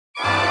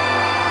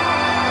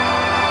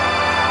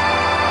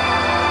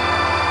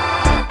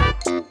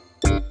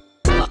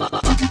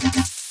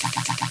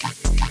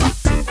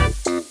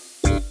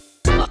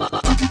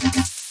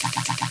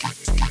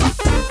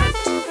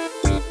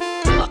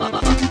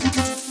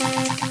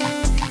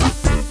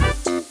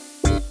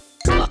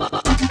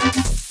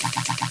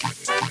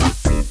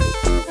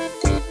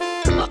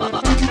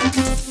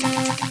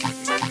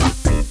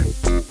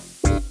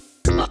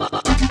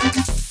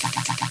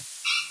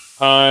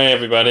Hi,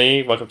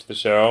 everybody. Welcome to the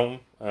show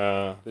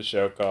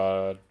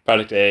called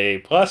Product A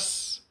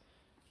Plus.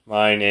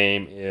 My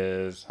name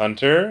is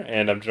Hunter,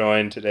 and I'm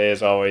joined today,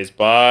 as always,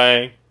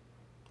 by.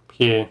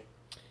 Here.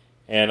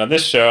 And on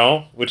this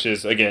show, which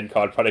is again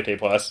called Product A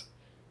Plus,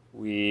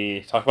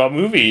 we talk about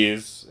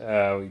movies.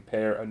 We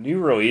pair a new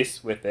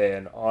release with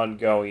an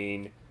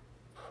ongoing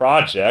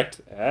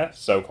project,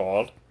 so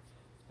called.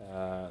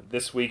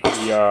 This week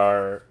we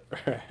are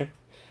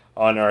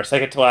on our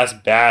second to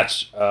last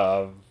batch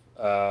of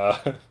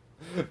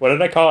what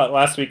did I call it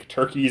last week?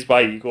 Turkeys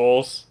by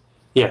Eagles.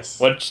 Yes.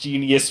 What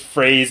genius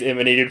phrase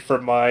emanated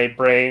from my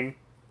brain?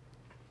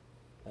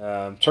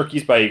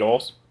 Turkeys by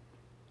Eagles.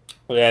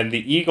 And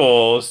the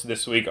Eagles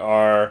this week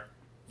are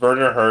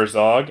Werner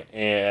Herzog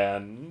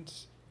and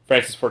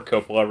Francis Ford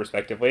Coppola,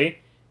 respectively.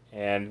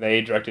 And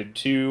they directed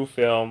two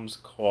films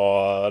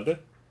called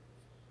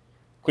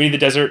Queen of the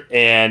Desert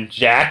and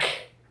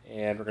Jack.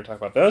 And we're going to talk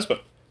about those.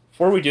 But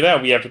before we do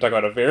that, we have to talk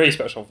about a very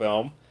special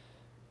film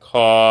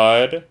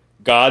called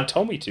God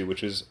Told Me To,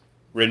 which was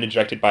written and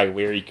directed by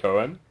Larry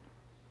Cohen.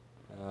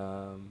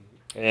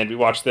 And we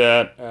watched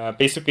that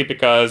basically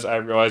because I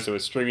realized it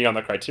was streaming on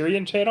the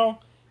Criterion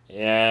channel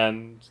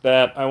and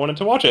that I wanted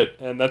to watch it.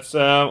 And that's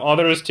all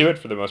there is to it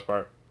for the most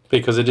part.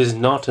 Because it is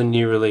not a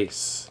new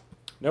release.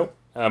 Nope.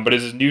 But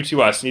it is new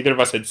to us. Neither of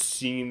us had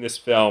seen this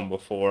film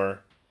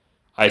before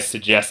I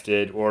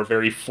suggested or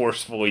very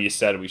forcefully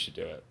said we should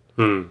do it.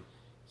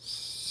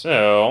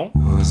 So.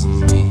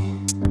 Wasn't me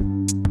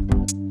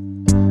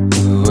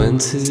who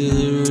went to the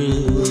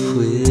roof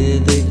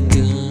with a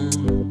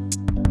gun.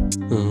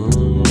 Oh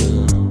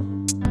no,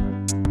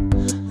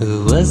 it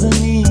wasn't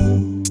me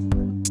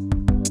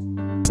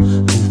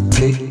who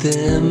picked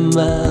them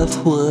off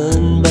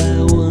one by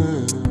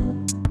one.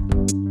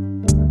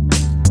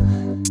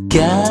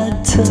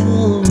 God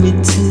told me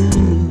to.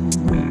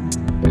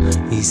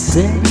 He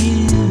said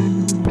you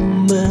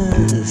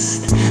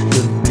must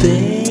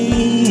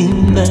obey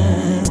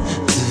my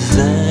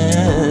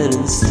divine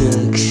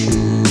instruction.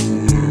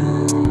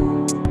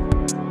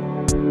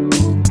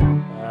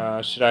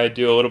 Should I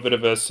do a little bit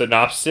of a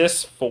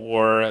synopsis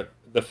for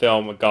the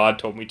film God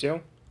Told Me To?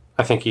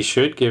 I think you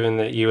should, given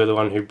that you were the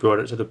one who brought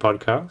it to the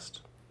podcast.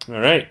 All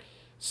right.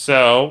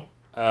 So,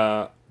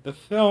 the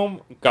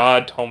film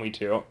God Told Me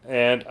To,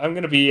 and I'm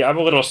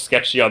a little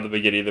sketchy on the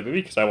beginning of the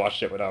movie because I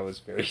watched it when I was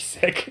very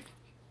sick.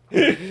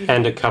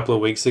 And a couple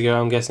of weeks ago,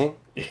 I'm guessing.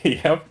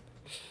 Yep.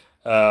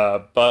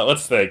 But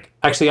let's think.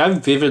 Actually, I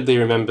vividly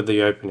remember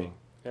the opening.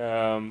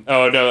 Oh,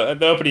 no,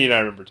 the opening I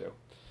remember too.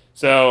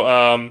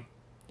 So,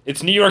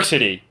 it's New York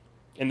City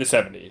in the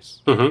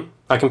 70s.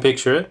 I can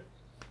picture it.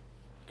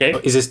 Okay?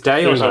 Is this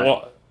day or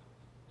night?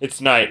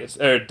 It's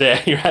night. Or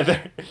day,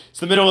 rather.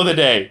 It's the middle of the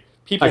day.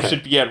 People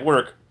should be at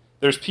work.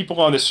 There's people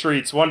on the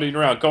streets wandering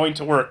around, going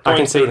to work,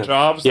 going to their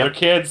jobs, their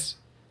kids.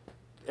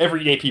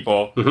 Everyday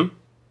people.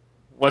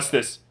 What's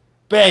this?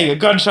 Bang! A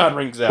gunshot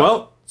rings out.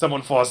 Well,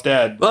 someone falls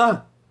dead.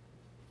 Ah.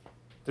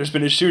 There's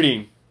been a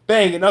shooting.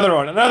 Bang! Another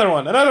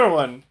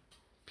one.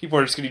 People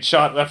are just getting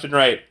shot left and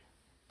right.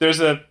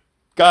 There's a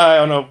guy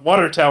on a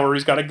water tower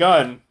who's got a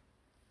gun,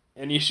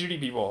 and he's shooting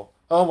people.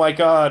 Oh my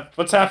God!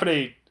 What's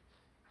happening?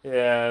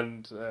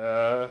 And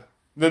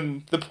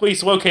then the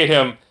police locate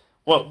him.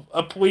 Well,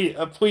 a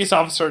police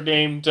officer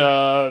named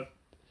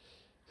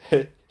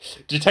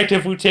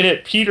Detective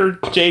Lieutenant Peter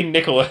J.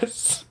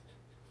 Nicholas,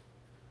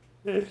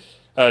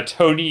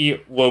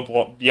 Tony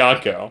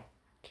Lobianco,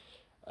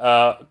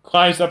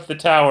 climbs up the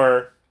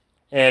tower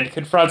and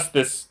confronts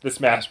this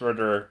mass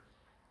murderer.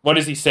 What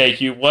does he say,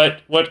 Hugh?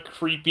 What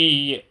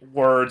creepy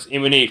words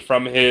emanate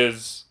from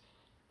his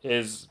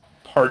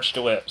parched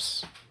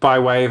lips? By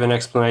way of an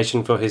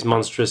explanation for his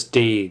monstrous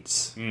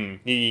deeds.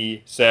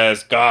 He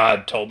says,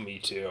 God told me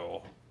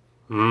to.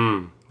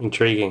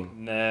 Intriguing.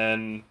 And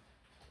then,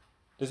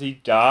 does he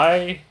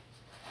die?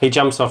 He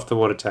jumps off the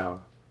water tower.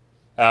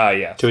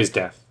 Yes. To his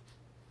death.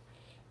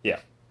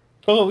 Yeah.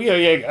 Well,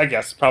 yeah, I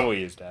guess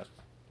probably his death.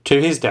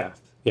 To his death,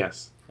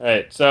 yes.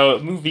 Alright, so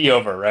movie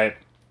over, right?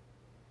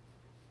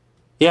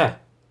 Yeah.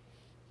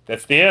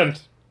 That's the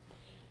end.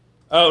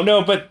 Oh,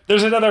 no, but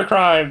there's another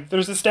crime.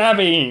 There's a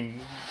stabbing.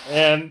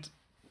 And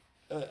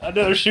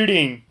another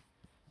shooting.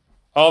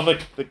 All the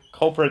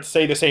culprits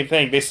say the same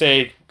thing. They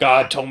say,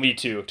 God told me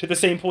to the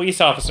same police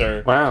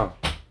officer. Wow.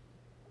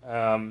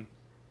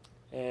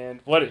 And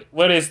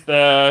what is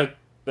the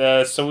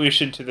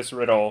solution to this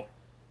riddle?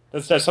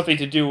 This has something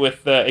to do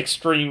with the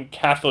extreme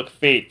Catholic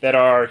faith that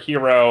our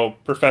hero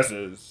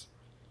professes.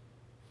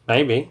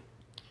 Maybe.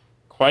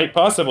 Quite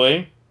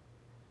possibly.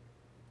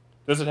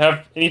 Does it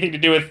have anything to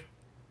do with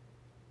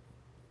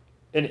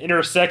an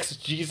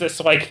intersex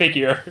Jesus-like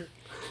figure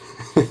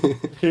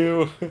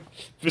who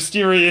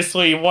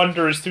mysteriously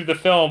wanders through the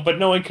film, but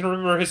no one can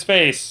remember his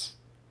face?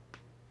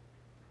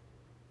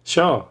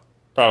 Sure.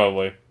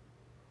 Probably.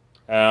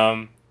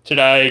 Should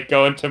I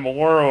go into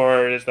more,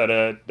 or is that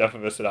enough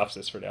of a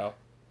synopsis for now?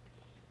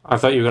 I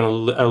thought you were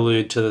going to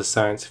allude to the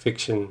science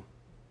fiction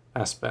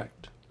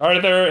aspect. Are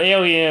there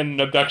alien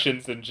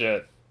abductions and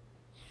shit?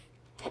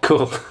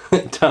 Cool.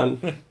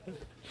 Done.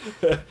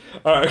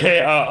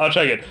 Okay, I'll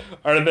check it.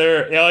 Are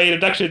there alien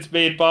abductions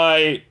made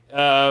by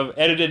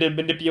edited and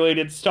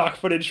manipulated stock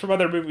footage from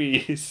other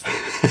movies?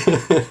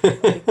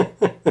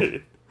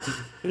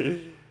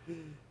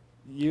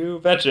 You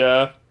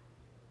betcha.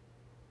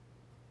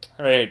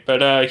 All right,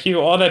 but Hugh,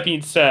 all that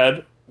being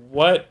said,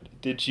 what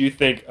did you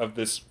think of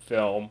this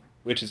film,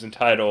 which is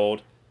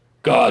entitled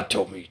 "God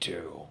Told Me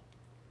to"?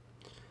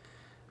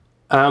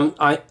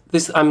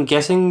 I'm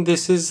guessing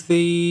this is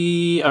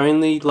the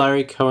only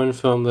Larry Cohen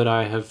film that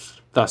I have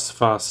thus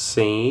far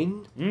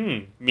seen.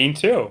 Me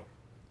too.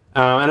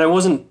 And I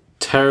wasn't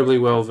terribly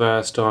well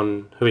versed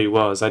on who he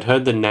was. I'd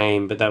heard the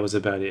name, but that was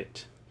about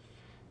it.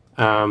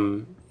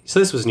 So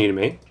this was new to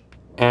me.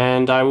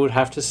 And I would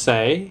have to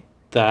say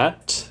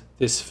that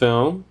this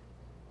film,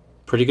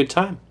 pretty good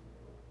time.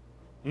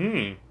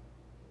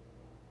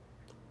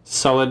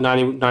 Solid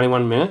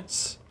 91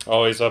 minutes.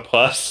 Always a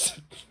plus.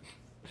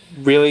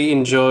 Really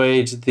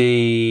enjoyed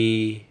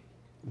the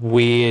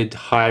weird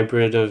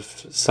hybrid of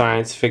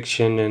science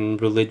fiction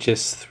and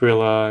religious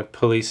thriller,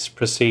 police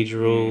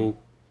procedural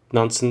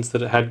nonsense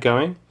that it had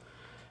going.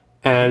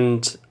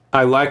 And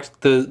I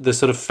liked the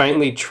sort of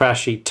faintly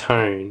trashy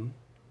tone,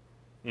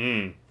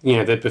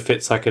 that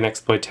befits like an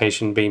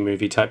exploitation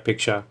B-movie type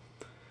picture.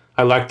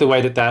 I liked the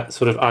way that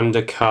sort of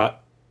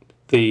undercut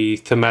the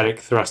thematic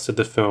thrust of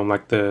the film,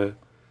 like the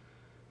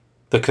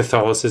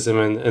Catholicism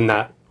and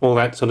that all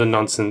that sort of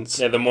nonsense.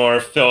 Yeah, the more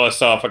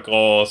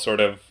philosophical sort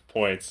of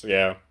points,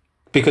 yeah.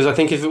 Because I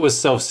think if it was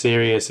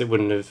self-serious, it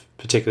wouldn't have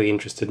particularly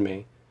interested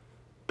me.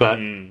 But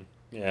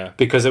yeah.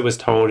 because it was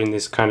told in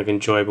this kind of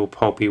enjoyable,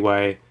 pulpy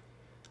way,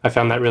 I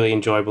found that really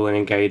enjoyable and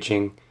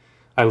engaging.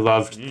 I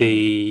loved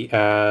the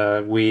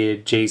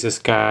weird Jesus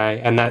guy,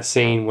 and that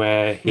scene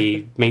where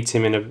he meets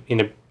him in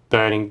a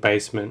burning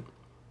basement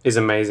is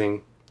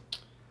amazing.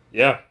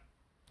 Yeah.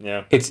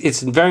 Yeah.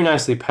 It's very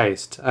nicely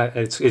paced.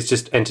 It's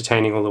just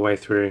entertaining all the way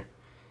through.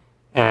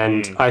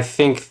 And I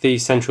think the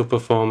central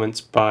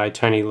performance by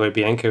Tony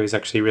Lobianco is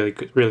actually really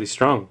good, really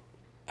strong.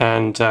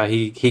 And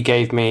he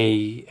gave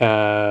me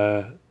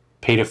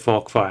Peter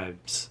Falk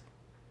vibes.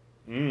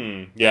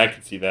 Yeah, I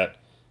can see that.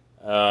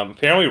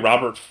 Apparently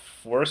Robert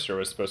Forster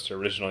was supposed to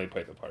originally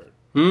play the part.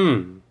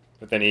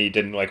 But then he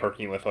didn't like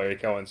working with Larry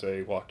Cohen, so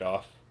he walked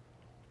off.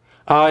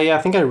 Oh, yeah,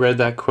 I think I read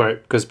that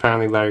quote because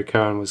apparently Larry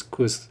Cohen was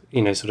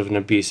sort of an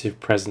abusive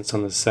presence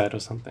on the set or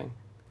something.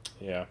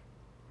 Yeah.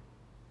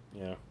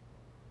 Yeah.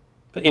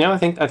 But, I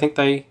think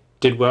they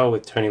did well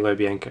with Tony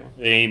Lobianco.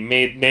 They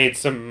made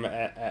some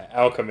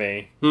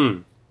alchemy.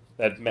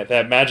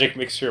 That magic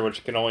mixture,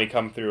 which can only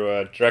come through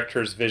a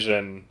director's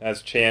vision,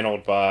 as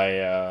channeled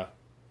by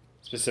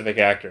specific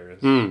actors,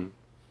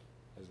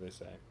 as they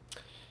say.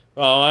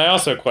 Well, I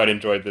also quite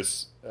enjoyed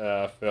this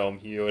film,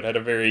 Hugh. It had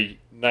a very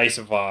nice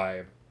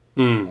vibe.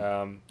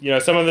 Some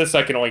of this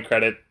I can only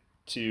credit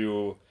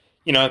to,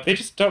 they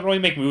just don't really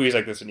make movies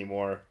like this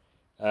anymore.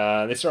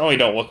 They certainly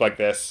don't look like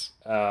this.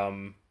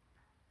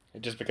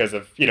 Just because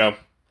of,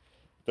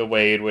 the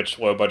way in which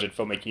low-budget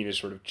filmmaking has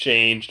sort of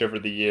changed over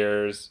the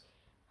years.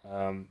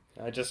 I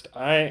don't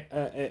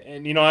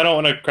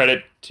want to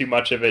credit too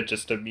much of it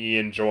just to me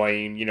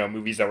enjoying,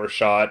 movies that were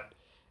shot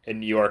in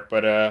New York,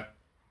 but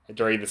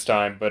during this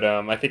time. But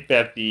I think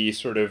that the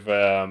sort of,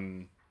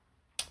 man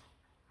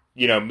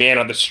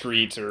on the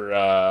street or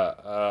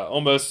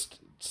almost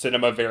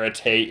cinema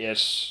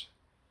verite-ish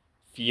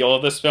feel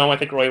of this film, I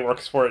think really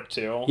works for it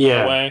too.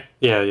 Yeah. In a way.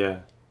 Yeah.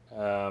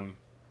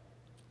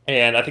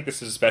 And I think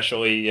this is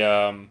especially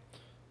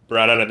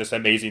brought out in this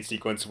amazing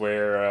sequence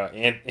where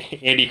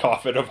Andy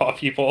Kaufman, of all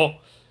people,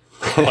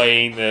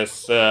 playing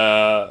this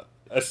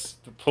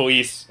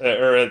police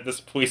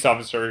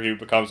officer who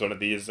becomes one of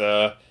these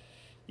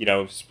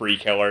spree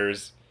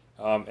killers,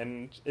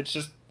 and it's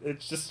just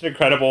an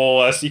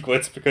incredible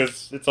sequence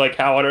because it's like,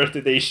 how on earth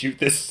did they shoot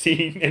this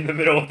scene in the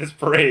middle of this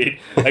parade?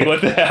 Like,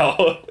 what the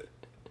hell?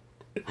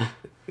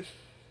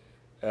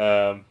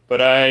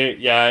 But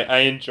I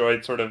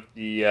enjoyed sort of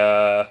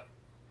the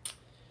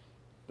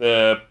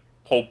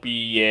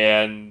pulpy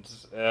and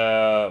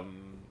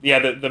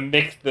the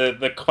mix,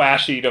 the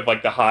clashing of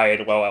like the high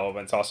and low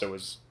elements also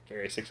was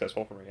very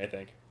successful for me, I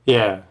think.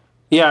 Yeah.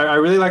 I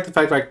really like the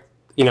fact, like,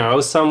 I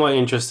was somewhat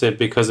interested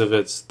because of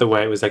the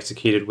way it was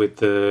executed with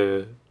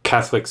the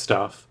Catholic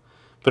stuff,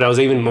 but I was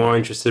even more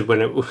interested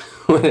when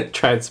it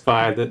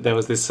transpired that there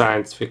was this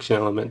science fiction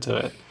element to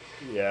it.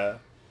 Yeah.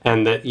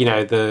 And that,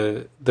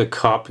 the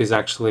cop is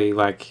actually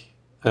like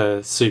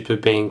a super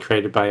being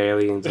created by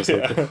aliens or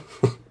something.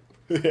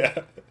 Yeah.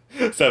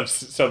 Some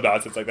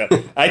nonsense like that.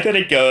 I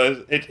think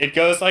it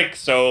goes like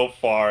so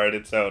far in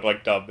its own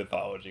like dumb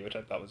mythology, which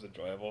I thought was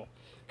enjoyable.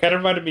 Kind of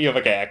reminded me of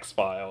like an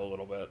X-File a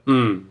little bit.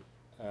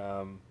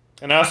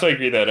 And I also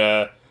agree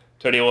that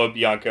Tony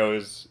Lobianco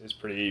is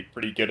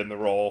pretty good in the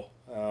role.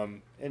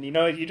 And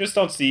you just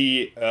don't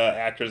see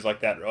actors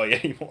like that really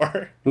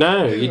anymore.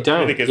 No, you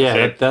don't. think it's Yeah,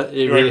 the same. that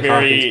it You're really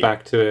very- harkens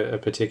back to a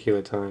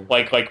particular time.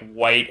 Like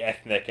white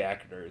ethnic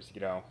actors,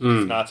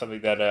 It's not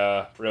something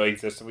that really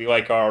exists. We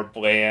like our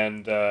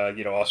bland,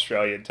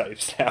 Australian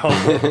types now.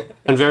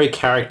 And very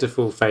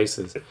characterful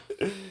faces.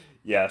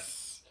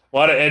 Yes, a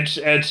lot of edge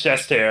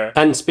chest hair.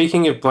 And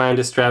speaking of bland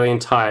Australian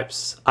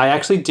types, I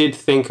actually did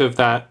think of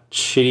that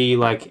shitty,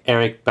 like,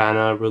 Eric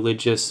Bana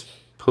religious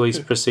police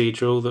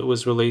procedural that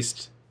was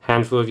released a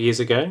handful of years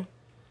ago.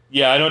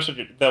 Yeah, I know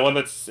the one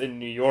that's in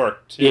New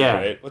York too, Yeah.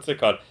 right? What's it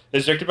called?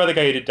 It's directed by the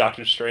guy who did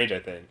Doctor Strange, I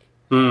think.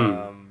 Hmm.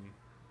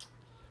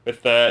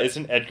 With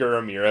isn't Edgar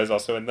Ramirez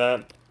also in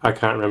that? I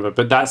can't remember,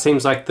 but that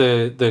seems like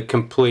the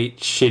complete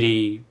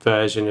shitty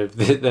version of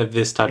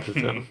this type of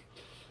film.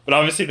 But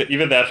obviously,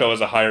 even that film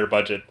was a higher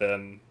budget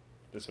than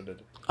this one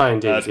did. Oh,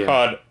 indeed, It's yeah.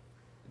 called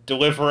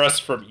Deliver Us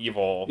from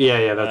Evil.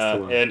 Yeah, that's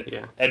the one. And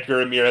Yeah. Edgar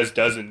Ramirez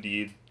does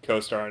indeed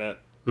co-star in it.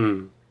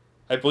 Hmm.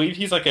 I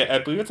believe it's like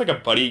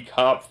a buddy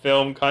cop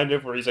film kind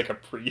of where he's like a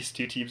priest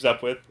who teams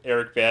up with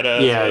Eric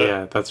Bana.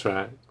 Yeah, that's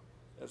right.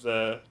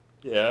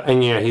 Yeah.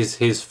 And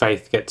his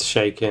faith gets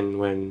shaken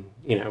when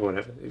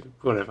whatever.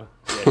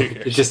 Yeah, who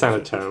cares? It just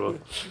sounded terrible.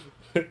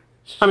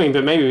 I mean,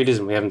 but maybe it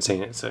isn't. We haven't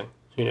seen it, so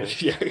who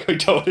knows? Yeah, we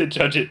don't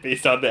judge it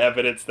based on the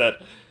evidence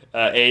that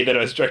that it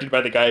was directed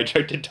by the guy who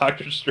directed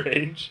Doctor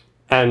Strange.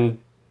 And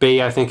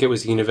B, I think it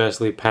was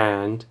universally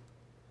panned.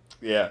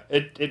 Yeah,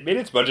 it made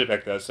its budget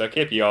back though, so it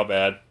can't be all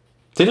bad.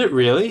 Did it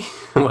really?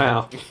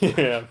 Wow.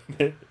 Yeah,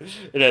 it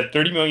had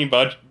 $30 million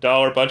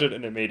budget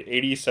and it made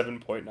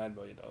 $87.9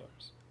 million.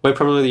 We're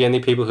probably the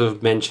only people who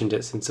have mentioned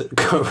it since it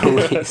got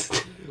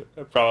released.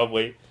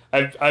 Probably.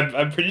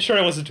 I'm pretty sure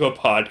I listened to a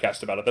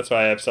podcast about it. That's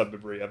why I have some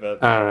memory of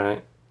it. All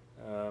right.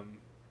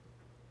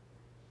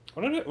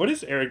 What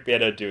is Eric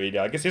Bana doing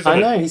now? I guess he's I on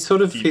know a he's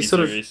sort of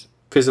series.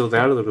 fizzled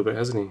out a little bit,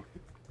 hasn't he?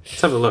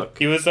 Let's have a look.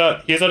 He was on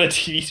a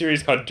TV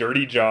series called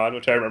Dirty John,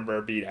 which I remember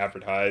being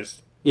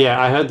advertised.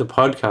 Yeah, I heard the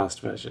podcast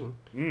version.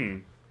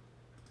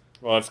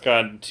 Well, it's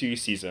got 2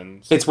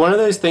 seasons. It's one of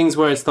those things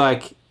where it's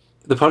like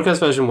the podcast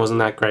version wasn't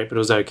that great, but it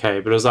was okay.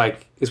 But it was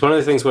like it's one of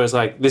the things where it's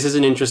like this is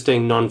an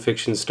interesting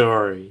non-fiction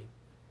story.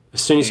 As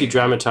soon as you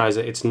dramatize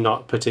it, it's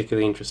not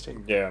particularly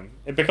interesting. Yeah,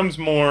 it becomes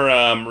more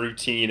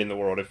routine in the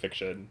world of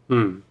fiction.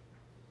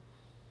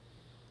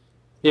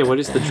 Yeah, what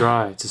is The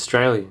Dry? It's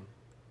Australian.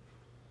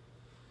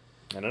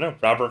 I don't know.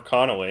 Robert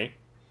Connolly.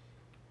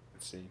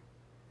 Let's see.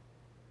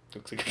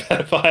 Looks like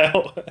a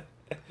pedophile.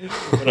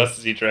 What else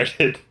has he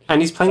directed?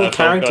 And he's playing a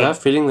character God.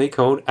 fittingly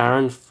called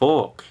Aaron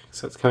Falk.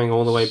 So it's coming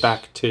all the way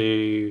back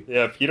to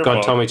Yeah, Peter God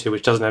Falk. Told Me To,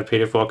 which doesn't have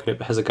Peter Falk in it,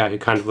 but has a guy who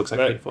kind of looks like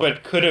Peter Falk.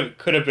 But could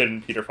have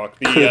been Peter Falk.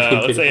 The Could have been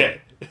let's Peter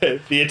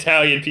say the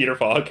Italian Peter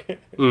Falk.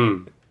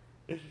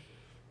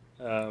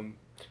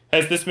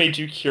 Has this made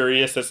you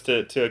curious as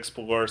to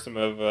explore some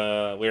of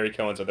Larry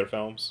Cohen's other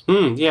films?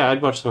 Yeah,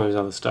 I'd watch some of his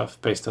other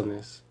stuff based on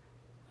this.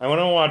 I want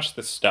to watch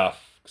The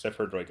Stuff because I've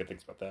heard really good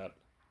things about that.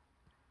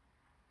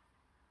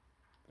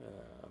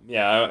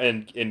 Yeah,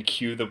 and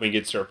Q the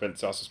Winged Serpent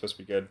is also supposed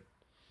to be good.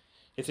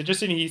 It's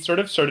interesting. He sort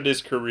of started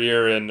his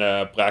career in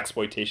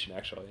blaxploitation,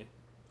 actually.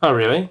 Oh,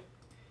 really?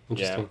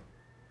 Interesting.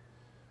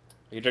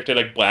 He directed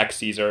like Black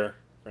Caesar,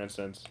 for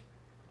instance.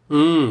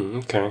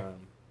 Okay.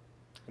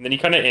 And then he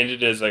kind of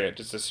ended as like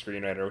just a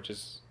screenwriter, which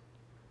is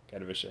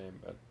kind of a shame.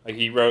 But like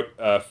he wrote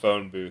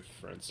Phone Booth,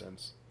 for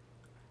instance.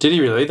 Did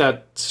he really?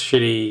 That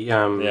shitty...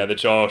 Yeah, the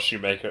Joel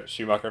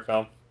Schumacher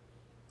film.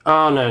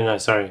 Oh, no,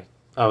 sorry.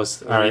 I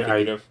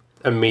Thinking of?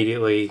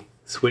 immediately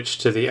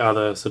switched to the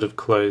other sort of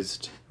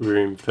closed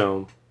room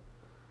film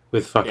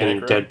with fucking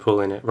Panic Room?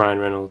 Deadpool in it, Ryan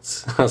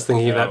Reynolds. I was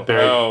thinking of that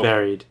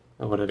Buried,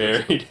 or whatever.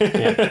 Buried.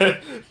 Yeah.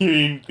 You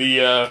mean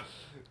the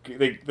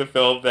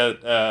film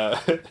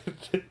that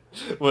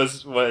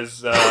was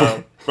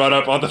brought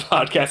up on the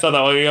podcast not that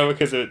long ago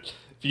because it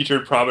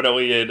featured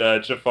prominently in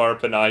Jafar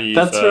Panahi's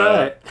That's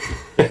right.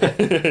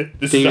 the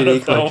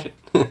DVD film.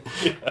 collection.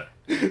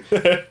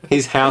 Yeah.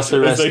 His house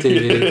arrest It's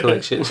DVD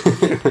collection.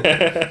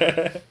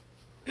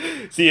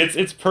 See,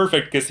 it's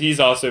perfect because he's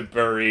also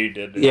buried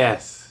in it.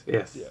 Yes.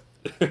 Yeah.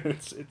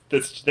 That's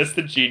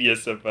the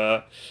genius of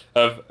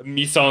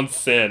mise en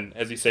scène,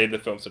 as you say in the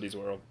film studies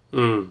world.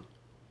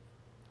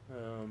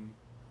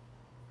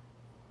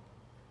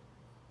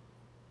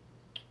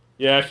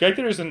 Yeah, I feel like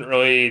there isn't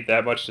really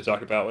that much to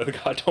talk about with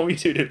God Told Me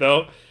To,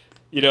 though.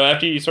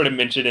 After you sort of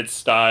mention its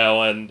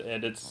style and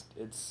its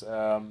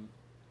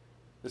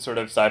the sort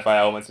of sci-fi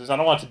elements, there's not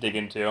a lot to dig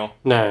into.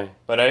 No.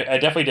 But I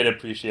definitely did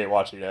appreciate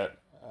watching it.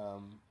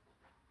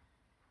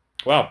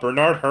 Wow,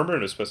 Bernard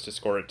Herrmann was supposed to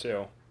score it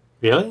too.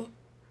 Really?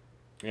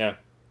 Yeah.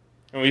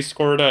 And we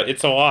scored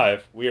It's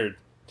Alive. Weird.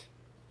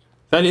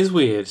 That is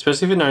weird,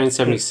 especially for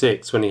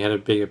 1976 when he had a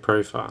bigger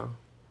profile.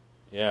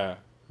 Yeah.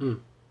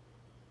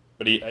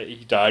 But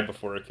he died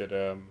before it could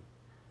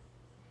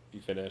be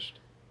finished.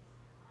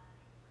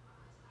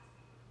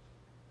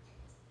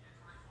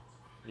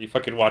 You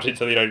fucking watch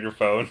it on your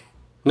phone.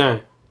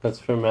 No, that's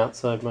from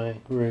outside my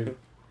room.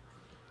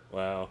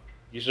 Wow.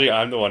 Usually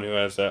I'm the one who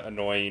has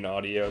annoying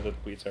audio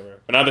that bleeds over.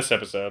 But not this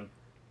episode.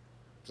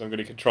 Because I'm going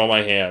to control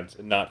my hands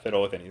and not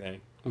fiddle with anything.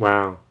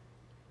 Wow.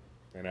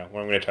 I know.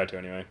 Well, I'm going to try to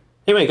anyway.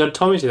 Anyway, God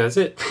told me to, that's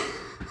it.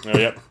 Oh,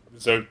 yep.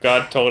 So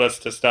God told us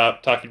to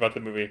stop talking about the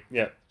movie.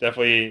 Yeah,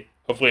 definitely.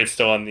 Hopefully it's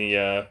still on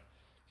the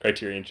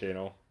Criterion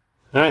channel.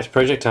 Alright, it's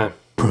project time.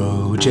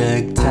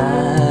 Project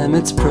time,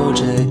 it's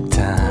project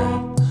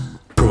time.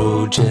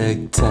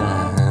 Project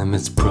time,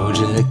 it's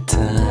project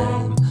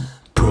time.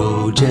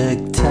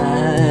 Project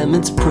time,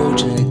 it's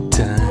project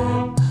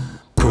time.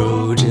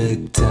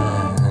 Project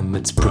time,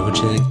 it's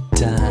project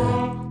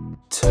time.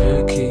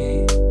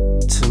 Turkey,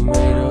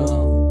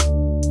 tomato,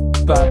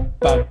 ba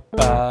ba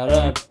ba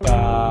da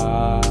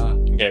ba.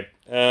 Okay.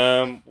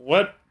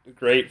 What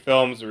great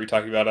films are we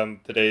talking about on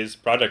today's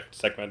project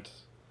segment?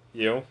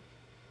 You?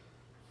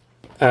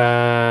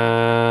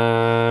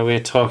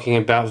 We're talking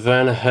about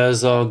Werner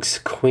Herzog's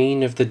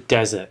Queen of the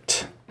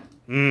Desert.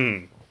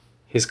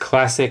 His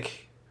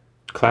classic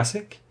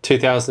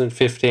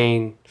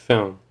 2015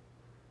 film.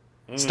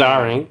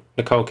 Starring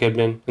Nicole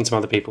Kidman and some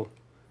other people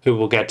who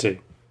we'll get to.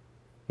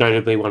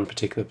 Notably one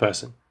particular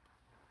person.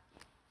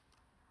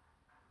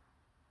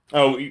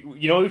 Oh,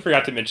 you know what we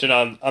forgot to mention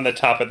on the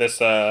top of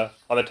this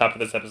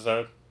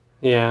episode?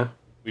 Yeah.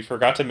 We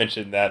forgot to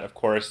mention that, of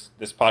course,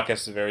 this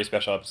podcast is a very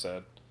special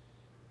episode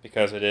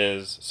because it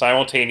is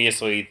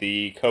simultaneously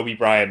the Kobe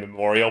Bryant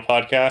Memorial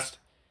podcast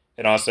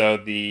and also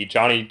the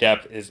Johnny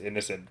Depp is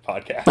Innocent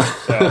podcast.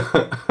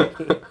 So,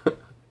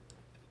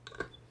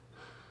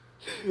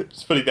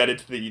 just putting that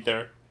into the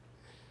ether.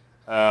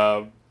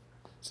 So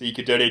you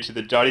could donate to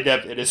the Johnny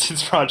Depp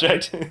Innocence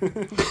Project.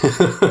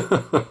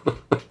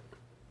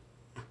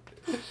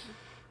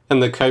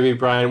 And the Kobe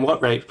Bryant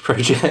What Rape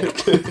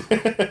Project.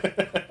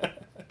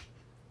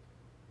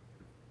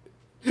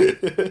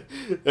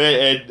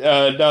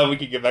 and now we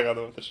can get back on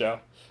with the show.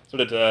 Just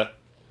wanted to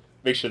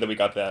make sure that we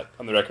got that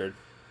on the record.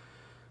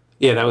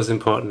 Yeah, that was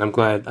important. I'm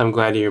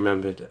glad you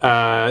remembered.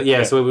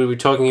 So we were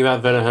talking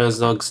about Werner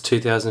Herzog's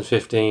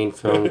 2015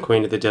 film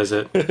Queen of the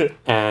Desert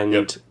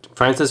and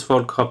Francis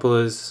Ford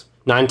Coppola's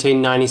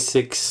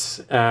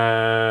 1996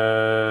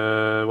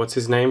 what's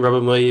his name?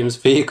 Robin Williams'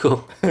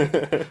 vehicle.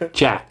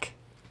 Jack.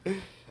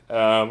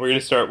 We're going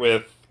to start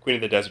with Queen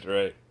of the Desert,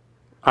 right?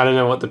 I don't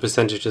know what the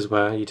percentages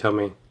were. You tell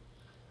me.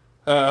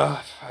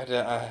 I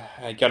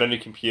got a new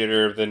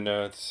computer, the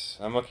notes.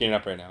 I'm looking it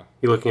up right now.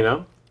 You looking it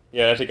up?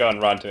 Yeah, I have to go on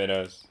Rotten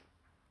Tomatoes.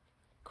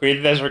 Queen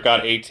of the Desert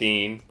got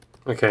 18.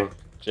 Okay.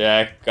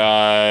 Jack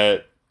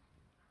got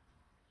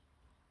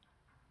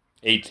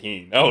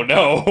 18. Oh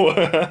no!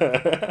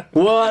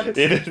 What?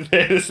 They're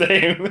the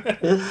same.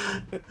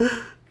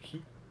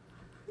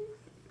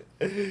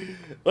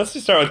 Let's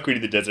just start with Queen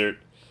of the Desert.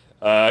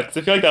 Because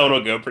I feel like that one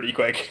will go pretty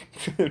quick.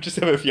 Just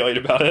have a feeling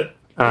about it.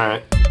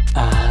 Alright.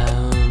 I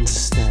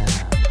understand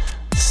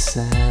the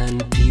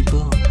sand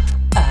people.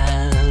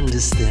 I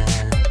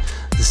understand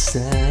the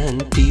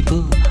sand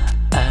people.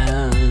 I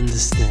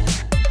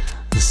understand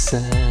the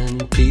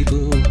sand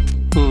people.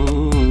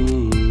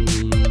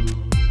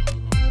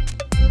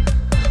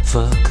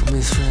 Fuck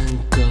me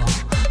Franco,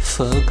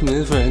 fuck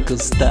me Franco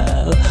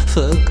style.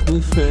 Fuck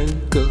me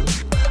Franco,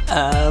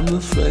 I'm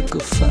a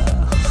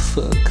Francophile.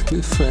 Fuck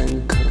me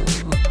Franco.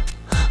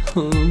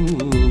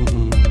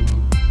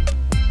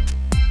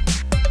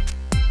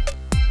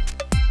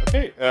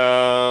 Okay.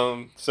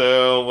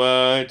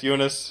 Do you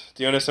want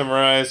to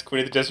summarize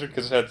Queen of the Desert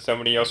because it had so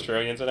many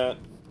Australians in it?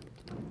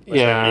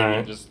 Yeah.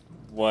 Maybe just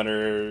one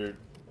or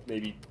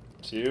maybe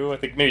two. I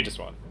think maybe just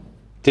one.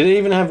 Did it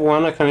even have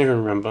one? I can't even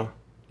remember.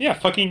 Yeah,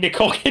 fucking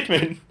Nicole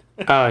Kidman.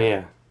 Oh,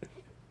 yeah.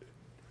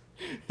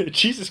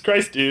 Jesus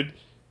Christ, dude.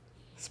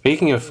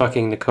 Speaking of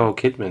fucking Nicole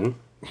Kidman,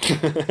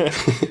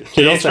 it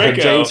James also had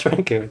Franco. James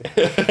Franco.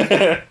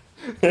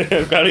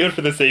 I'm glad I went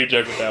for the same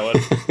joke with that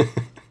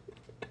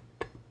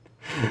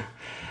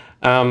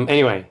one.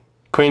 Anyway,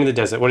 Queen of the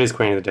Desert. What is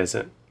Queen of the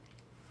Desert?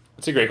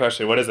 That's a great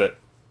question. What is it?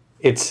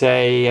 It's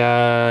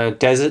a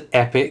desert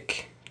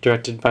epic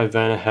directed by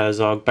Werner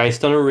Herzog,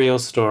 based on a real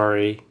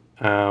story,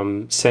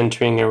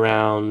 centering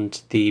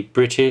around the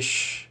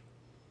British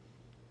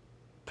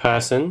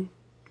person,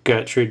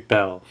 Gertrude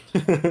Bell,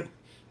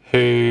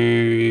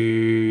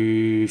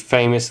 who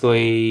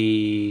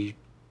famously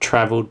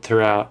travelled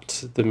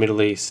throughout the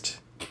Middle East.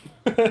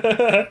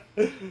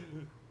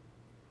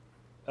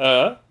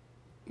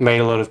 Made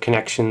a lot of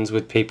connections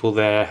with people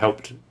there,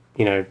 helped,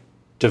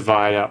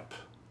 divide up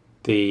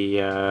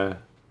the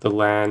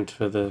land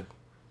for the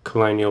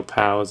colonial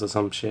powers or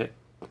some shit.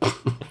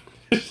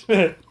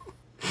 Yeah,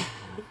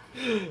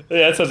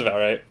 that sounds about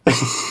right.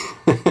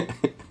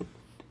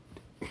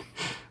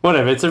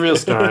 Whatever, it's a real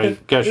story.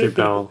 Gertrude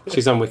Bell.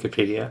 She's on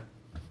Wikipedia.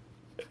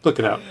 Look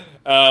it up.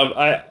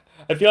 I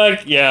feel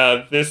like,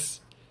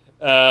 this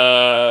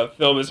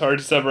film is hard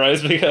to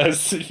summarize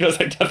because it feels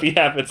like nothing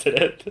happens in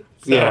it.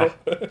 So. Yeah.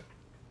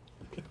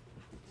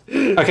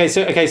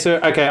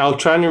 Okay, I'll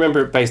try and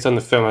remember it based on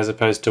the film as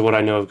opposed to what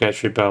I know of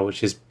Gertrude Bell,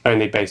 which is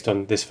only based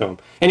on this film.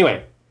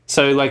 Anyway,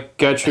 so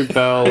Gertrude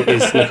Bell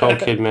is Nicole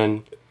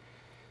Kidman.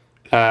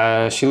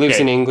 She lives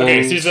in England.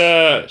 Okay,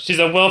 she's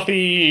a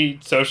wealthy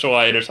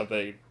socialite or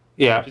something.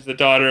 Yeah, She's the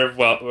daughter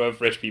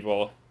of rich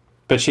people.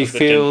 but she of the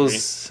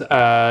feels,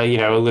 a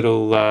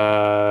little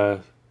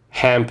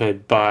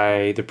hampered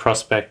by the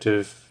prospect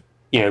of,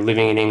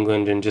 living in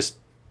England and just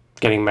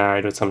getting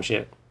married or some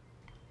shit.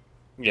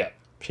 Yeah,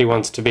 She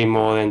wants to be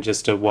more than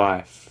just a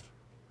wife.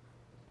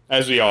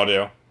 as we all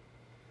do.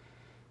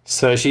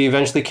 So she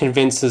eventually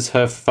convinces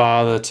her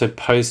father to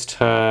post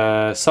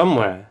her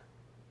somewhere.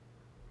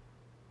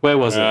 Where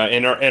was it?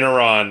 In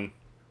Iran.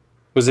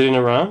 Was it in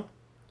Iran?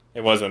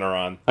 It was in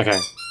Iran. Okay.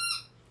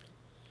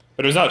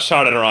 But it was not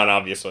shot in Iran,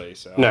 obviously.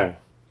 So No.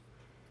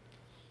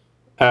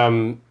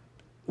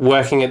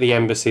 Working at the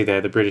embassy there,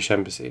 the British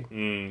embassy.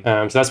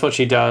 So that's what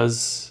she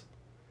does.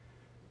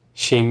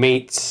 She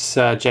meets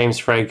James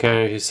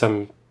Franco, who's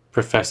some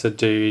professor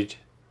dude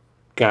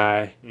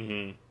guy,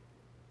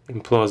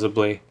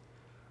 implausibly.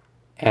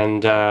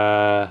 And they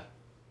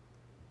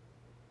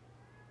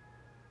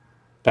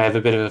have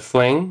a bit of a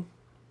fling.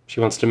 She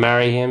wants to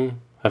marry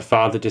him. Her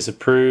father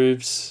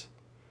disapproves.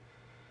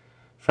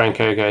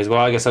 Franco goes,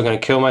 well, I guess I'm going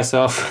to kill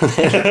myself.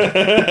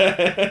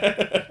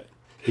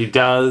 He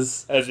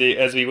does. As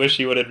we wish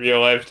he would in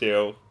real life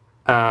too.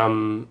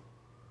 And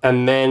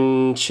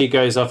then she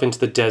goes off into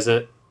the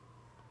desert.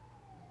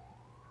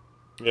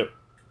 Yep.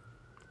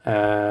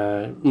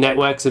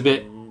 Networks a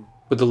bit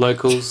with the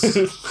locals.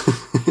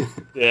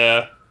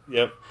 Yeah.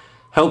 Yep.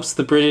 Helps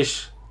the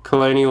British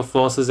colonial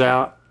forces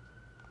out,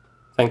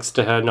 thanks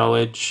to her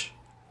knowledge.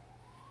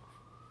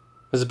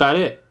 That's about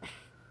it.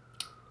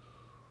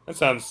 That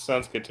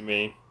sounds good to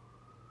me.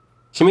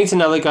 She meets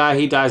another guy,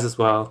 he dies as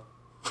well.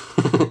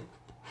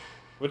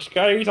 Which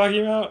guy are you talking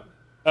about?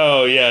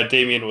 Oh yeah,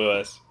 Damian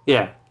Lewis.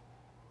 Yeah.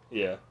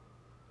 Yeah.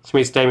 She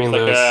meets Damian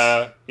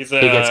Lewis. He's He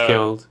gets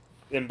killed.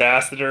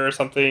 ambassador or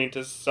something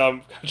to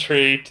some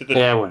country, to the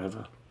Yeah,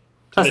 whatever.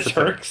 the That's the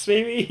thing. Turks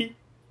maybe.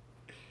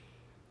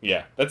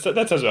 Yeah, that sounds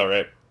about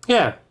right.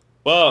 Yeah.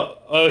 Well,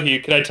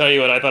 Hugh, can I tell you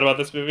what I thought about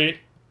this movie?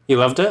 You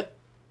loved it?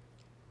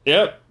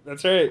 Yep,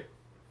 that's right.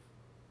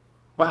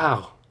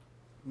 Wow.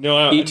 No,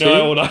 I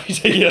will not be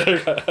taking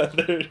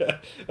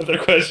other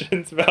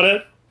questions about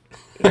it.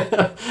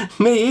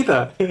 Me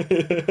either.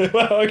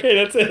 Well, okay,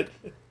 that's it.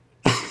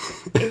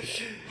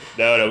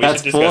 No, we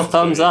That's should 4 discuss this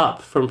thumbs movie.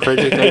 up from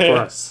Project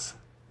A+.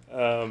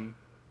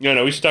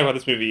 No, we should talk about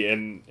this movie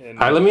and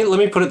Alright, let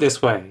me put it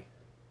this way.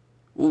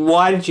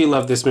 Why did you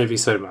love this movie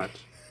so much?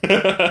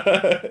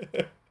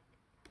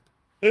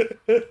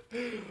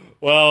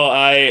 Well,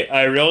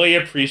 I really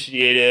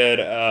appreciated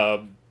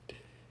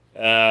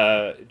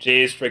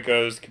James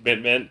Franco's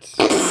commitment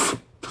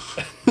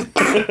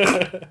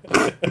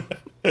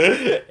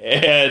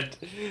and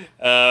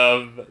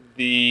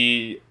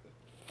the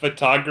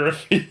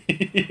photography,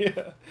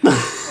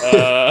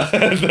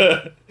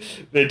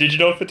 the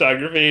digital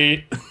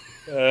photography.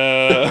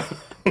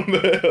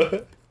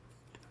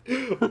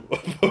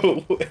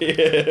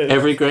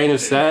 Every grain of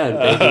sand,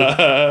 baby.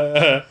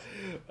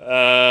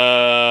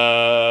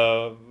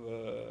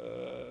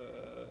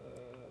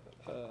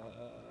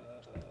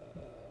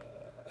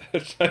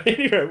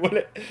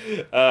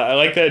 I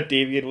like that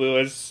Damian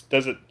Lewis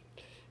doesn't.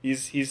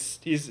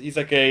 He's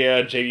like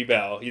a Jamie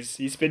Bell. He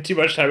spent too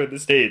much time in the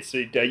States, so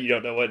you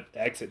don't know what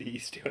accent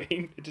he's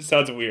doing. It just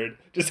sounds weird.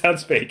 It just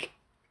sounds fake.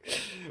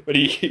 But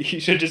he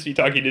should just be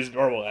talking his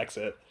normal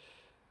accent.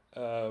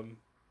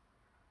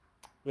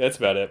 That's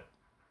about it.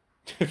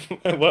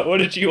 What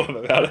did you love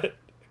about it?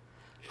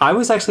 I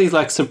was actually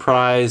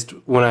surprised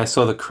when I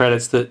saw the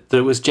credits that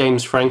it was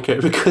James Franco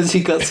because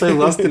he got so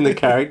lost in the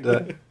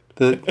character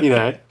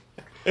that,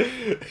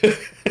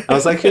 I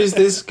was like, who's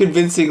this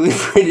convincingly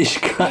British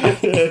guy?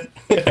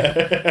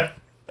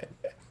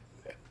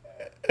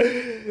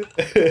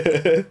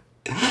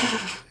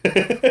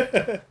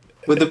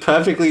 With a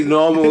perfectly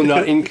normal,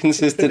 not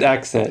inconsistent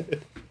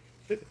accent.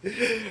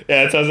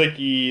 Yeah, it sounds like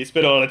he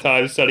spent a lot of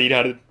time studying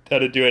how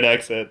to do an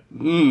accent.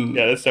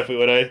 Yeah, that's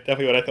definitely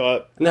what I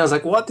thought. And I was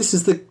like, what? This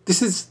is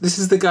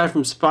the guy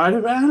from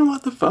Spider-Man?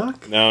 What the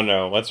fuck?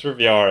 No. Let's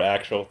reveal our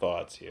actual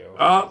thoughts, Hugh.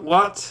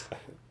 What?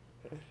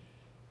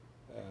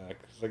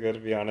 Because I gotta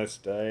be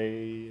honest,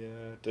 I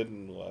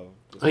didn't love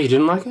this. Oh, you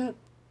didn't like it?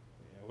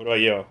 Yeah, what about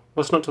you?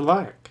 What's not to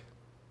like?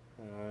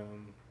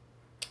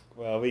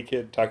 Well, we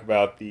could talk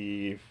about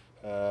the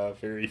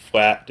very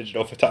flat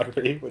digital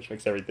photography, which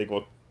makes everything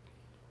look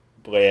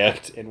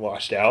bland and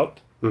washed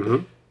out. Mm-hmm.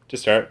 To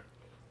start,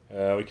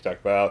 we could talk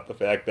about the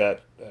fact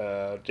that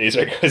James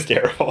Franco is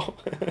terrible.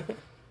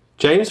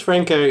 James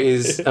Franco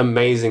is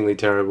amazingly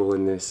terrible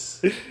in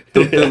this.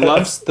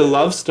 The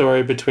love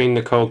story between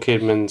Nicole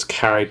Kidman's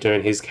character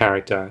and his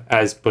character,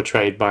 as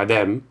portrayed by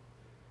them,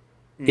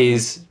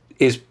 is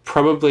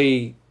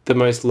probably the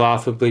most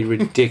laughably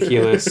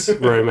ridiculous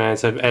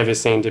romance I've ever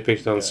seen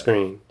depicted on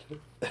screen.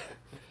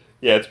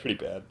 Yeah, it's pretty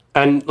bad.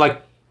 And,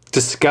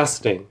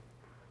 disgusting.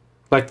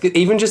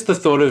 Even just the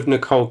thought of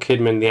Nicole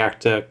Kidman, the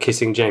actor,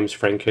 kissing James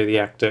Franco, the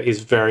actor,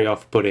 is very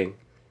off-putting.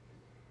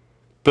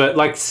 But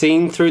like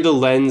seen through the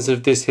lens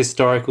of this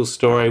historical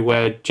story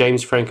where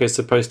James Franco is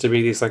supposed to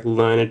be this like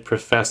learned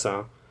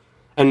professor,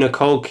 and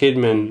Nicole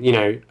Kidman, you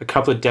know, a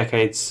couple of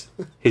decades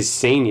his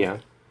senior,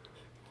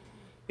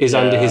 is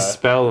under his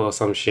spell or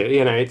some shit.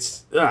 You know,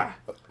 it's. I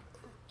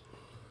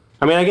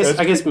mean, I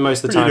guess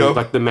most of the time,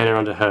 like the men are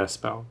under her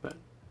spell, but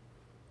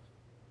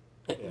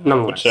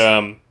nonetheless, which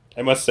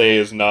I must say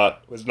was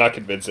not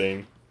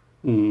convincing.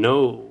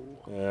 No.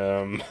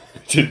 I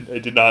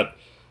did not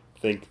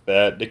think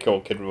that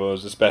Nicole Kidman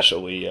was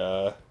especially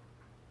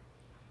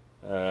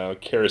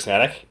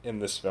charismatic in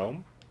this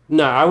film.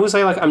 No, I would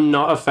say, like, I'm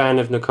not a fan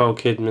of Nicole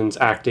Kidman's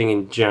acting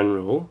in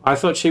general. I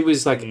thought she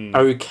was, like,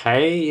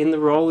 okay in the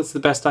role, is the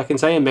best I can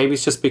say, and maybe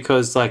it's just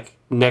because, like,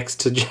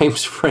 next to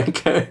James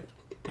Franco,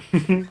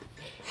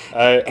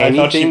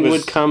 anything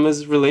would come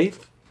as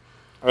relief.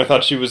 I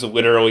thought she was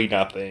literally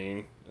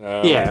nothing.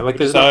 Yeah, like,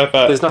 there's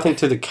nothing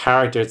to the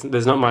character.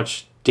 There's not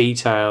much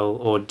detail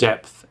or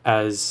depth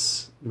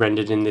as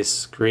rendered in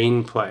this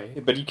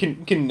screenplay. But you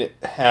can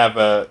have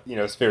a, you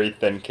know, it's very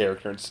thin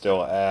character and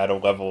still add a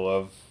level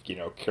of, you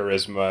know,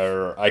 charisma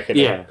or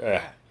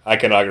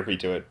iconography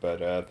to it,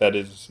 but that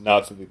is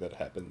not something that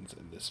happens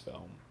in this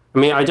film. I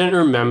mean, I don't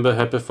remember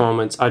her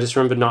performance. I just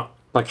remember not,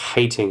 like,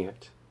 hating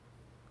it.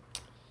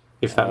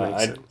 If that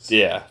makes sense.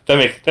 Yeah,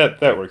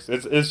 that works.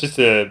 It's just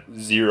a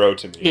 0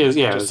 to me.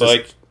 Yeah, just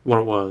like what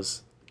it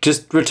was.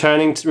 Just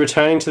returning to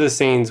the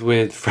scenes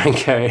with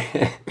Franco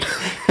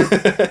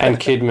and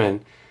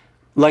Kidman,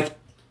 like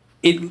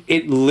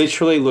it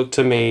literally looked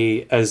to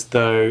me as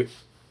though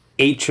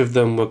each of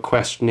them were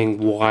questioning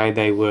why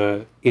they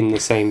were in the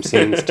same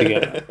scenes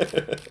together.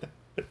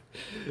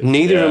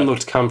 Neither of them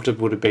looked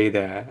comfortable to be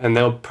there, and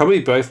they were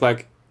probably both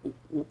like,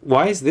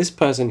 "Why is this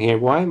person here?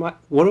 What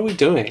are we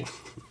doing?"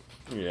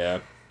 Yeah,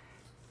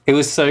 it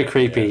was so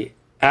creepy.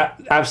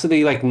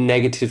 Absolutely, like,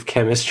 negative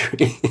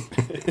chemistry.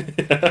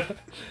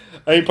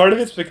 I mean, part of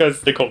it's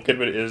because Nicole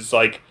Kidman is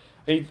like,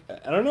 I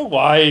don't know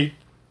why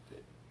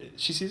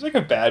she seems like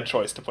a bad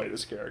choice to play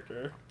this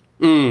character.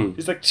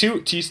 She's like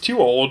she's too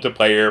old to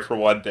play her, for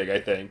one thing, I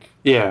think.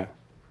 Yeah.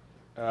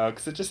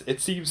 Because it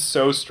seems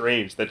so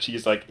strange that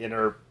she's like in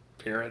her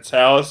parents'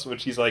 house when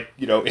she's like,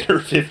 you know, in her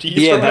 50s.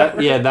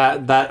 Yeah,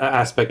 that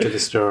aspect of the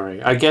story.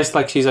 I guess,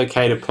 like, she's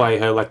okay to play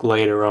her, like,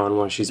 later on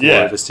when she's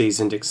more of a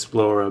seasoned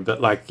explorer,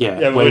 but, like,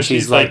 when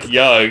she's like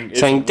young,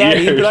 saying,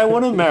 "Daddy, but I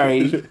want to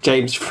marry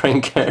James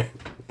Franco."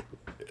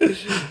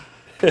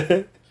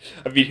 I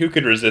mean, who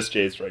could resist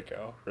James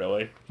Franco,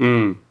 really?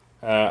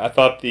 I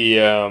thought the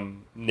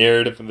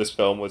narrative in this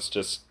film was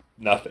just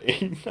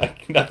nothing.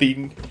 Like,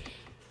 nothing.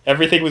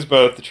 Everything was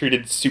both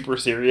treated super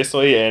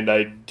seriously, and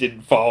I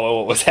didn't follow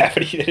what was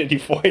happening at any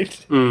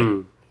point.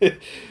 And it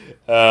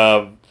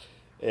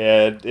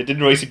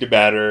didn't really seem to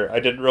matter. I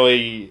didn't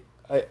really...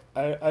 I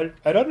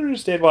don't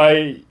understand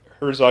why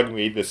Herzog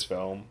made this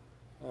film,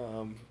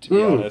 to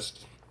be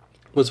honest.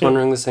 Was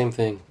wondering the same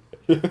thing.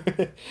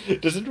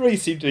 It doesn't really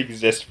seem to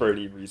exist for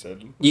any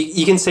reason.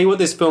 You can see what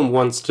this film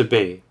wants to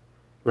be.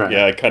 Right.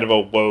 Yeah, kind of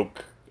a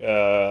woke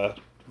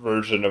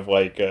version of,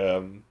 like,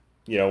 you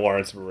know,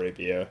 Lawrence of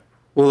Arabia.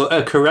 Well,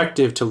 a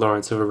corrective to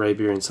Lawrence of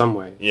Arabia in some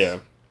way. Yeah.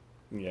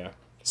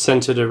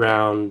 Centered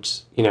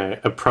around, you know,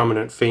 a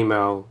prominent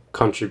female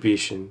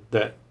contribution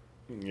that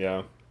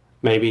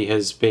maybe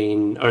has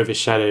been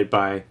overshadowed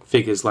by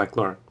figures like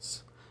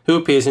Lawrence, who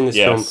appears in this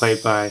film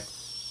played by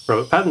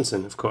Robert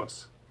Pattinson, of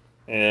course.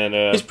 And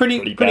he's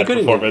pretty bad good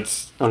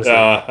performance. In it,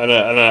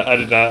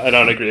 honestly. I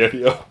don't agree with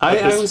you.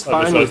 I was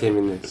fine with him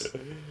in this.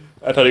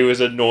 I thought he was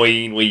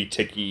annoyingly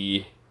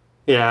ticky.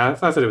 Yeah, I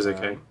thought it was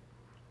okay.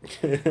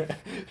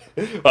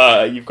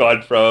 You've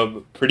gone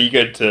from pretty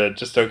good to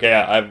just okay.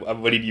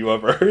 I'm winning you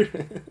over.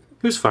 It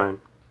was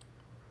fine.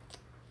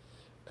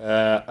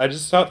 I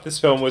just thought this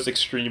film was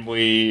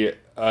extremely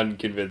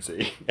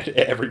unconvincing at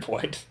every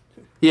point.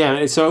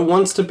 Yeah, so it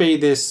wants to be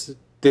this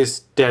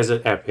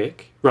desert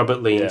epic,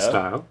 Robert Lean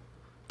style,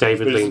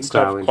 David Lean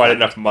style. Quite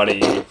enough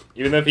money,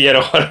 even though if he had a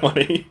lot of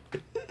money.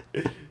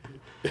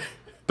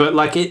 But,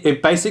 like,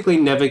 it basically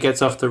never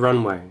gets off the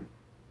runway.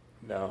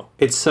 No.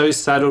 It's so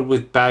saddled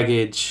with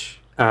baggage,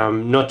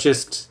 not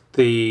just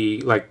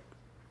the, like,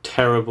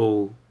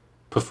 terrible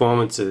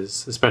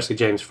performances, especially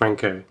James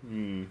Franco,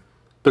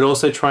 but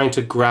also trying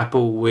to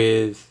grapple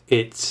with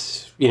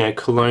its, you know,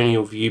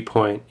 colonial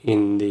viewpoint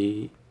in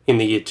the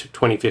year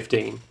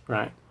 2015,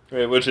 right?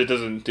 Which it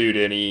doesn't do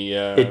to any...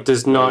 it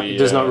does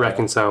not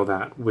reconcile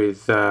that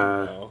with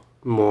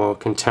more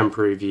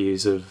contemporary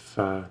views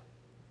of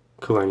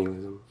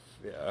colonialism.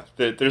 Yeah,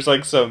 there's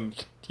like some,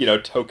 you know,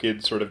 token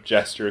sort of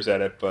gestures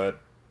at it, but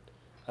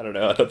I don't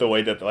know. I thought the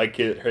way that, like,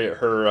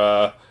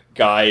 her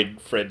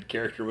guide friend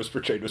character was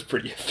portrayed was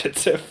pretty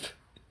offensive.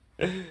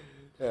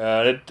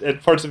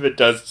 And parts of it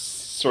does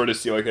sort of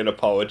seem like an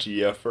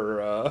apologia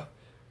for,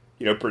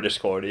 you know, British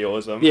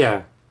colonialism.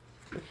 Yeah.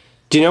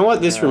 Do you know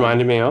what this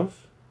reminded me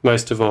of,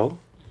 most of all?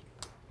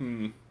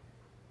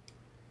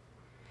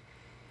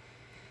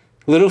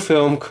 Little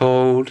film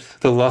called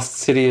The Lost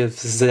City of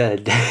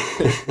Zed.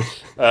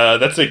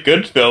 That's a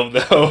good film,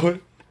 though.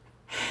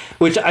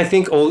 Which I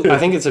think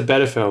it's a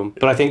better film,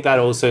 but I think that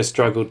also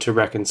struggled to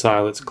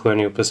reconcile its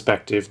colonial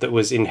perspective that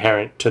was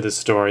inherent to the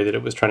story that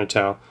it was trying to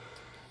tell.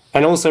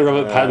 And also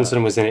Robert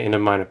Pattinson was in it in a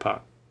minor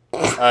part.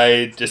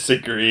 I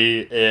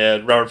disagree,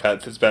 and Robert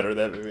Pattinson's better in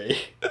that movie.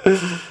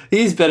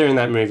 He is better in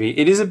that movie.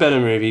 It is a better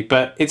movie,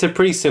 but it's a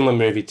pretty similar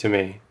movie to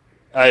me.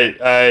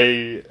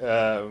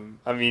 I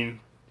mean,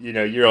 you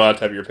know, you're allowed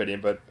to have your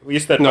opinion, but at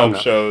least that film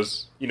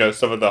shows, you know,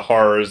 some of the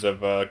horrors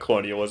of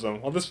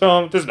colonialism. Well, this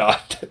film does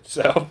not.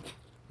 So,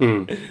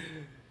 it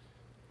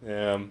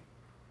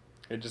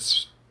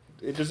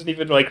doesn't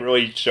even like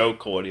really show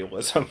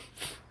colonialism.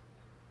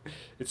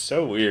 It's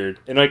so weird,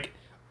 and like,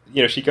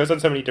 you know, she goes on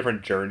so many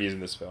different journeys in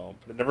this film,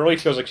 but it never really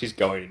feels like she's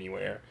going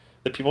anywhere.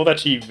 The people that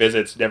she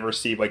visits never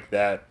seem like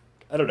that.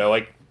 I don't know,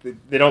 like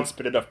they don't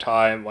spend enough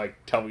time like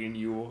telling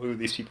you who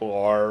these people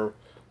are,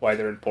 why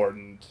they're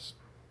important.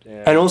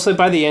 And also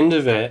by the end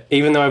of it,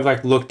 even though I've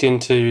like looked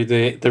into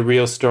the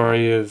real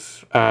story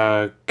of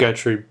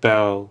Gertrude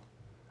Bell,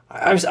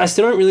 I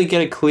still don't really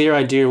get a clear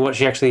idea of what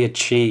she actually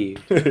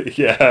achieved.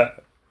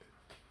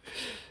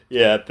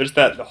 Yeah, there's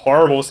that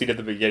horrible scene at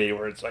the beginning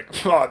where it's like,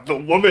 oh, the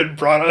woman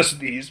brought us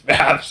these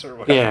maps or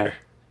whatever.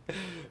 Yeah.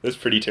 It's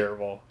pretty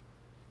terrible.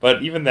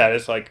 But even that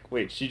is like,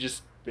 wait, she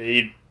just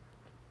made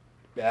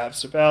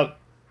maps about...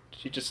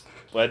 She just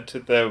led to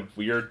the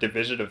weird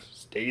division of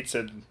states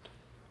in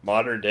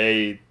modern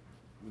day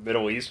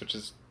Middle East, which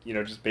is, you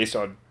know, just based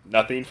on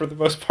nothing for the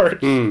most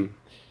part.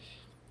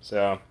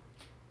 So,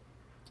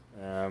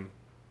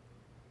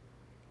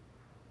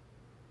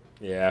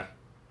 yeah.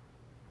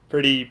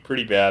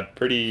 Pretty bad,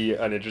 pretty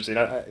uninteresting.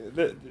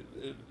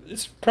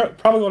 It's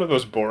probably one of the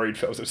most boring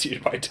films I've seen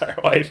in my entire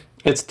life.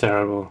 It's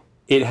terrible.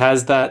 It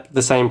has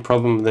the same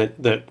problem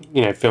that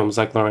you know, films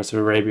like Lawrence of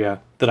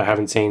Arabia that I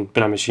haven't seen,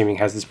 but I'm assuming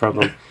has this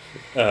problem,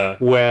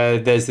 where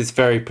there's this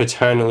very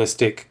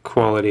paternalistic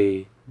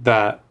quality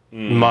that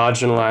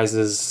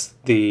marginalizes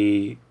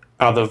the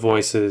other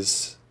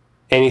voices,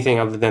 anything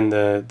other than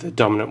the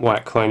dominant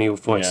white colonial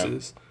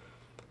voices,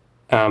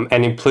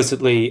 and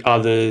implicitly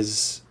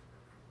others.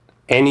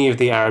 Any of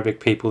the Arabic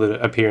people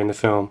that appear in the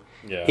film,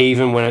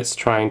 even when it's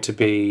trying to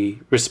be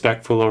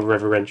respectful or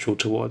reverential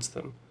towards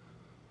them,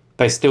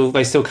 they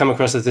still come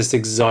across as this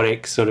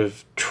exotic sort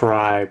of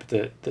tribe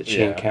that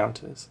she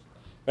encounters.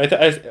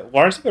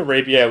 Lawrence of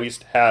Arabia at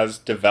least has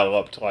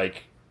developed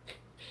like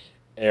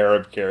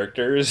Arab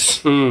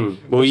characters.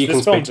 Well, you can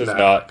speak to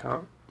that.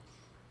 Not.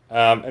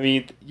 I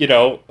mean, you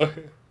know,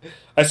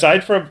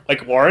 aside from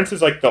like Lawrence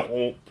is like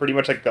pretty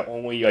much like the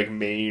only like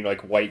main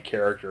like white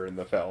character in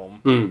the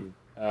film.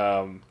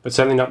 But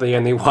certainly not the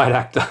only white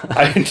actor.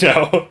 I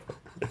know.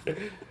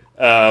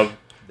 No,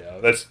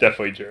 that's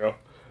definitely true.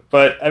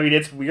 But I mean,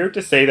 it's weird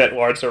to say that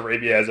Lawrence of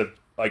Arabia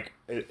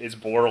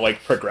is more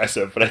like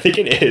progressive, but I think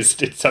it is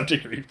to some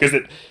degree because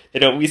it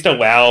at least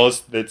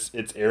allows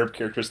its Arab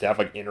characters to have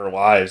like inner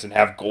lives and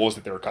have goals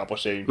that they're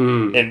accomplishing,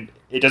 and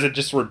it doesn't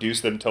just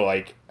reduce them to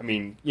like, I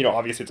mean, you know,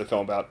 obviously it's a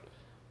film about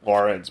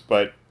Lawrence,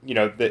 but you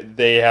know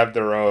they have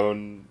their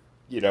own,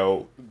 you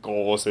know,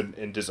 goals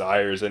and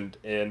desires and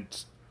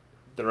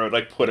their own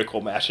like political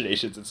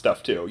machinations and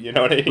stuff too. You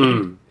know what I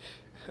mean?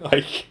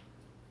 Like,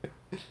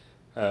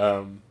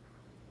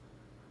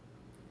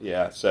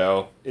 yeah.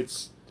 So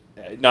it's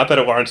not that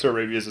Lawrence of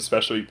Arabia is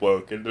especially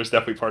woke, and there's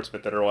definitely parts of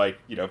it that are like,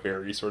 you know,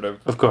 very sort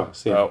of, of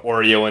course,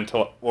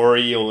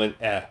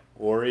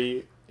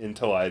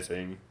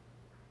 Orientalizing,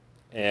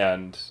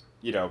 and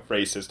you know,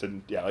 racist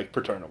and like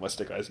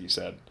paternalistic, as you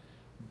said.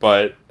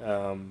 But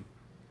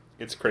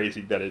it's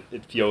crazy that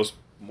it feels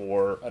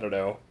more, I don't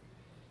know,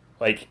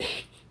 like.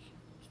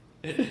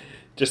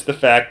 Just the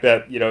fact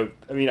that, you know,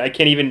 I mean, I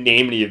can't even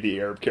name any of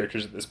the Arab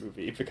characters in this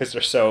movie because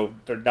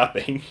they're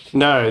nothing.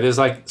 No, there's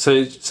like,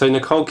 so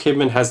Nicole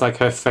Kidman has like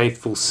her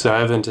faithful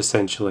servant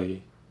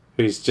essentially,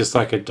 who's just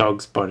like a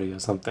dog's body or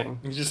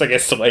something. He's just like a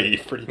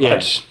slave, pretty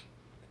much.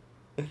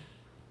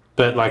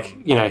 But like,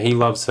 you know, he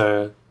loves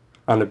her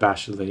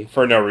unabashedly.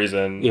 For no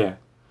reason. Yeah.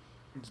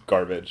 It's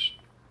garbage.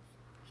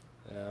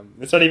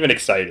 It's not even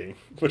exciting,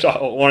 which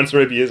Lawrence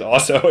Arabia is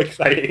also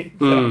exciting.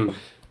 So.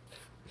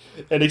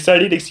 And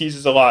exciting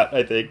excuses a lot,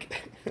 I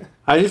think.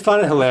 I just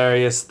find it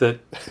hilarious that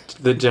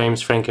the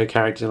James Franco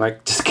character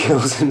like just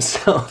kills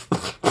himself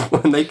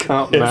when they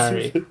can't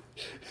marry.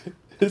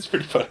 It's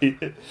pretty funny.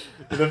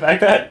 The fact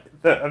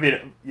that I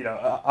mean, you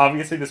know,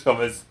 obviously this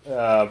film is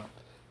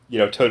you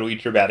know, totally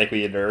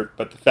dramatically inert,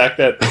 but the fact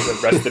that the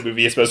rest of the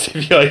movie is supposed to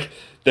be like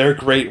their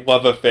great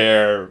love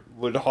affair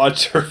would haunt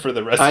her for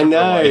the rest of her life. I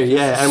know,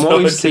 yeah. And what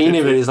we've seen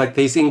of it is like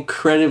these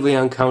incredibly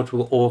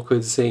uncomfortable,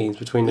 awkward scenes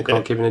between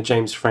Nicole Kidman and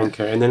James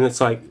Franco, and then it's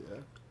like,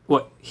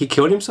 what? He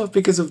killed himself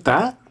because of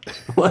that?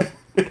 What?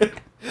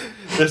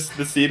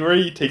 The scene where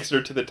he takes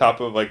her to the top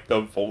of like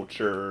the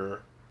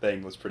vulture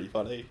thing was pretty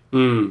funny.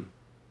 Because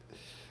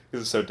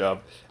it's so dumb.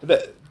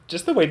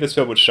 Just the way this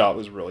film was shot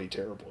was really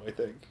terrible, I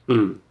think.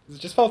 It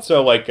just felt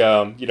so like,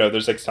 you know,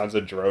 there's like tons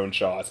of drone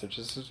shots. It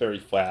just was very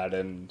flat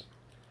and,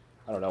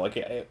 I don't know, like,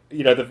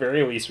 you know, at the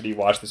very least when you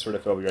watch this sort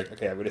of film, you're like,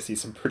 okay, I'm going to see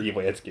some pretty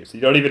landscapes.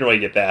 You don't even really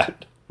get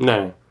that.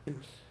 No.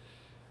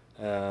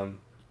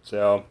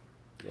 So,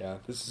 yeah,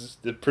 this is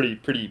a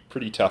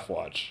pretty tough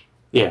watch.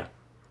 Yeah.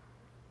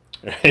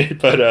 Right?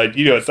 But,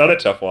 it's not a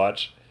tough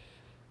watch.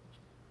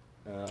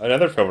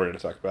 Another film we're going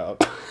to talk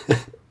about.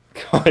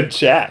 Come on,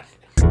 Jack.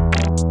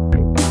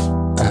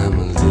 I'm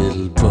a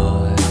little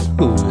boy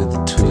with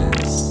a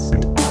twist.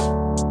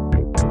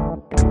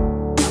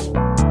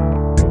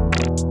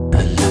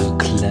 I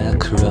look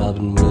like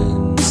Robin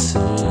Williams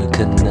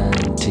circa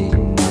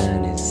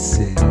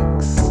 1996.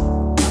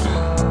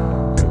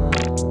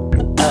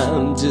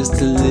 I'm just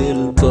a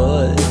little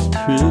boy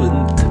through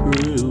and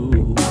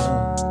through.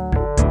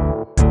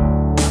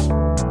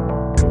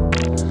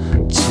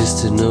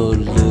 Just an old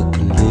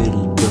looking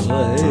little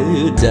boy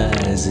who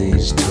dies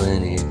age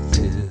 22.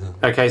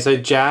 Okay, so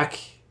Jack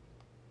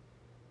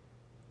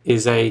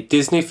is a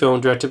Disney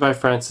film directed by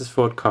Francis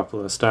Ford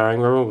Coppola,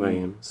 starring Robin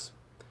Williams.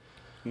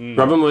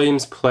 Robin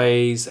Williams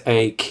plays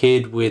a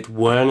kid with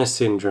Werner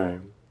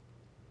syndrome,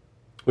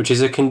 which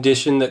is a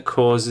condition that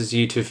causes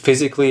you to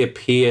physically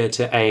appear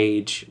to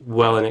age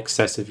well in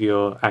excess of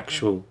your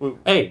actual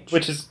age.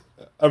 Which is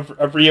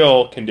a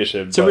real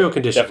condition. It's a real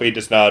condition. Definitely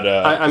does not...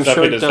 I'm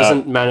sure it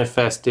doesn't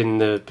manifest in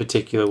the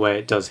particular way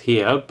it does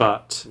here,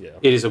 but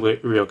it is a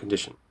real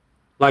condition.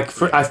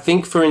 Like, I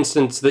think, for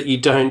instance, that you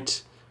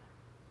don't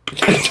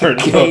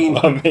gain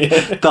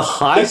the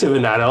height of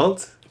an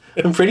adult.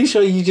 I'm pretty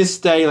sure you just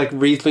stay, like,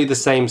 reasonably the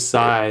same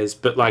size,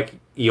 but, like,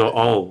 you're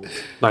old.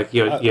 Like,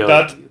 your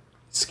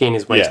skin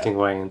is wasting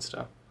away and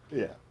stuff.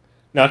 Yeah.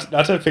 Not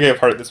to figure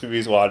apart this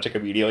movie's logic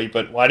immediately,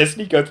 but why doesn't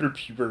he go through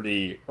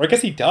puberty? Or I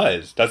guess he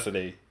does, doesn't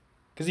he?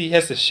 Because he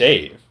has to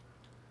shave.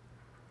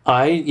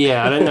 I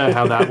don't know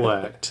how that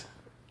worked.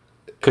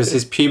 Because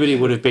his puberty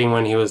would have been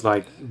when he was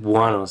like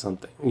 1 or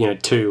something,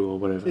 2 or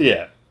whatever.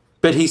 Yeah.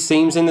 But he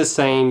seems in the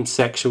same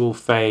sexual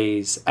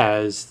phase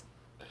as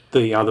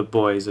the other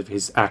boys of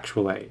his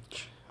actual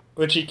age.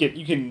 Which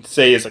you can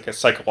say is like a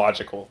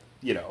psychological,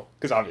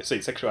 because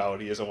obviously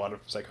sexuality is a lot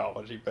of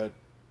psychology, but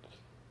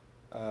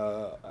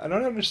I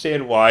don't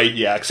understand why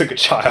he acts like a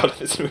child in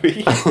this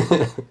movie.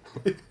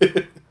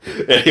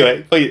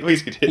 Anyway,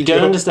 please continue. You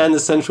don't understand the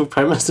central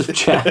premise of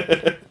Jack?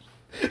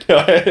 No,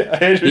 I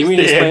understand. You mean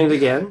explain it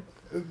again?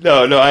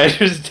 No, I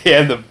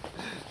understand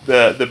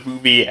the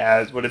movie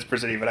as what it's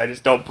presenting, but I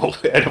just don't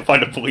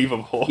find it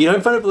believable. You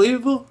don't find it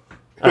believable?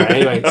 Alright,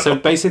 anyway, so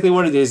basically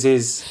what it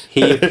is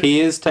he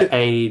appears to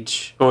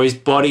age, or his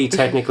body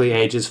technically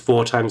ages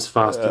 4 times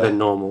faster than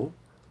normal.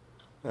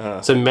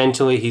 So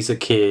mentally he's a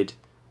kid,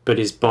 but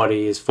his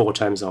body is 4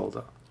 times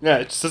older. Yeah,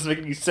 it just doesn't make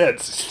any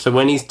sense. So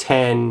when he's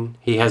 10,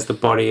 he has the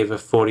body of a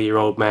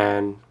 40-year-old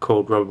man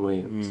called Robin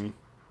Williams.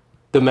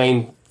 The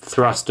main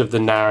thrust of the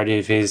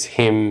narrative is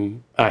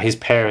his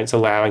parents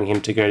allowing him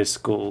to go to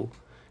school,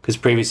 because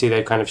previously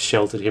they've kind of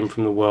sheltered him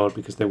from the world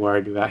because they're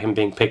worried about him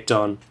being picked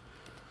on,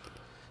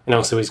 and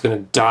also he's going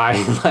to die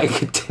in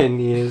like 10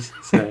 years.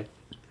 So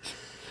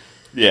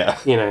yeah,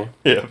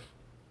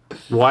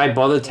 why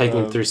bother taking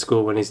him through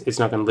school when it's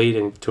not going to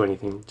lead to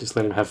anything? Just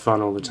let him have fun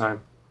all the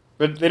time.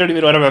 But they don't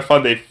even let him have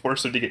fun. They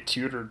force him to get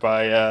tutored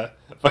by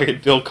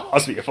fucking Bill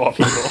Cosby of all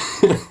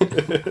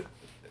people.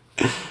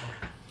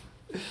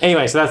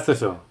 Anyway, so that's the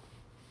film.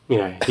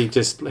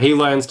 He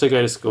learns to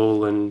go to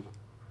school and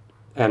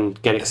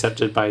get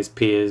accepted by his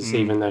peers,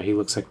 even though he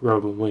looks like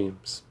Robin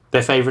Williams,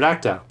 their favorite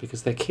actor,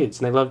 because they're kids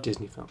and they love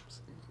Disney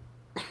films.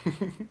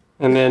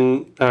 And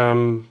then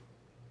Fran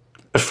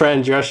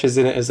Drescher is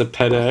in it as a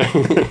pedo.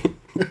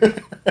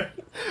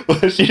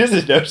 Well, she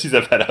doesn't know she's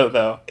a pedo,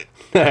 though.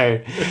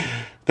 No,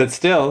 but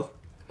still,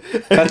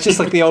 that's just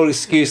like the old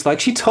excuse. Like,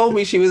 she told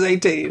me she was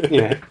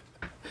 18.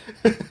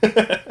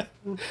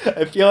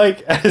 I feel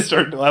like at a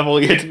certain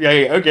level you have to be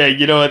like, okay,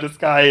 you know what, this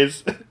guy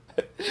is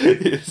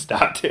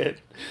stopped it.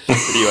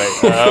 Anyway,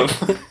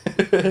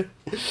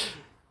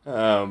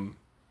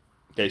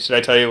 okay, should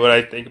I tell you what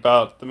I think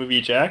about the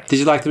movie Jack? Did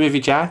you like the movie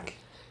Jack?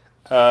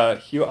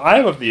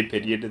 I'm of the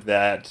opinion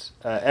that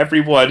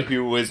everyone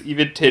who was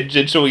even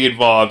tangentially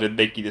involved in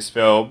making this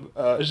film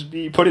should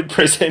be put in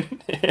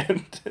prison,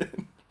 and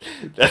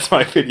that's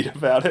my opinion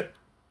about it.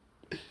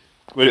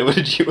 What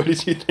did you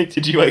think?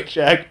 Did you like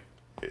Jack?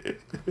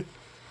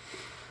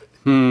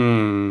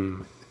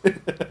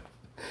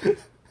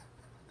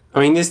 I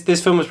mean,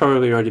 this film has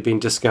probably already been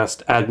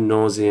discussed ad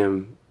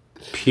nauseum,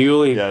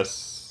 purely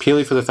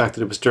for the fact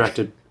that it was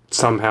directed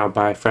somehow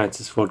by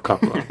Francis Ford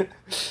Coppola.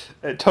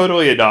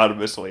 Totally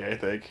anonymously, I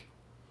think.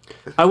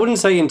 I wouldn't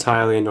say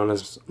entirely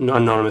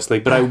anonymously,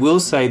 but I will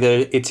say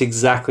that it's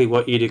exactly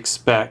what you'd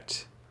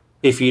expect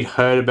if you'd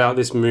heard about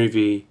this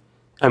movie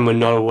and were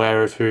not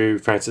aware of who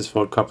Francis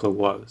Ford Coppola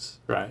was,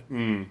 right?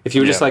 If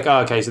you were just like, oh,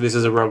 okay, so this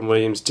is a Robin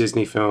Williams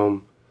Disney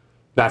film,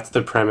 that's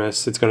the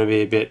premise, it's going to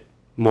be a bit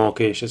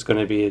mawkish, it's going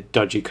to be a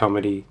dodgy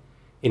comedy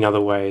in other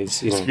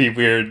ways. It's going to be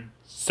weird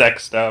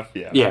sex stuff,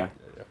 Yeah.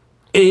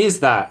 It is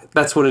that.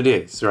 That's what it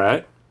is,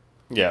 right?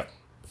 Yeah.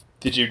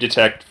 Did you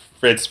detect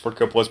Francis Ford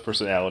Coppola's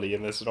personality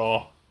in this at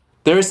all?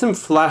 There are some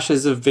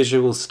flashes of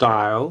visual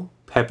style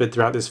peppered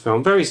throughout this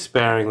film, very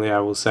sparingly, I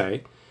will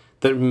say,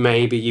 that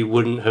maybe you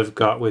wouldn't have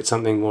got with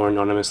something more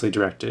anonymously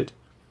directed.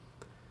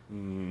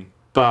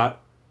 But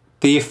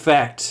the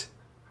effect,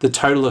 the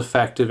total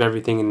effect of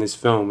everything in this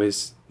film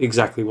is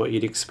exactly what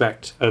you'd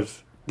expect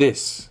of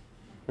this,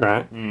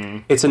 right?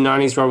 It's a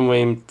 90s Robin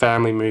Williams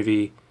family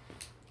movie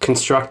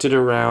constructed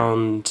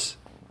around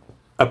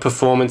a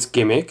performance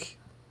gimmick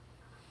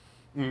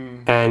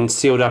and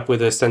sealed up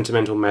with a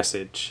sentimental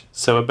message.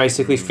 So it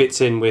basically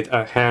fits in with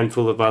a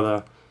handful of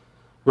other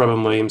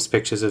Robin Williams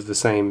pictures of the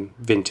same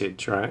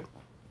vintage, right?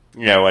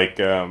 Yeah, like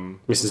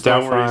Mrs. the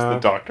one where he's Doubtfire. the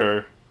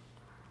doctor.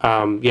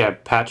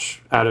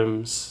 Patch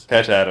Adams.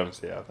 Patch Adams,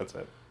 yeah, that's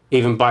it.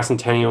 Even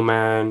Bicentennial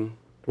Man,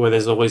 where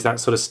there's always that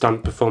sort of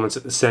stunt performance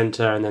at the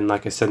center and then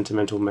like a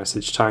sentimental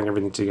message tying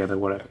everything together,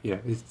 whatever. Yeah,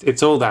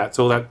 it's all that. It's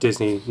all that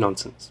Disney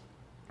nonsense.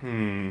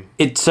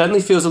 It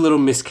certainly feels a little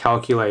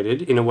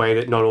miscalculated in a way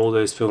that not all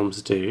those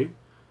films do.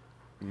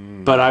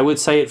 But I would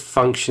say it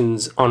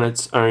functions on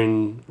its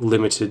own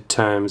limited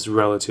terms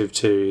relative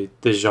to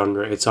the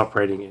genre it's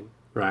operating in,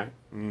 right?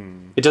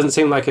 It doesn't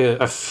seem like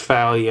a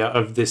failure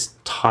of this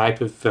type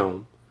of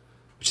film,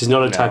 which is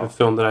not a type of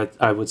film that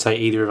I would say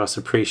either of us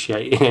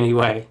appreciate in any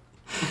way.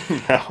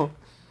 No.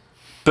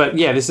 But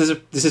yeah, this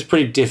is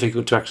pretty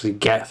difficult to actually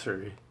get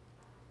through.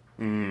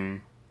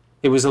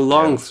 It was a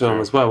long film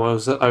as well.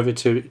 Was it over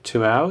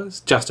 2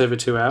 hours? Just over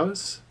 2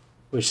 hours,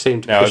 which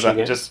seemed No, it was pushing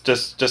it.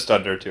 just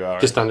under 2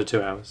 hours. Just under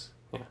 2 hours.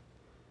 Yeah.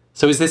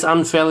 So is this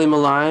unfairly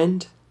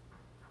maligned?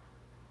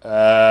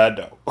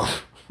 No.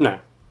 No.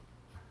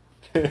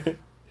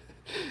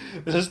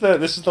 This is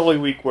the only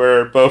week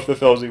where both the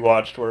films we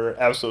watched were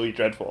absolutely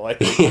dreadful, I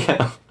think.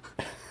 Yeah.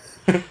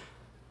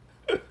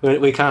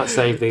 We can't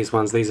save these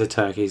ones. These are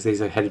turkeys. These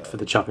are headed for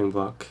the chopping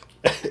block.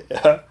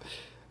 Yeah.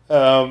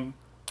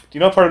 Do you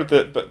know part of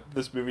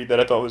this movie that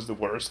I thought was the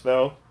worst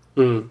though?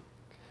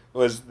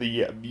 Was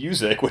the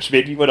music, which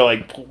made me want to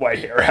like pull my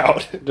hair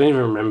out. I don't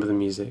even remember the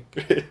music.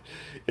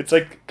 It's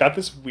like got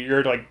this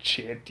weird like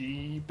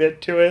chanty bit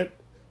to it.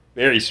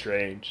 Very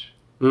strange.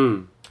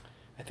 I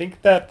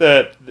think that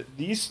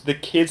the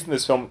kids in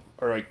this film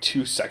are like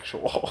too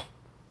sexual.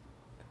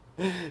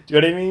 Do you know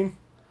what I mean?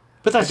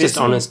 But that's just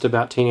honest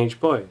about teenage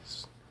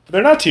boys. But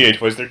they're not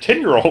teenage boys; they're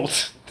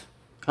 10-year-olds.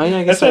 Oh yeah,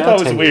 I guess That's what I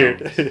thought was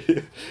 10-year-olds.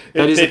 weird.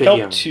 That is a bit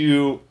young.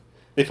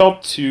 They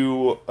felt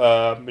too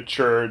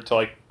mature to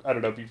like I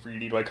don't know be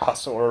reading like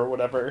hustle or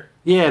whatever.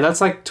 Yeah,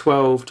 that's like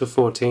 12 to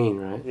 14,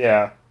 right?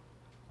 Yeah,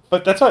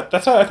 but that's what I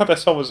thought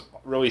this film was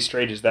really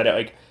strange is that it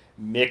like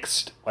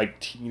mixed like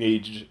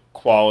teenage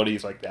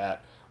qualities like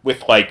that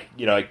with like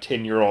like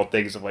 10-year-old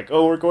things of like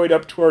oh we're going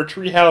up to our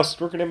treehouse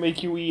we're gonna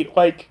make you eat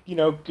like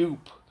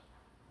goop.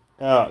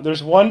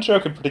 There's one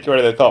joke in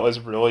particular that I thought was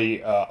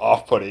really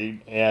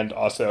off-putting and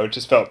also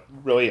just felt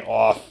really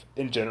off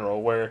in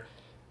general where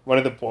one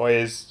of the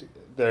boys,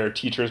 their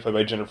teachers played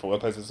by Jennifer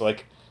Lopez, is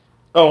like,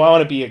 oh, I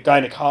want to be a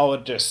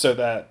gynecologist so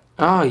that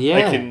Oh yeah.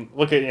 I can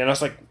look at you. And I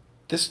was like,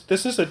 this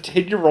is a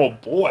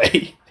 10-year-old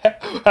boy.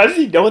 How does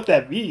he know what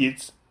that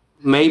means?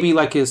 Maybe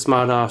like a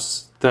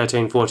smart-ass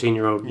 13,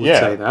 14-year-old would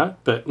say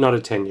that, but not a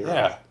 10-year-old.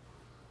 Yeah.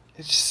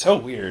 It's just so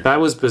weird. That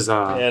was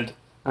bizarre. And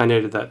I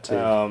noted that too.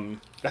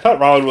 I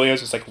thought Robin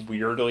Williams was like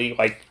weirdly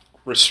like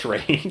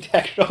restrained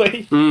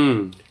actually.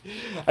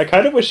 I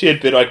kind of wish he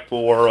had been like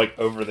more like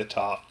over the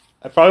top.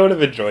 I probably would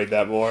have enjoyed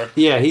that more.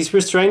 Yeah, he's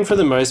restrained for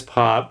the most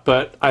part,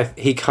 but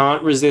he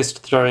can't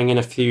resist throwing in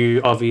a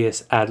few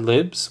obvious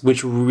ad-libs,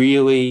 which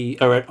really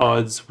are at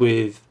odds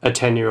with a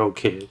 10-year-old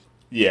kid.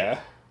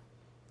 Yeah.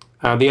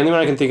 The only one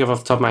I can think of off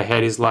the top of my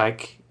head is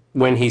like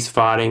when he's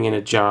farting in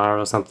a jar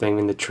or something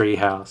in the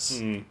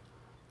treehouse.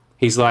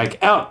 He's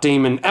like, out,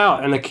 demon,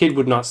 out, and a kid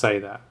would not say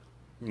that.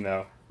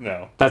 No.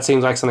 That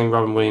seems like something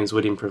Robin Williams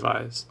would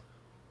improvise.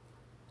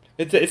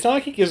 It's not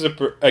like he gives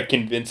a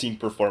convincing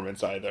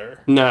performance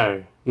either.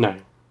 No.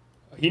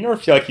 He never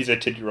feels like he's a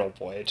 10-year-old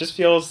boy. It just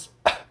feels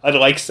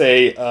like,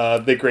 say,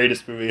 the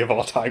greatest movie of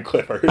all time,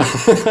 Clifford.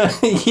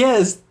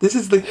 Yes, this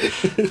is the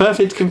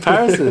perfect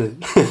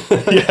comparison.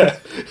 Yeah.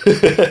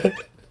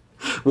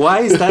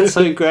 Why is that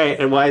so great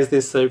and why is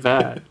this so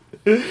bad?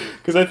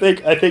 Because I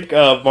think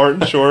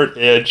Martin Short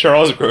and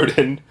Charles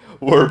Grodin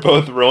were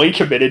both really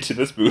committed to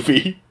this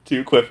movie,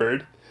 to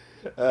Clifford.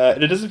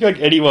 And it doesn't feel like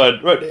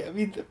anyone... I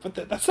mean, but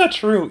that's not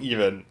true,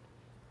 even.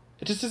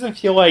 It just doesn't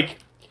feel like...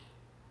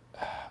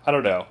 I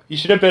don't know. He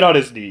should have been on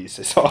his knees,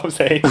 is all I'm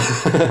saying.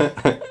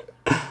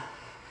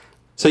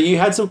 So you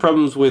had some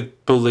problems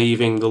with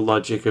believing the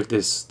logic of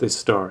this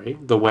story,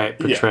 the way it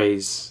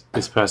portrays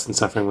this person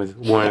suffering with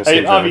Werner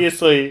syndrome.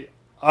 Obviously,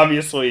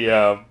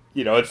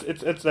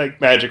 it's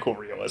like magical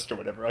realist or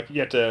whatever. Like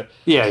you have to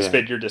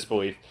suspend your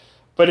disbelief.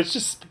 But it's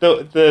just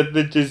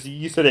the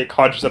disease that it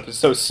conjures up is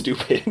so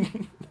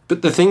stupid.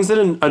 But the things that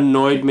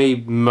annoyed me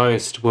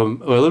most were a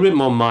little bit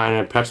more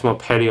minor, perhaps more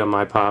petty on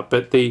my part.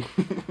 But the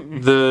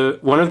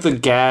one of the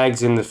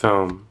gags in the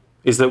film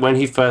is that when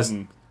he first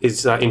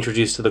is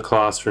introduced to the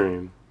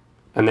classroom,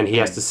 and then he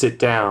has to sit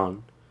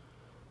down.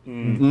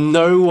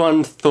 No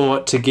one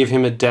thought to give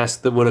him a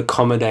desk that would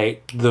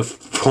accommodate the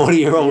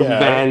 40-year-old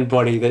man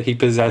body that he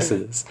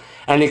possesses,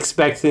 and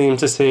expecting him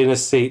to sit in a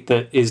seat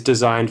that is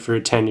designed for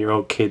a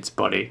 10-year-old kid's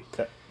body.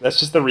 That's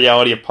just the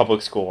reality of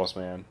public schools,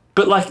 man.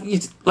 But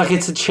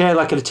it's a chair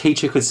like a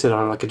teacher could sit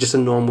on, like just a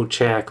normal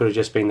chair could have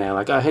just been there.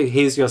 Like, oh, hey,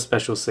 here's your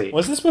special seat.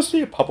 Was this supposed to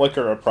be a public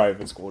or a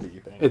private school, do you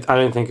think? I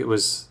don't think it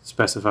was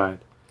specified.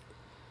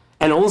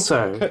 And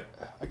also,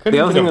 I couldn't the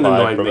other get thing a that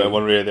vibe annoyed from me, it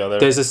one way or the other.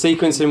 there's a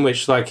sequence in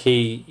which like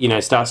he,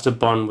 starts to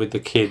bond with the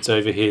kids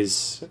over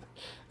his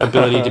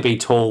ability to be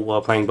tall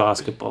while playing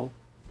basketball.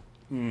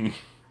 Mm.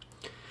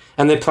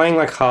 And they're playing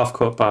like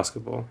half-court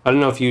basketball. I don't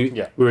know if you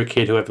Yeah. were a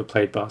kid who ever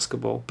played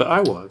basketball, but I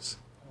was.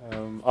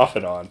 Off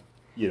and on,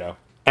 you know.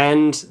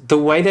 And the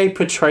way they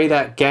portray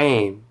that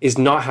game is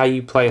not how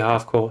you play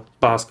half-court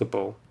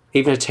basketball.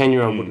 Even a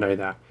 10-year-old would know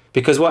that.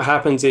 Because what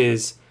happens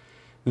is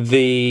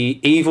the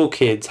evil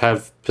kids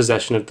have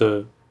possession of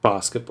the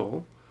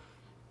basketball.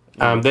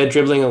 They're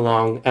dribbling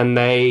along and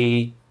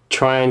they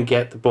try and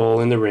get the ball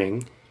in the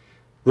ring.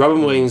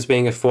 Robin Williams,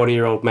 being a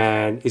 40-year-old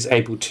man, is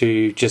able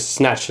to just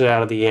snatch it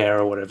out of the air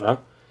or whatever.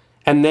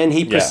 And then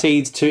he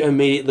proceeds to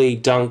immediately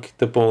dunk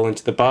the ball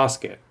into the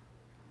basket.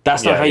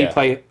 That's not how you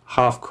play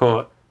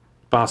half-court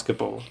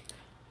basketball.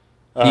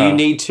 You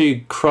need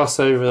to cross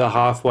over the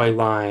halfway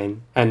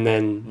line and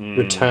then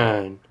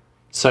return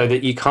so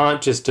that you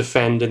can't just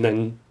defend and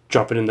then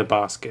drop it in the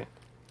basket.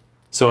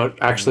 So it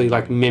actually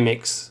like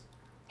mimics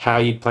how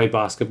you'd play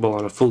basketball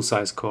on a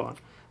full-size court.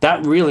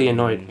 That really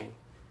annoyed me.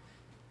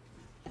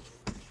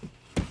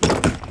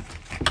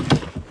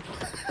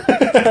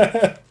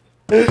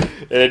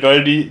 It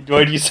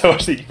annoyed you so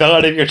much that you fell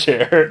out of your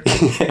chair.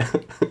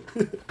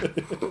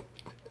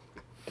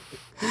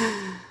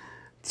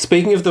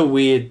 Speaking of the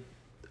weird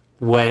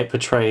way it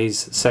portrays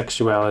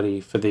sexuality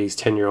for these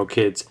 10-year-old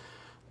kids,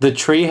 the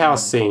treehouse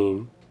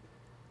scene,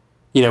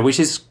 which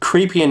is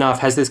creepy enough,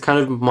 has this kind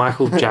of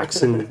Michael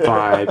Jackson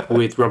vibe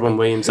with Robin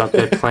Williams up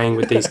there playing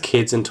with these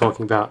kids and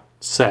talking about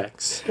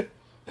sex.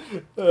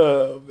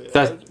 Oh,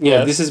 man.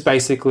 This is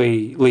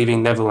basically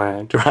Leaving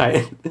Neverland,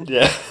 right?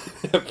 Yeah,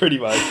 pretty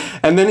much.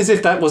 And then as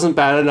if that wasn't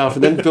bad enough,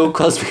 and then Bill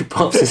Cosby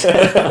pops his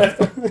head up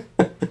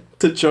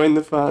to join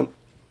the fun.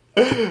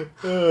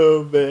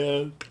 Oh,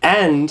 man.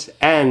 And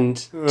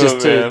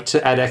just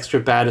to add extra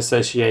bad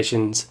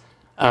associations,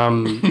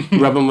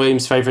 Robin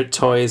Williams' favourite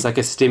toy is like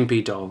a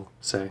Stimpy doll.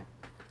 So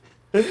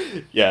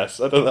Yes,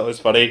 I thought that was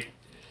funny.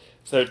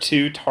 So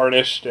 2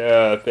 tarnished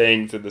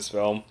things in this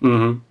film.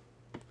 Mm-hmm.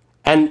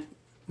 And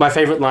my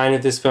favourite line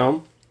of this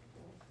film,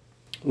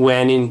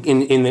 when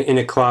in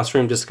a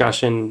classroom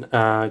discussion,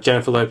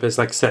 Jennifer Lopez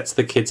sets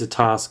the kids a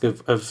task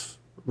of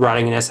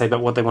writing an essay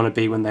about what they want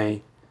to be when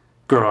they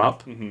grow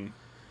up. Mm-hmm.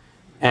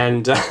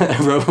 And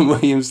Robin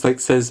Williams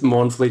says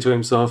mournfully to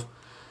himself,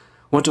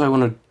 "What do I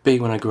want to be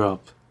when I grow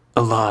up?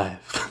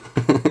 Alive."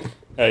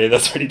 Oh, yeah,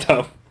 that's pretty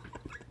dumb.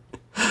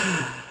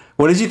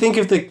 What did you think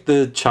of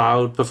the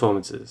child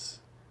performances?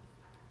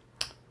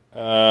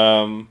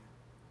 I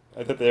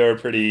thought they were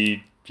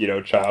pretty,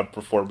 child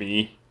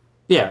performy.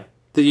 Yeah,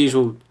 the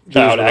usual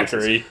Child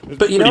nonsense. actory.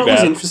 But what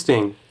was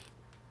interesting?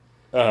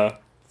 Uh-huh.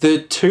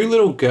 The 2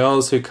 little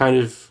girls who kind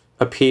of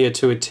appear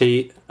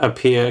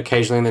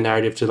occasionally in the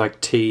narrative to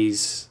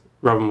tease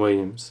Robin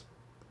Williams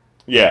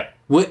Yeah.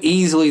 were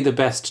easily the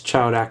best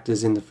child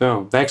actors in the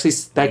film. They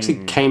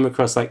actually came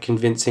across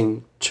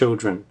convincing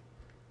children.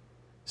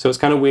 So it's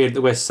kind of weird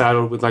that we're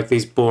saddled with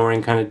these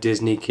boring kind of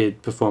Disney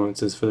kid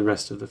performances for the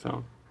rest of the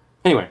film.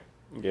 Anyway.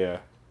 Yeah.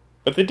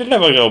 But they did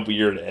have a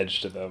weird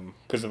edge to them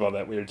because of all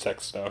that weird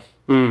sex stuff.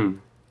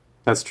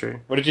 That's true.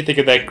 What did you think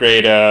of that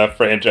great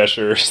Fran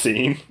Drescher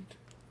scene?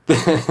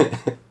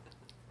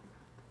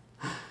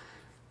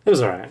 It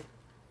was alright.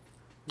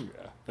 Yeah.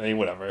 I mean,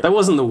 whatever. That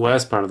wasn't the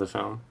worst part of the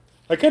film.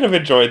 I kind of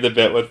enjoyed the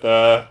bit with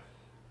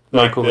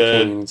Michael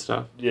McKean and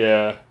stuff.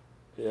 Yeah.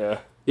 Yeah.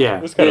 Yeah,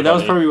 It was kinda that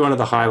was funny. probably one of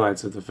the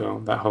highlights of the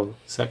film, that whole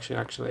section,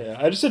 actually. Yeah,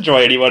 I just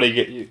enjoy anyone who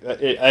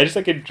get. I just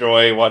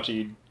enjoy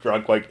watching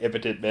drunk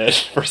impotent men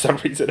for some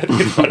reason. I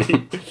think it's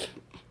funny.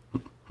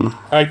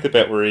 I like the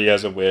bit where he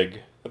has a wig.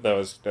 That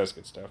was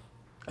good stuff.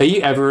 Are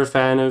you ever a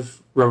fan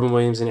of Robin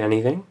Williams in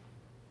anything?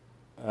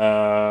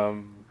 I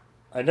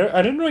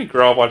didn't really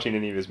grow up watching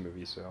any of his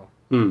movies, so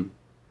Hmm.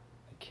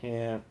 I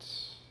can't.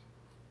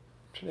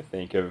 I'm trying to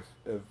think of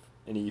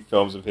any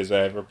films of his I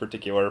have a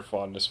particular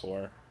fondness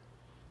for.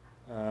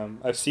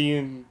 I've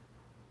seen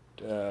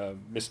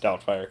Miss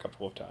Doubtfire a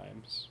couple of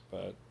times,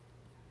 but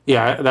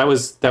Yeah, that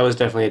was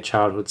definitely a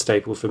childhood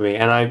staple for me,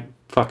 and I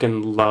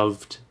fucking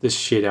loved the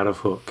shit out of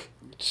Hook.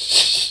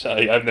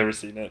 I've never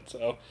seen it,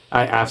 so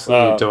I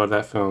absolutely adored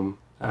that film.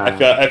 I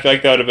feel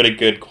like that would have been a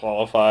good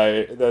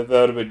qualify. That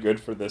would have been good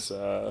for this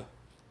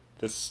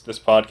this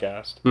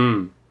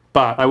podcast.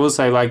 But I will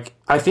say,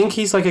 I think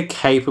he's a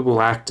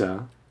capable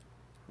actor,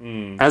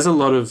 as a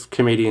lot of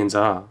comedians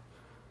are.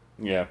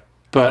 Yeah.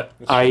 But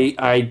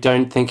I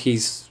don't think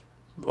he's,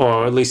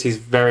 or at least he's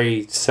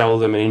very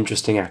seldom an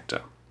interesting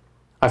actor.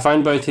 I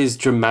find both his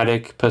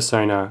dramatic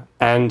persona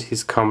and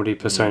his comedy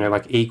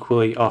persona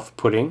equally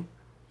off-putting.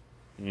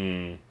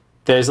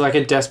 There's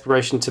a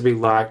desperation to be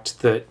liked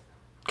that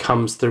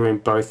comes through in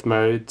both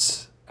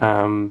modes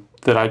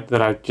that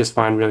I just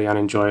find really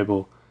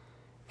unenjoyable.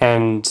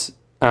 And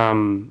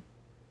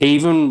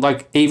Even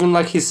like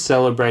his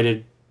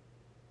celebrated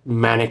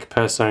manic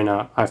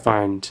persona, I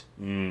find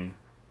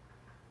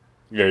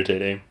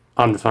Irritating.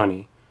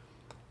 unfunny.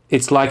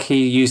 It's like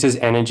he uses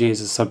energy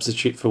as a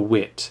substitute for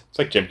wit. It's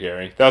like Jim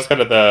Carrey. That was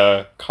kind of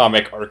the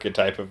comic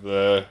archetype of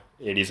the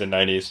 80s and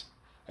 90s,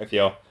 I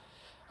feel.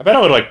 I bet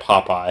I would like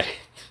Popeye.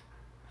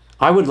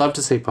 I would love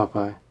to see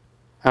Popeye.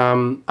 I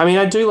mean,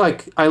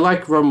 I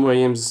like Robin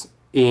Williams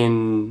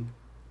in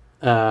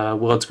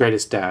World's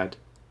Greatest Dad.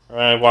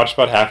 I watched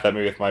about half that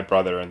movie with my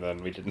brother, and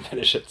then we didn't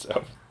finish it,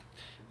 so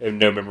I have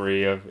no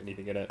memory of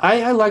anything in it.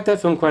 I like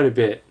that film quite a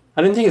bit.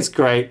 I don't think it's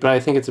great, but I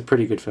think it's a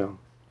pretty good film.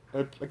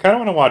 I kind of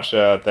want to watch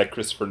that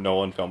Christopher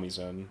Nolan film he's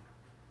in.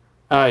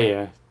 Oh,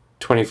 yeah.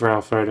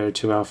 24-hour photo,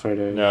 2-hour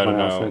photo, No, 1 hour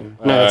no. photo. No,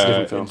 that's a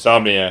different film.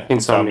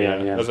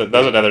 Insomnia, yeah. That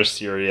was another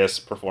serious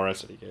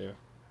performance that he gave.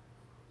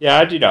 Yeah,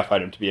 I do not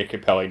find him to be a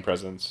compelling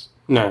presence.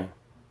 No.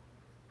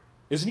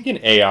 Isn't he an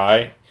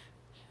AI?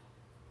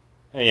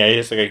 Oh, yeah, he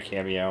is like a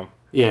cameo.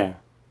 Yeah.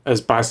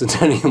 As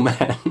Bicentennial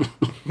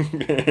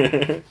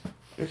Man.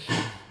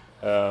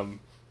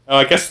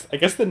 I guess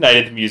the Night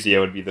at the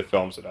Museum would be the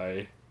films that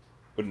I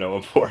would know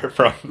him for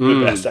from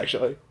the best,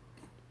 actually.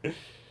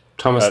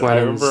 Thomas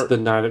Lennon's remember... The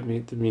Night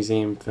at the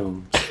Museum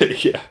film.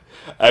 Yeah.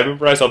 I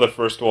remember I saw the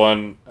first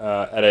one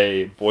at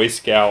a Boy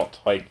Scout,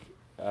 event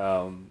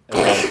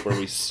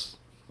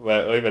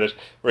where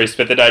where he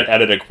spent the night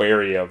at an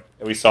aquarium,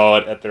 and we saw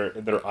it at their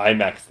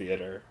IMAX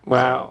theater.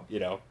 Wow.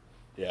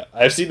 Yeah.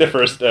 I've seen the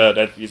first Night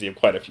at the Museum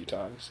quite a few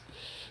times.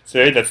 So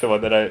maybe that's the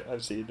one that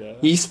I've seen.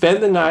 You spent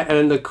the night at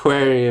an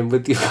aquarium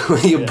with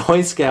your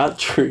Boy Scout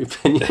troop,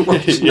 and you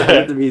watched Night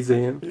at the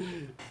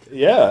Museum.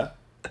 Yeah.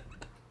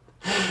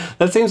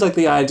 That seems like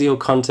the ideal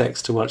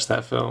context to watch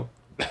that film.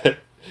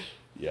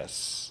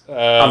 Yes.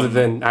 Other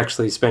than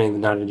actually spending the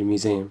night at a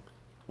museum.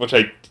 Which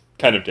I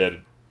kind of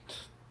did.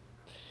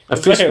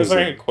 It was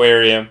like an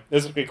aquarium. It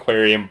was like an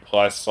aquarium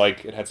plus,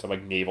 like, it had some,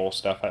 like, naval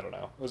stuff. I don't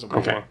know. It was a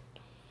weird one.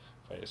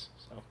 Place.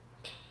 So.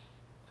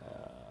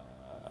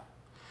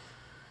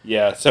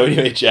 Yeah, so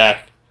anyway,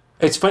 Jack.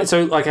 It's funny.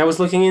 So, like, I was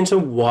looking into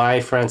why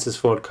Francis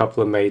Ford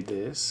Coppola made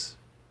this.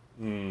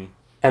 And,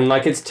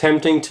 like, it's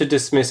tempting to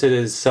dismiss it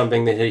as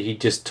something that he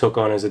just took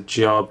on as a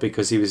job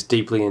because he was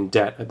deeply in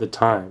debt at the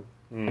time.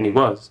 And he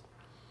was.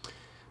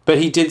 But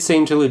he did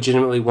seem to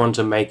legitimately want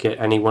to make it,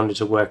 and he wanted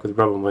to work with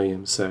Robin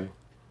Williams, so...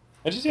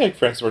 I just feel like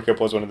Francis Ford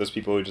Coppola is one of those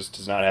people who just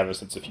does not have a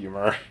sense of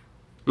humor.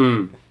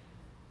 Like,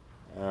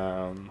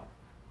 none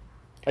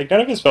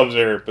of his films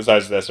are,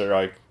 besides this, are,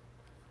 like,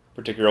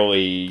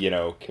 particularly,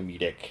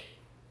 comedic.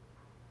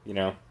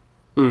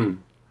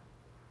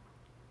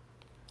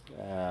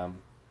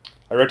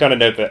 I wrote down a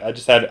note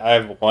that I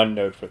have one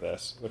note for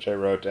this, which I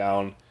wrote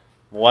down.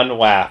 One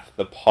laugh,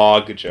 the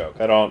Pog joke.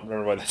 I don't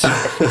remember what that's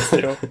reference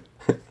to.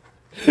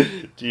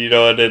 Do you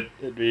know what it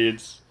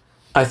means?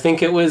 I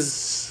think it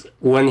was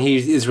when he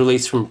is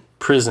released from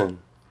prison.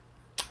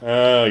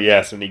 Oh,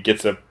 yes, and he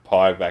gets a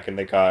Pog back in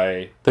the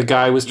guy. The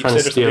guy was trying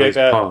to steal his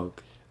Pog.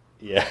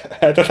 Yeah,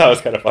 I thought that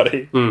was kind of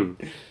funny.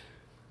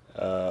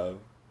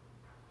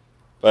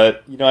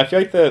 But, I feel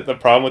like the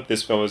problem with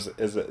this film is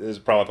a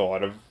problem with a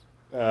lot of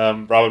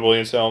Robin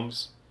Williams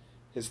films,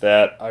 is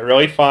that I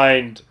really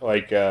find,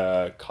 like,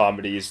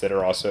 comedies that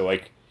are also,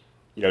 like,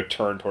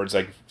 turned towards,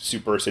 like,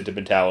 super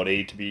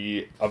sentimentality to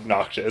be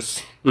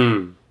obnoxious.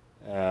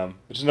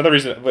 Which is one of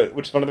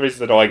the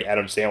reasons I don't like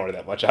Adam Sandler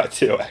that much out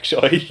too,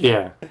 actually.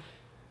 Yeah.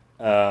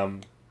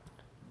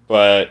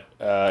 But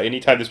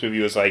anytime this movie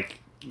was, like,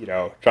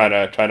 trying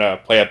to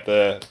play up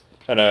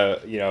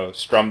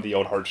strum the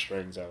old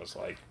heartstrings, I was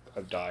like,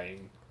 I'm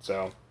dying.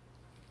 So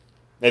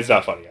it's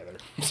not funny either.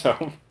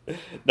 So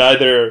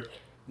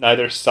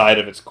neither side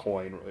of its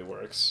coin really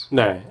works.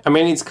 No, I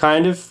mean, it's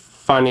kind of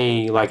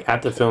funny, like,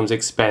 at the film's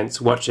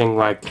expense, watching,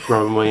 like,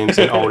 Robin Williams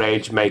in old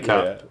age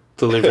makeup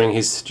delivering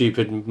his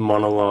stupid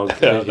monologue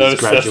at his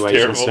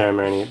graduation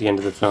ceremony at the end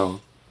of the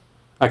film.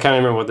 I can't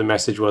remember what the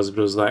message was, but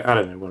it was like, I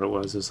don't know what it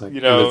was. It was like,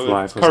 live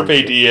life or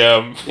Carpe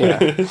diem. Yeah.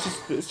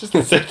 it's just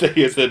the same thing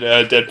as in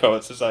Dead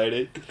Poets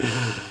Society.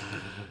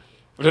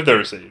 Which I've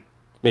never seen.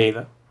 Me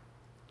either.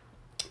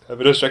 I've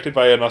been instructed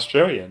by an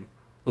Australian.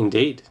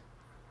 Indeed.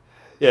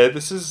 Yeah,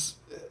 this is...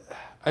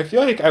 I feel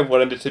like I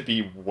wanted it to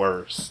be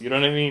worse. You know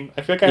what I mean?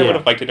 I feel like I would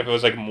have liked it if it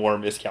was, like, more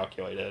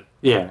miscalculated.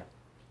 Yeah.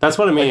 That's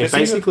what I mean. Like,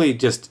 basically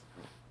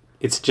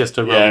it's just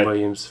a Robin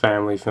Williams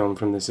family film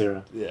from this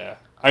era. Yeah.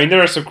 I mean,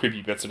 there are some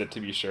creepy bits in it, to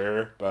be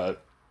sure,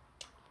 but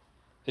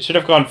it should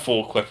have gone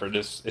full Clifford,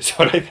 is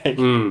what I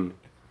think.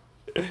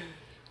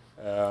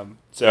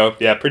 So,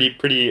 yeah,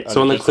 pretty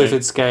So on the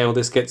Clifford scale,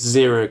 this gets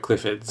 0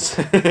 Cliffords.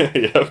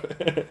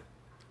 Yep.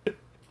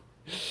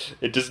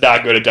 It does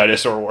not go to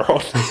Dinosaur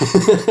World.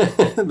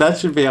 That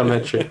should be our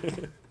metric.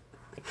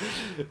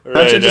 Right,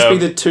 that should just be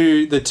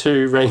the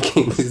two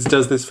rankings.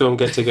 Does this film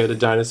get to go to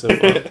Dinosaur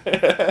World?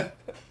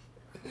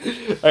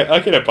 I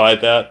can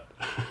abide that.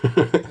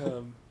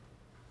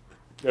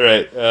 All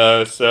right,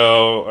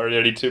 so are you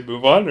ready to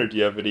move on, or do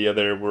you have any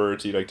other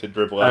words you'd like to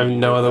dribble out? I have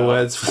no other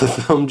words for the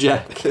film,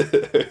 Jack.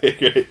 Okay,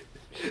 great.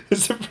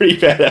 It's a pretty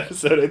bad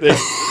episode, I think.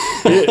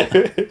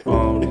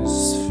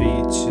 Bonus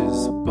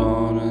features,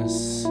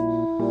 bonus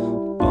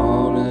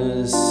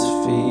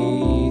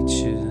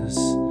features,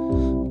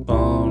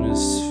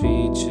 bonus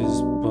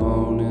features,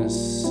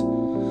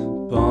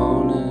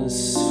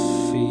 bonus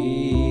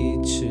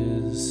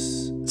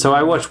features. So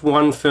I watched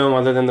one film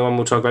other than the one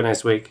we'll talk about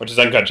next week, Which is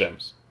Uncut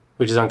Gems.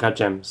 which is Uncut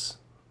Gems,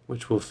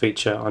 which will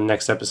feature on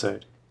next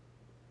episode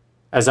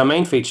as our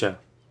main feature,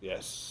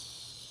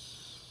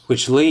 Yes.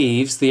 which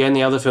leaves the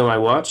only other film I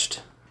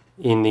watched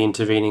in the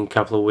intervening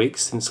couple of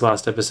weeks since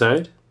last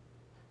episode,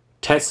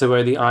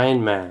 Tetsuo the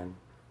Iron Man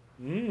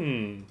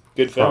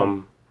Good film.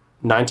 from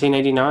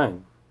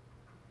 1989,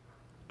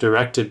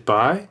 directed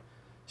by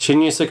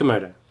Shinya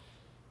Tsukamoto.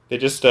 They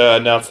just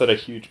announced that a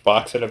huge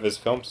box set of his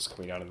films is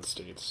coming out in the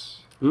States,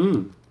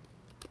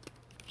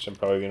 which I'm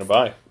probably going to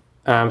buy.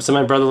 So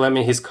my brother lent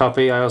me his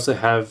copy. I also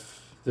have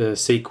the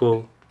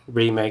sequel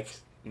remake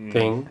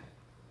thing,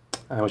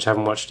 which I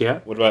haven't watched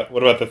yet. What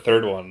about the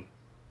third one?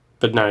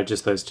 But no,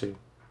 just those two.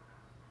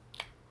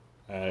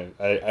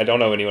 I don't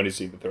know anyone who's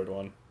seen the third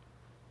one.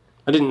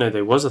 I didn't know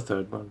there was a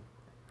third one.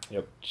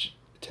 Yep.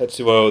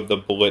 Tetsuo the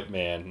Bullet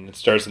Man. And it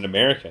stars an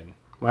American.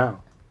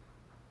 Wow.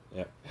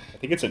 Yep. I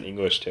think it's in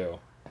English too.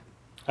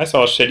 I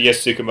saw Shinya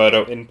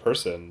Tsukamoto in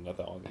person not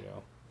that long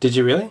ago. Did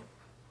you really?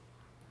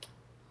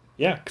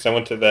 Yeah, because I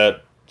went to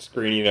that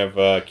screening of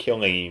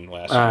Killing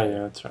last Ah, year. yeah,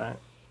 that's right.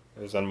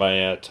 It was on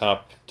my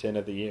top 10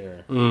 of the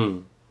year.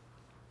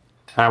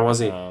 How was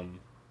he?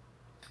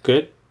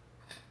 Good?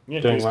 Yeah,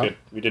 he Doing was well? good.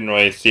 We didn't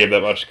really see him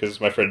that much because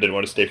my friend didn't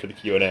want to stay for the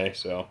Q&A,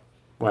 so...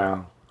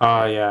 Wow.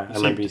 Oh, yeah, I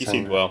remember you he saying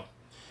seemed that. well.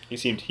 He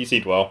seemed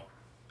well.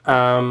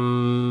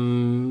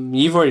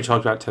 You've already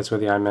talked about Tetsuo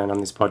the Iron Man on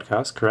this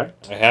podcast,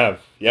 correct? I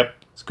have. Yep.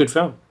 It's a good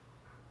film.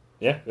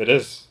 Yeah, it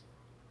is.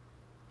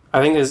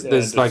 I think there's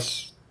And like...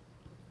 it's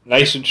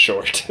nice and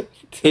short.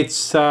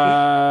 It's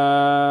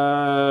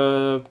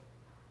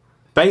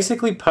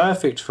basically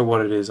perfect for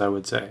what it is, I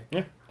would say.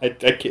 Yeah,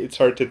 it's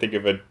hard to think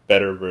of a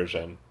better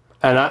version.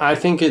 And I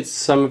think it's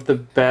some of the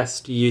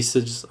best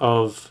usage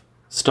of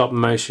stop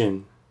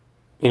motion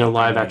in a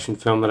live action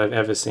film that I've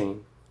ever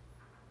seen.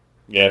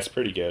 Yeah, it's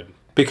pretty good.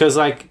 Because,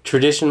 like,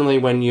 traditionally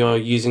when you're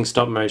using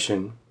stop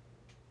motion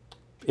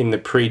in the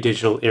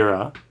pre-digital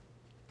era,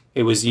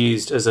 it was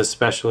used as a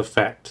special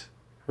effect,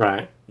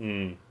 right?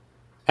 And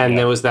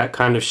there was that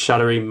kind of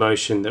shuddery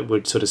motion that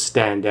would sort of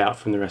stand out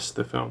from the rest of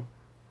the film.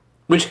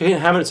 Which can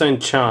have its own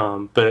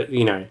charm, but,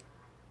 you know,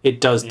 it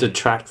does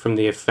detract from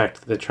the effect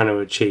that they're trying to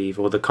achieve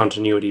or the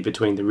continuity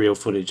between the real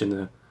footage and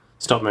the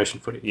stop motion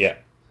footage. Yeah.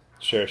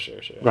 Sure.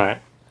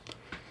 Right.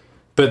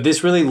 But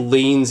this really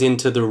leans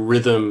into the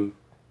rhythm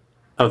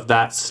of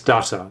that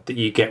stutter that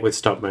you get with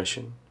stop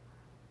motion.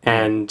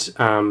 And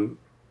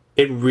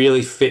it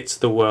really fits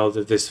the world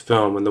of this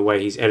film and the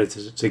way he's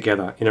edited it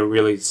together in a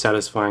really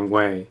satisfying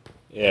way.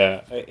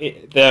 Yeah.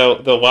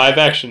 The live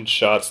action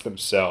shots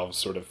themselves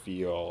sort of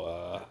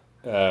feel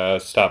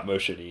stop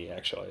motion-y,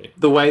 actually.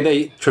 The way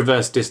they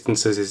traverse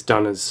distances is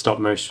done as stop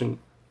motion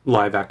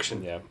live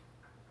action. Yeah.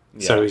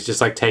 So he's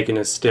just like taking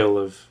a still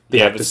of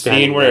the actor the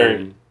standing scene there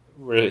and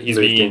where he's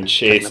moved being in,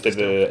 chased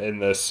taking up in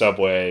the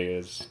subway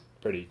is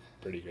pretty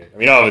good. I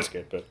mean, all of it's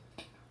good, but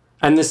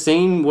And the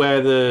scene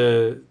where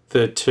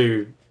the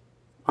two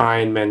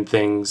Iron Men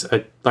things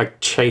are like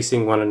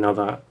chasing one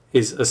another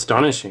is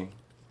astonishing.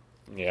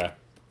 yeah.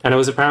 And it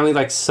was apparently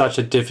like such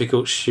a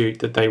difficult shoot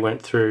that they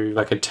went through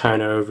like a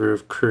turnover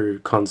of crew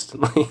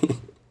constantly.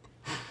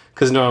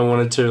 Because no one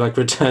wanted to like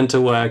return to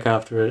work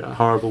after a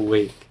horrible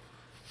week.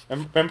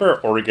 Remember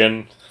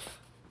Oregon?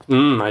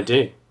 I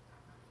do.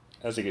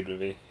 That was a good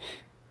movie.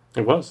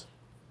 It was.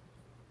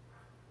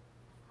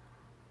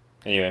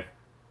 Anyway,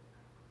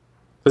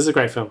 This is a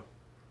great film.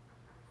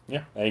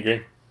 yeah, I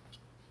agree.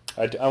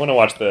 I want to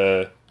watch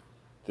the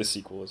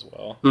sequel as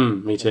well.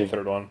 Me The too.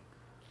 third one.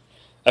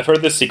 I've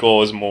heard the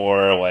sequel is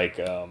more like,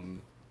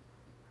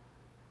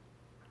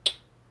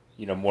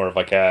 more of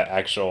like a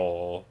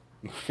actual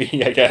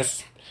movie, I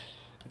guess.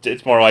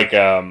 It's more like,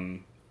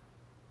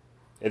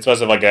 it's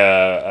less of like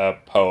a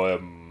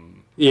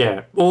poem.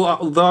 Yeah. Well,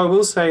 although I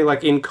will say,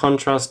 like, in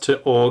contrast to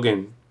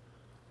Organ,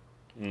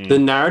 the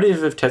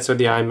narrative of Tetsuo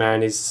the Iron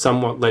Man is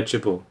somewhat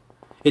legible.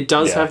 It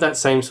does have that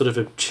same sort of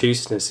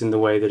obtuseness in the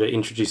way that it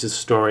introduces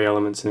story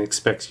elements and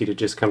expects you to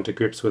just come to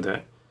grips with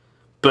it.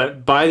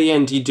 But by the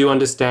end, you do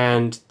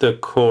understand the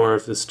core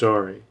of the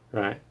story,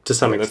 right? To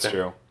some extent. That's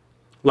true.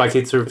 Like,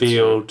 it's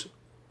revealed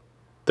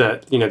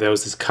that, there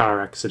was this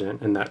car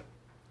accident and that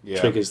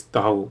Yeah. triggers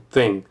the whole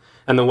thing.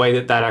 And the way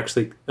that that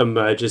actually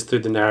emerges through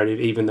the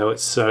narrative, even though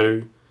it's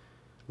so,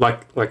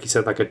 like you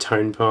said, like a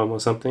tone poem or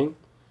something,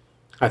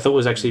 I thought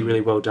was actually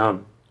really well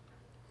done.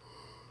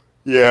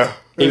 Yeah.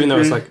 Even though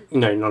it's like,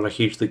 not a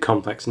hugely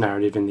complex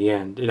narrative in the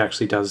end, it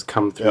actually does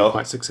come through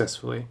quite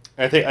successfully.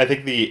 I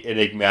think the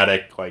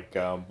enigmatic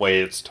way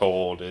it's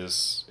told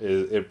is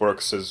it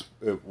works as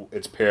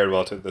it's paired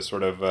well to the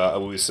sort of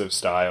elusive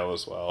style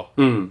as well.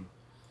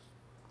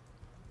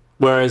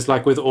 Whereas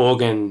like with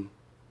Organ,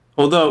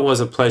 although it was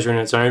a pleasure in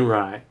its own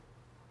right,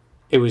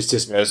 It was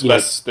just There's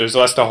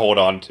less to hold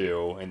on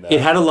to in that. it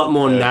had a lot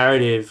more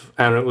narrative,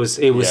 and it was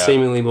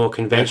seemingly more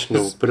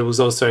conventional, but it was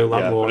also a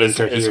lot more but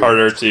it's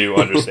harder to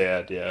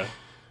understand. Yeah,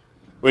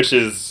 which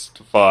is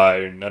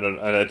fine.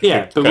 I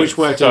think but which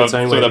worked in its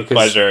own way the because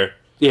pleasure.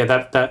 Yeah,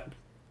 that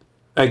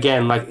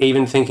again, like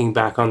even thinking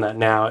back on that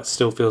now, it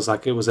still feels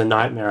like it was a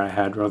nightmare I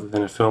had rather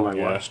than a film I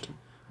watched.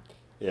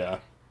 Yeah,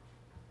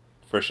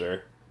 for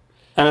sure.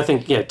 And I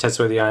think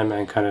Tetsuo the Iron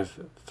Man kind of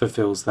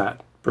fulfills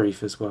that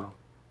brief as well.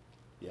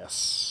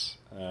 Yes.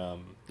 Yeah.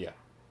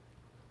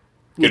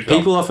 Good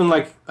People often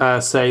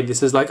say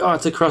this is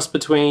it's a cross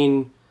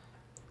between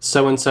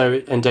so and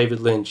and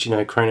David Lynch. You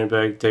know,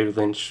 Cronenberg, David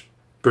Lynch,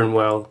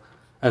 Brunwell.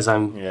 As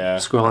I'm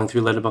scrolling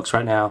through Letterboxd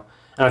right now,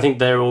 and I think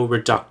they're all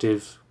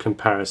reductive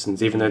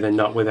comparisons, even though they're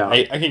not without.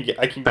 I can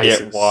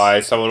get why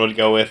someone would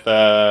go with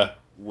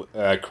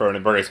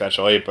Cronenberg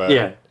especially, but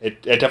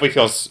it definitely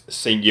feels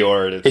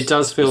singular. It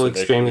does feel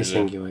extremely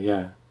singular.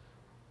 Yeah.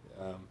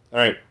 All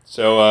right,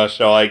 so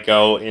shall I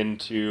go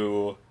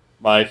into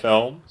my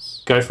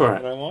films? Go for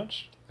it. That I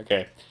watched?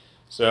 Okay.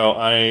 So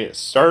I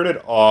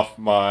started off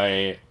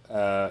my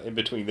in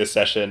between this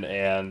session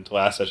and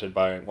last session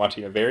by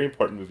watching a very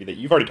important movie that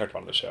you've already talked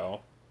about on the show.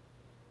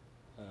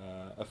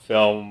 A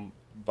film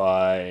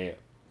by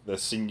the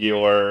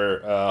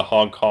singular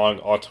Hong Kong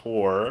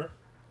auteur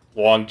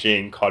Wong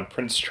Jing called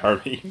Prince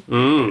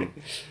Charming,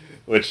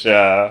 which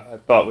I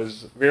thought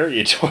was very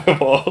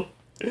enjoyable.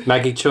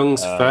 Maggie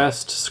Cheung's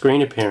first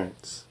screen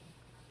appearance.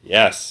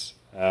 Yes.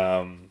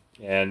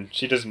 And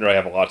she doesn't really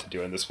have a lot to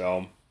do in this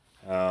film.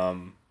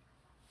 But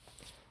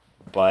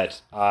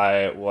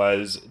I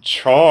was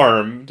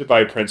charmed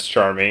by Prince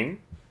Charming.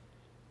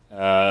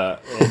 And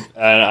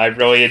I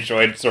really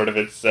enjoyed sort of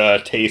its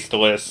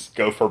tasteless,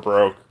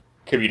 go-for-broke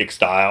comedic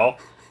style.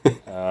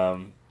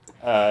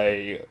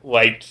 I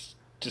liked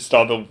just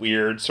all the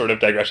weird sort of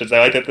digressions. I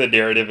like that the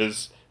narrative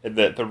is... and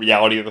the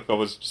reality of the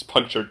film is just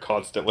punctured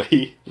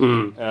constantly.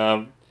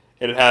 And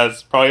it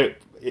has probably,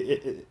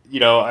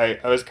 I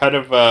was kind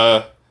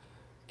of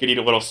getting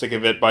a little sick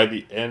of it by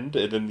the end,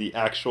 and then the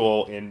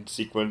actual end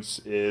sequence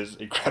is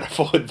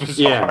incredible and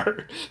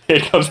bizarre. Yeah.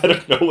 It comes out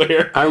of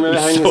nowhere. I remember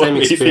having the same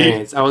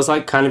experience. I was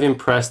kind of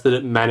impressed that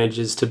it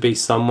manages to be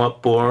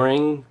somewhat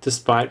boring,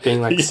 despite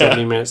being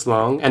 70 minutes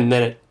long, and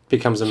then it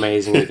becomes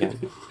amazing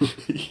again.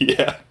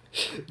 Yeah.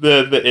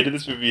 The end of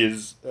this movie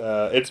is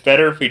it's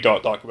better if we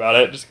don't talk about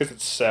it just because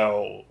it's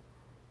so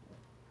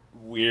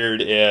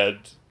weird and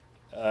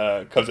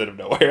comes out of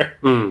nowhere.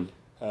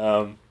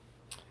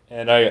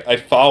 And I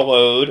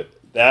followed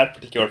that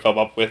particular film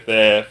up with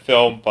a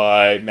film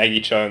by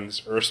Maggie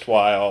Cheung's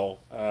erstwhile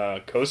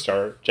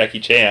co-star Jackie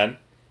Chan,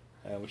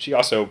 which she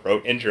also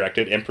wrote and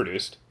directed and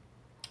produced,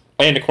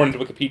 and according to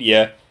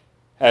Wikipedia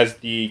has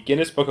the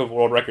Guinness Book of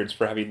World Records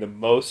for having the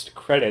most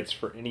credits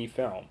for any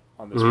film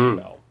on this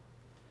film.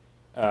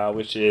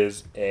 Which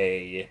is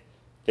a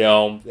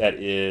film that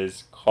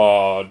is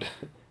called...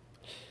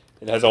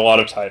 It has a lot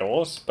of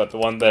titles, but the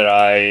one that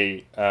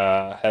I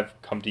have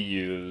come to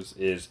use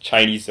is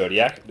Chinese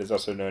Zodiac. It is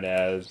also known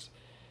as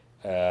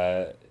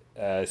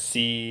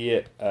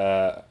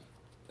Z12,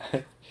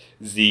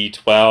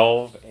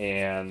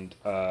 and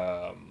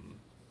I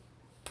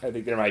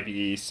think there might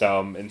be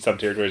some, in some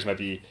territories, might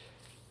be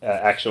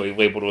actually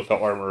labeled with the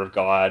Armor of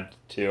God,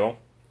 too,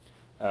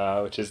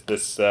 which is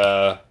this...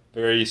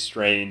 very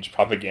strange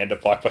propaganda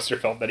blockbuster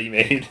film that he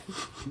made,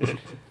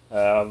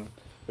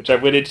 which I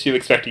went into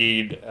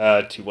expecting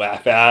to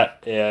laugh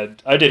at,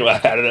 and I did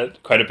laugh at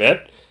it quite a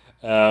bit.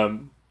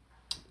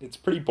 It's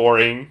pretty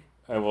boring,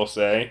 I will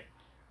say.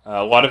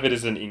 A lot of it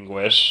is in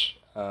English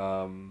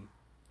and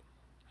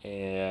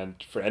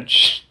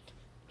French.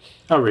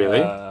 Oh, really?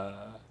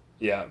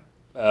 Yeah.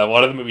 A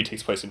lot of the movie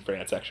takes place in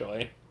France,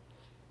 actually.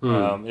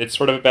 It's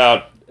sort of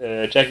about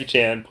Jackie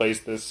Chan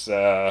plays this...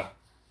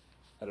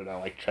 I don't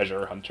know,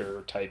 treasure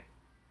hunter type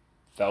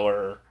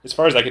feller. As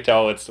far as I could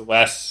tell, it's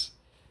less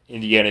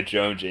Indiana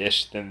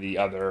Jones-ish than the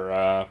other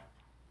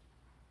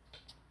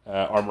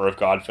Armor of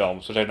God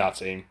films, which I've not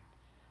seen.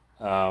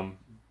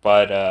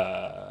 But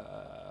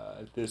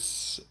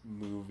this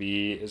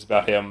movie is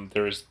about him.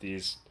 There's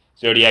these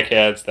Zodiac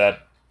heads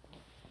that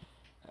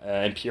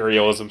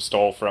imperialism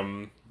stole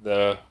from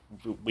the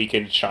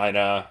weakened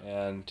China,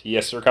 and he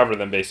has to recover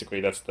them, basically.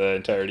 That's the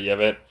entirety of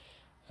it.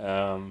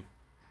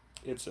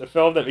 It's a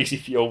film that makes you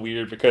feel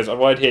weird because on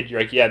one hand you're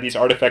like, yeah, these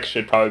artifacts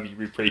should probably be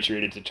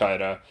repatriated to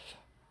China,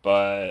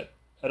 but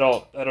I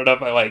don't know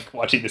if I like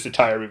watching this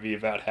entire movie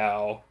about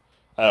how,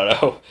 I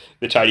don't know,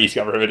 the Chinese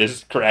government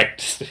is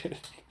correct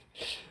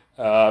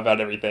about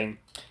everything.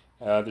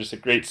 There's a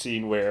great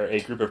scene where a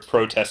group of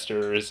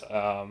protesters,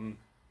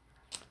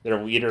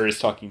 their leader is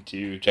talking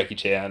to Jackie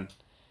Chan,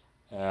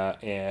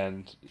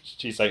 and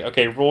she's like,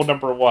 okay, rule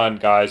number 1,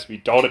 guys, we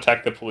don't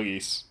attack the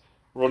police.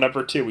 Rule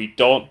number 2, we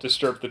don't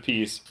disturb the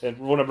peace. And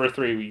rule number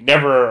 3, we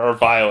never are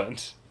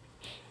violent.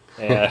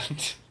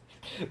 And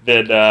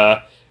then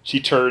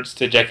she turns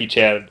to Jackie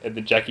Chan, and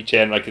then Jackie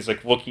Chan is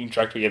looking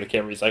directly at the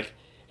camera. He's like,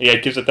 and he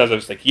gives a thumbs up.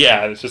 He's like,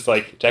 yeah. And it's just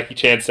Jackie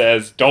Chan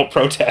says, don't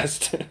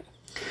protest.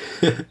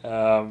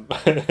 Um,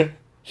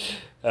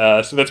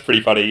 so that's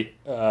pretty funny.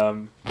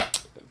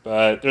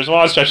 But there's a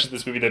lot of stretches in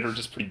this movie that are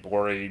just pretty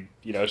boring,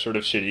 sort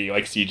of shitty,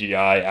 like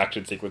CGI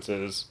action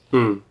sequences.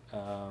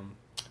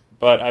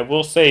 But I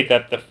will say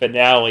that the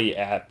finale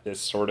at this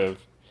sort of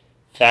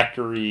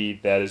factory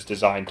that is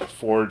designed to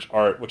forge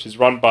art, which is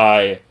run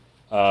by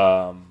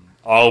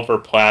Oliver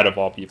Platt, of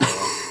all people.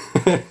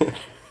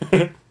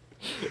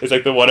 It's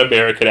like the one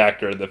American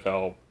actor in the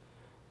film.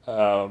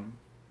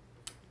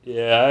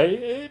 Yeah,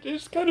 it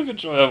is kind of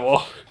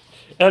enjoyable.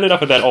 And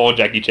enough of that old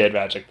Jackie Chan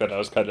magic that I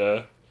was kind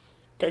of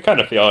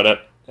feeling it.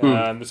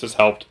 This was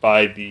helped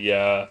by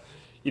the,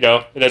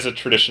 it has a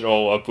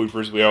traditional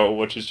bloopers wheel,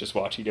 which is just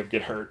watching him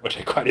get hurt, which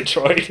I quite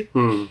enjoyed.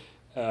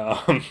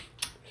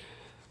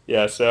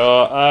 Yeah,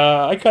 so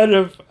I kind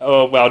of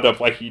wound up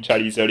liking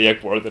Chinese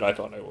Zodiac more than I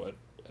thought I would.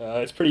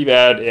 It's pretty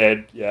bad,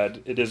 and yeah,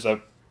 it is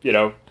a,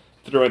 through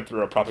and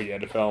through a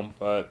propaganda film,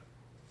 but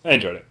I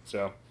enjoyed it.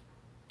 So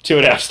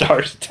 2.5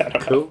 stars. I don't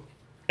know. Cool.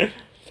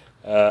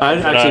 I'd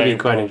actually be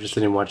quite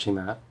interested in watching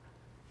that.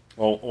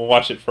 We'll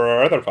watch it for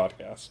our other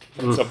podcast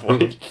at some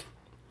point.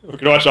 We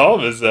can watch all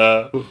of his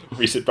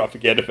recent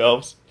propaganda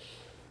films.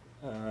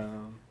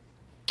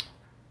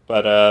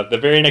 But the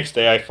very next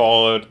day, I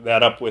followed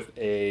that up with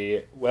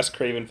a Wes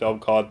Craven film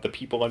called The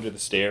People Under the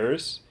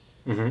Stairs,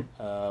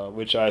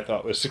 which I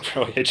thought was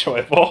really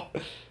enjoyable.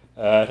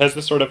 It has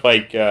this sort of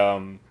like,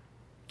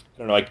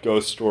 like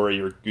Ghost Story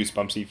or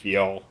Goosebumpsy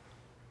feel.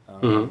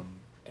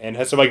 And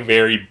has some like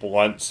very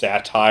blunt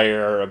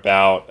satire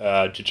about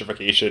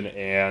gentrification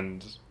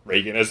and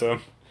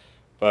Reaganism.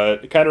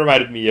 But it kind of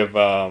reminded me of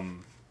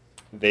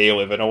They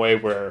Live in a way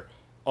where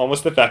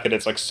almost the fact that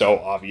it's like so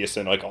obvious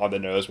and like on the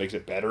nose makes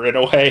it better in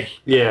a way.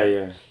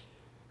 Yeah.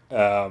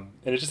 And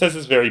it just has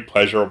this very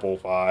pleasurable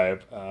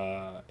vibe.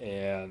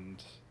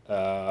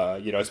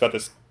 It's about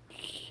this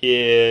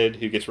kid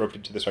who gets roped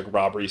into this like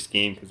robbery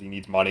scheme because he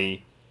needs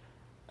money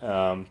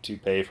to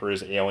pay for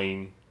his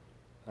ailing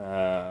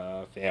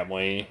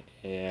family,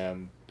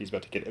 and he's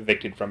about to get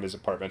evicted from his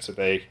apartment, so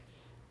they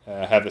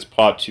have this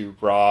plot to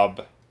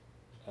rob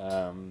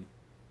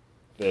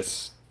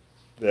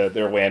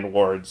their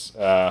landlord's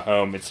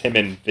home. It's him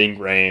and Ving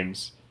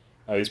Rhames.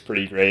 He's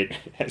pretty great,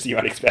 as you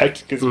might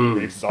expect, because Ving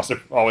Rhames is also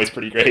always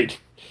pretty great.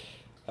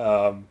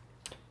 So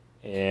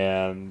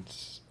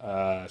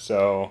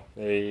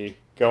they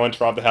go in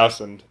to rob the house,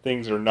 and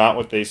things are not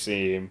what they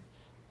seem.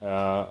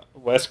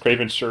 Wes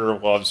Craven sure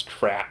loves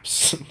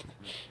traps.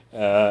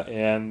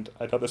 And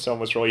I thought this film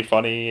was really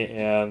funny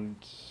and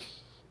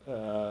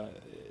I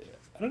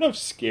don't know if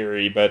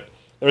scary, but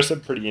there were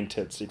some pretty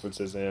intense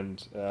sequences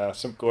and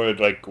some good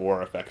like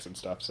gore effects and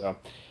stuff. So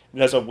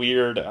it has a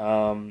weird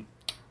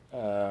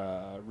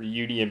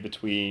reunion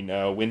between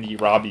Wendy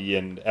Robbie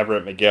and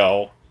Everett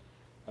McGill,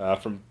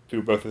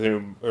 who both of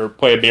whom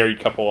play a married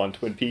couple on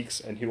Twin Peaks,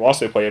 and who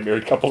also play a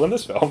married couple in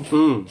this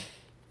film,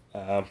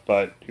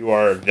 but who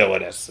are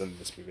villainous in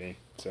this movie.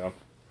 So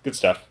good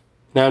stuff.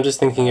 Now I'm just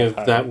thinking of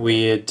that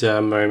weird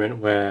moment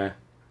where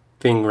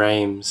Ving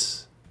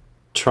Rhames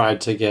tried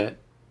to get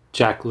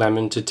Jack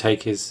Lemmon to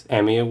take his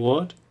Emmy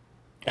Award.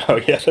 Oh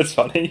yeah, that's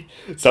funny.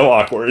 So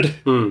awkward.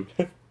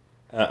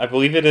 I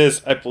believe it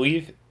is. I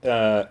believe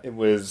it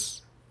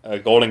was a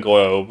Golden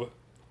Globe.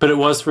 But it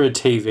was for a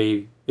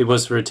TV. It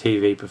was for a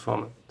TV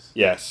performance.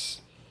 Yes,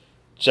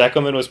 Jack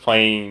Lemmon was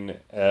playing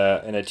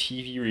in a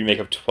TV remake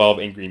of 12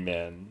 Angry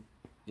Men.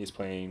 He's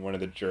playing one of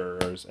the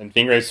jurors, and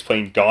Ving Rhames is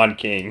playing Don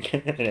King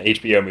in an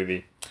HBO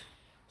movie.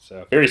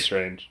 So very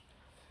strange.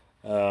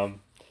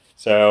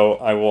 So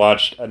I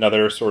watched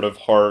another sort of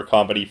horror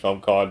comedy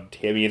film called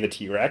Tammy and the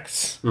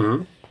T-Rex,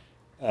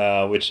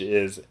 which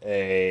is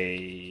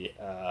it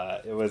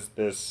was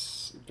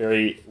this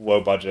very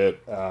low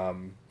budget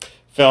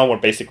film where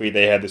basically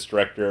they had this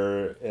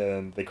director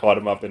and they called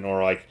him up and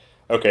were like,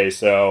 okay,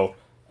 so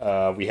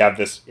we have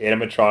this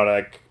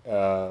animatronic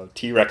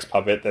T-Rex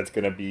puppet that's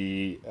going to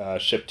be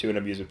shipped to an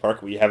amusement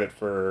park. We have it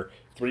for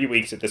 3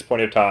 weeks at this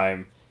point of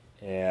time,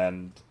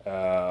 and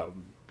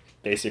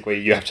basically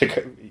you have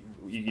to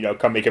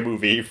come make a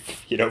movie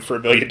for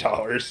 $1 million.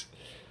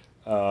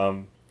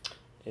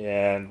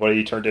 And what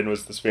he turned in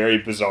was this very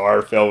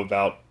bizarre film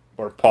about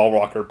where Paul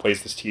Walker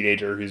plays this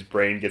teenager whose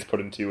brain gets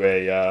put into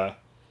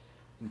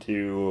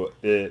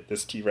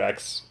this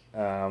T-Rex,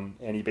 and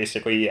he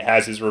basically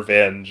has his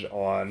revenge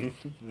on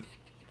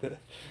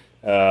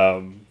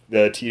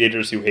the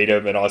teenagers who hate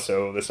him and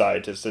also the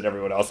scientists and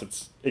everyone else.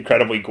 It's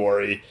incredibly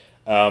gory.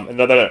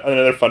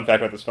 Another fun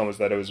fact about this film is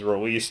that it was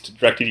released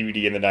direct to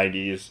DVD in the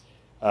 90s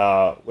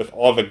with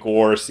all the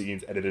gore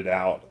scenes edited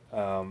out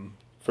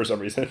for some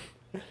reason.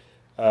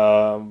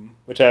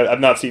 Which I've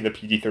not seen the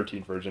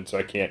PG-13 version, so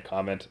I can't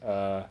comment.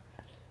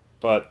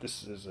 But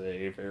this is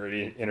a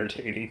very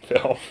entertaining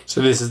film.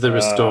 So this is the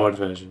restored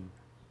version?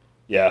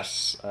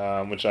 Yes,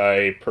 which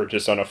I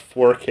purchased on a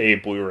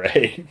 4K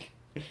Blu-ray.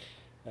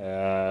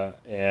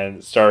 And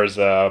it stars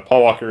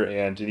Paul Walker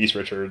and Denise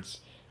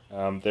Richards.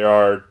 There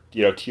are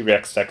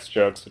T-Rex sex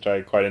jokes, which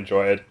I quite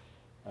enjoyed.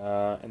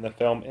 And the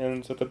film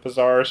ends with a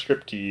bizarre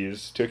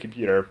striptease to a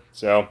computer.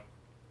 So,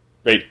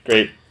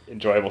 great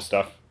enjoyable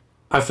stuff.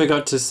 I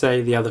forgot to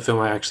say the other film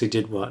I actually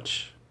did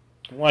watch.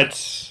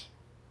 What?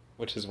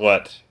 Which is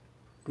what?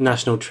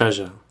 National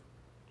Treasure.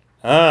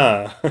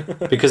 Ah.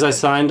 Because I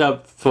signed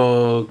up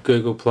for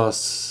Google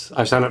Plus.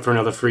 I signed up for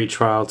another free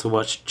trial to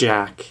watch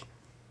Jack.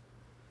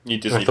 You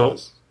Disney I thought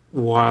Plus.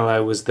 while I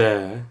was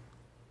there,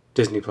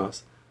 Disney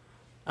Plus,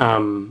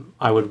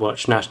 I would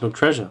watch National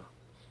Treasure.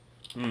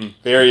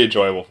 Very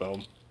enjoyable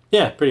film.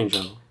 Yeah, pretty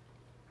enjoyable.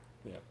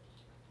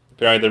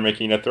 Apparently they're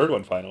making a third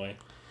one finally.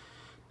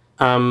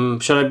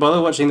 Should I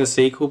bother watching the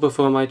sequel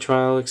before my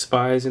trial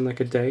expires in like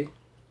a day?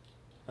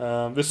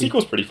 The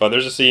sequel's pretty fun.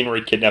 There's a scene where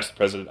he kidnaps the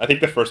president. I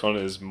think the first one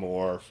is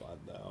more fun,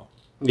 though.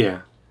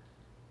 Yeah.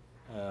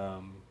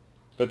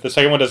 But the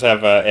second one does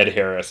have Ed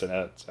Harris in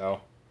it,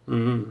 so...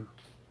 Mm.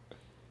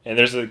 And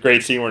there's a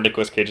great scene where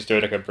Nicolas Cage is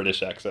doing like a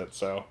British accent,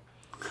 so...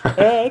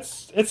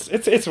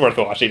 it's worth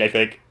watching, I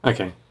think.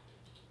 Okay.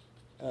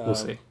 We'll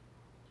see.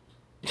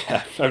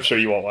 Yeah, I'm sure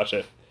you won't watch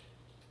it.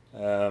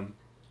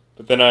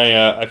 But then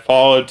I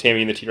followed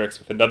Tammy and the T-Rex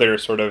with another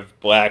sort of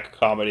black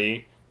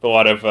comedy with a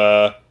lot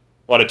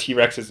of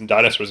T-Rexes and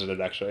dinosaurs in it,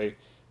 actually,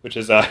 which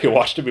is I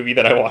watched a movie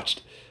that I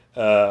watched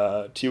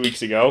 2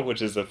 weeks ago,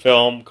 which is a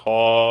film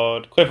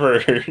called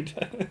Clifford.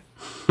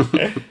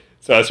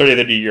 So I was starting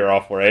the new year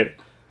off for it.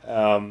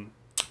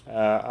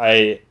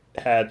 I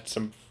had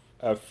some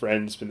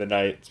friends spend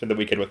the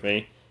weekend with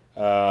me,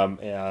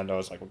 and I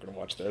was like, we're going to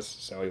watch this.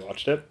 So we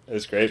watched it. It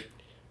was great.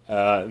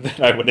 Then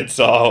I went and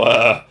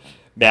saw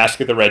Mask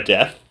of the Red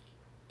Death,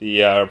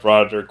 the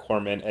Roger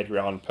Corman Edgar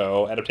Allan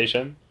Poe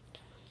adaptation,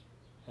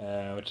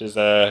 which is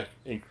a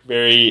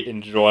very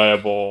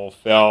enjoyable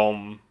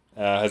film.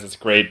 Has this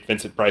great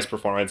Vincent Price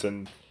performance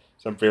and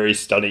some very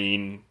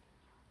stunning,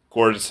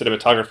 gorgeous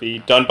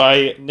cinematography done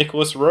by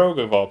Nicholas Roeg,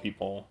 of all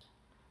people.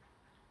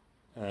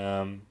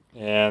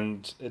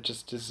 And it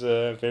just is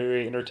a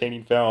very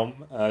entertaining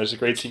film. There's a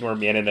great scene where a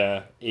man in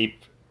a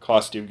ape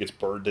costume gets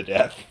burned to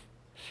death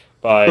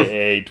by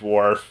a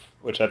dwarf,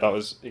 which I thought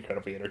was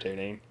incredibly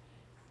entertaining.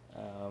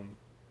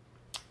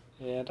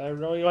 And I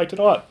really liked it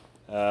a lot.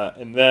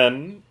 And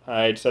then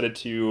I decided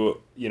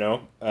to,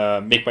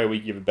 make my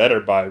week even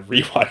better by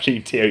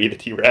rewatching Tammy the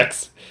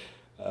T-Rex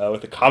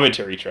with a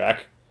commentary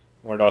track.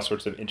 Learned all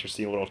sorts of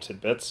interesting little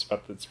tidbits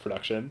about its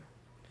production.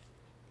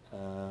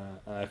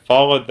 I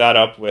followed that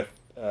up with,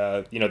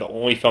 the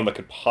only film that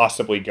could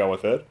possibly go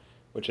with it,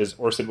 which is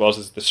Orson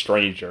Welles' The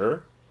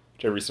Stranger,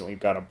 which I recently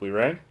got on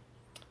Blu-ray.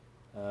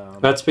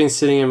 That's been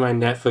sitting in my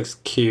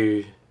Netflix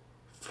queue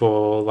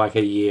for like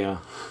a year.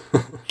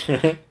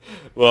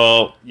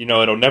 Well,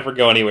 it'll never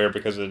go anywhere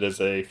because it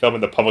is a film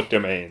in the public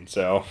domain,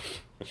 so...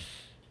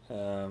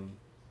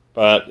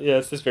 But, yeah,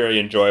 it's this very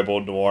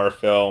enjoyable noir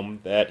film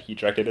that he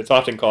directed. It's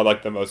often called,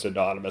 like, the most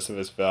anonymous of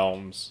his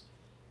films.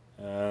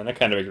 And I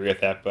kind of agree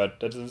with that, but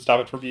that doesn't stop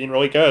it from being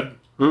really good.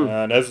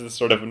 And it has this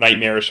sort of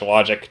nightmarish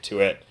logic to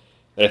it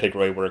that I think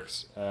really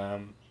works.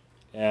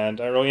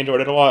 And I really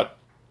enjoyed it a lot.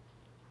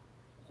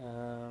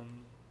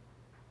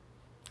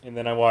 And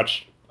then I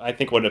watched, I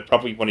think,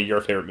 probably one of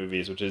your favorite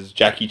movies, which is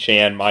Jackie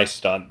Chan, My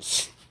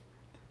Stunts.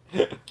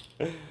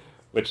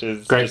 Which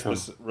is Great just film.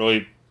 this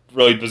really,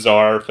 really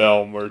bizarre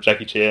film where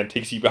Jackie Chan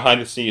takes you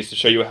behind the scenes to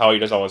show you how he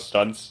does all his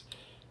stunts.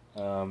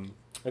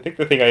 I think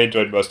the thing I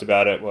enjoyed most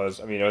about it was,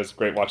 it was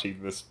great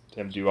watching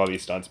him do all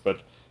these stunts,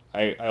 but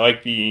I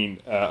like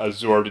being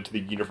absorbed into the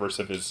universe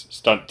of his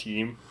stunt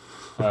team,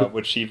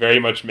 which he very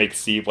much makes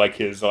seem like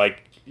his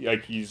like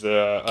he's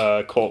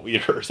a cult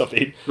leader or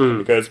something.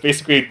 Because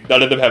basically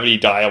none of them have any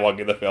dialogue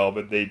in the film,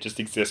 and they just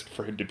exist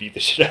for him to beat the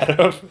shit out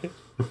of.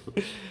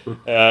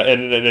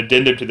 And an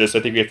addendum to this,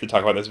 I think we have to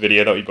talk about this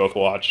video that we both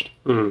watched,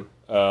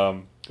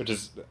 which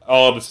is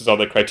all of this is on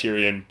the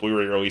Criterion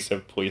Blu-ray release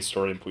of Police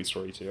Story and Police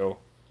Story 2.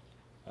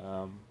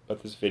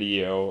 But this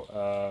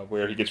video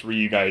where he gets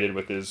reunited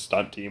with his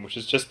stunt team, which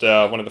is just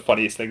one of the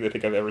funniest things I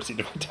think I've ever seen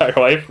in my entire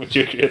life. Would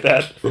you agree with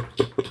that?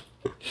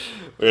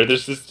 Where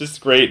there's this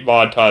great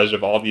montage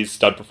of all these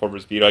stunt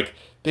performers being like,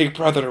 "Big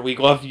brother, we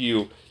love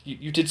you.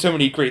 You did so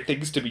many great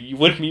things to me. You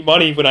lent me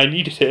money when I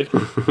needed it.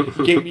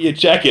 You gave me a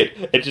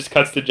jacket." It just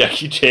cuts to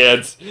Jackie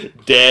Chan's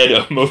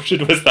dead,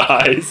 emotionless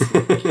eyes.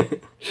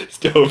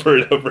 Just over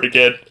and over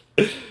again.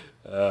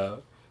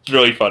 It's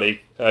really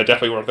funny.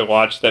 Definitely worth a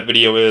watch. That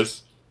video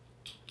is.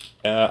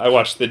 I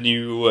watched the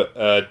new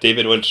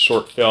David Lynch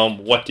short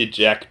film, What Did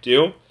Jack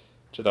Do?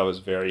 Which I thought was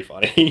very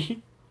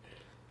funny.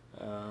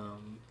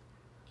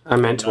 I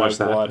meant to watch I've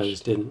that, but I watched-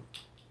 just didn't.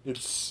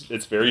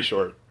 It's very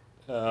short.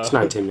 It's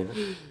 19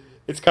 minutes.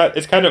 It's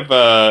kind of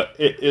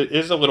it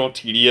is a little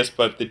tedious,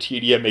 but the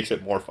tedium makes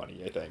it more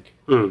funny, I think.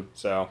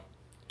 So,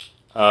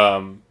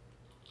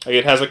 like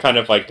it has a kind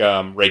of like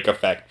rake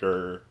effect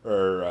or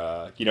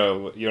you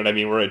know what I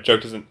mean, where a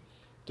joke doesn't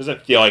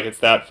feel like it's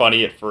that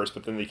funny at first,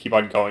 but then they keep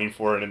on going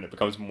for it, and it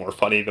becomes more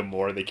funny the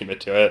more they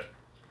commit to it.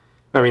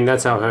 I mean,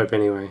 that's our hope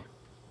anyway.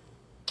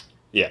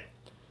 Yeah,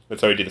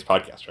 that's how we do this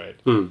podcast, right?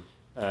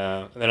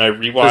 And then I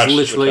rewatched. It's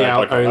literally which I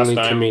our talked about only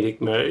last time. comedic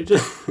mode.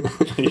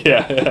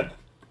 Yeah.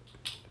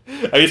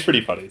 I mean, it's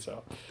pretty funny.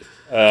 So,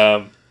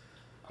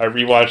 I I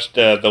rewatched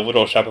The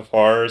Little Shop of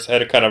Horrors. I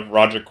had a kind of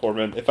Roger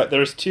Corman.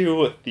 There's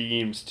two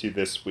themes to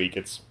this week.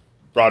 It's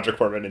Roger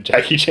Corman and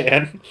Jackie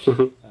Chan.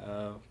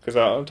 Because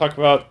I'll talk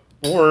about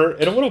more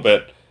in a little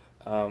bit.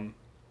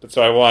 But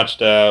so I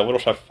watched Little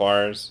Shop of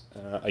Horrors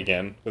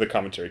again with a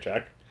commentary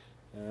track.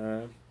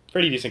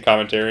 Pretty decent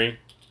commentary.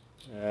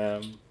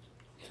 And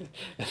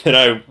then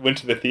I went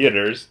to the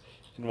theaters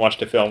and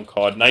watched a film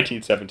called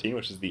 1917,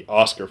 which is the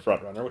Oscar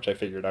frontrunner, which I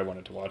figured I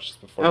wanted to watch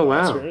just before the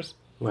Oscars.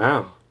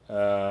 Wow.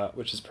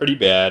 Which is pretty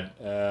bad.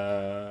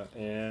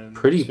 And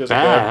pretty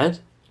bad?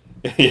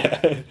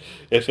 Yeah.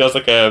 It feels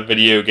like a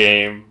video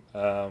game,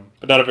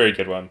 but not a very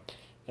good one.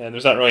 And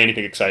there's not really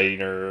anything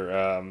exciting or,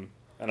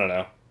 I don't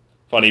know,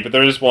 funny. But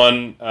there is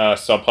one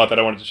subplot that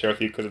I wanted to share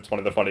with you because it's one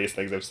of the funniest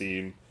things I've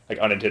seen, like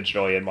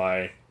unintentionally in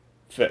my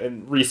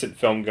recent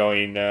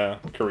film-going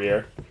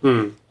career.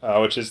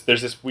 Which is,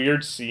 there's this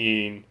weird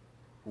scene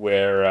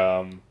where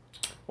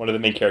one of the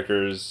main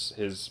characters,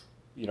 his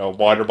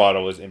water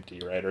bottle is empty,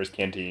 right, or his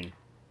canteen.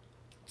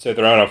 So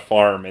they're on a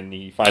farm, and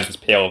he finds this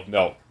pail of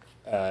milk,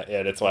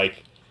 and it's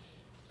like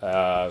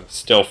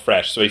still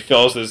fresh. So he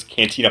fills his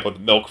canteen up with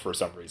milk for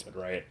some reason,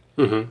 right?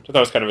 Mm-hmm. So that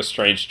was kind of a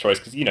strange choice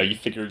because you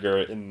figure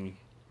you're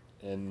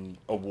in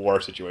a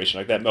war situation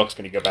like that, milk's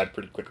going to go bad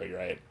pretty quickly,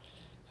 right?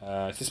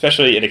 It's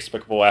especially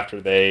inexplicable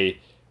after they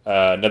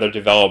another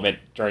development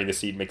during the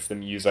scene makes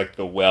them use like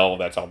the well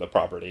that's on the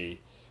property.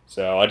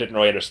 So I didn't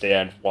really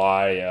understand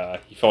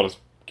why he filled his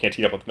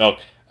canteen up with milk.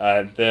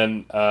 And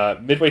then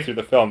midway through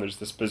the film, there's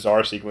this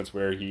bizarre sequence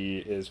where he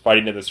is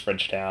fighting in this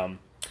French town,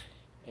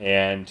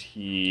 and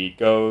he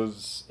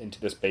goes into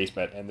this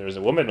basement, and there's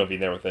a woman living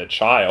there with a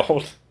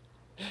child.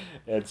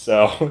 And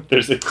so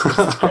there's this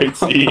great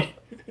scene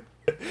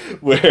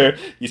where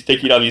he's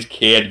taking all these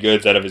canned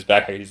goods out of his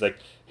backpack. He's like,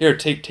 "Here,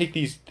 take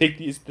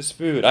this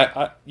food.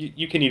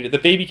 You can eat it. The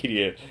baby can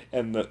eat it."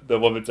 And the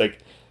woman's like,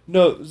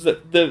 "No,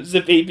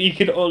 the baby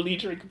can only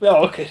drink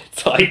milk." And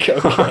it's like,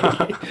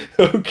 okay,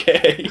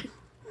 okay.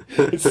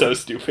 It's so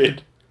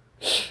stupid.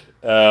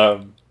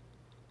 Yeah,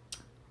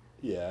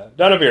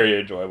 not a very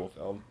enjoyable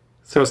film.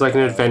 So it's like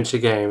an adventure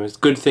game. It's a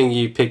good thing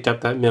you picked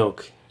up that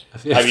milk.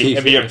 It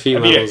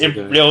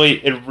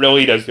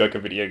really does feel like a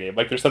video game.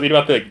 Like there's something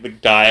about the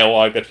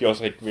dialogue that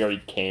feels like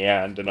very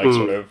canned and like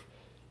sort of,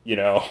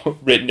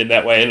 written in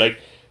that way. And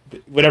like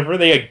whenever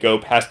they like go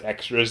past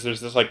extras, there's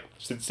this like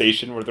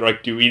sensation where they're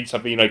like doing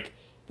something like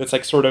that's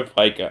like sort of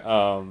like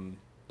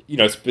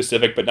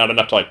specific but not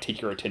enough to like take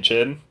your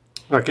attention.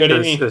 Like you know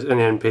an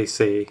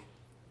NPC.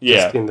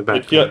 Yeah, just in the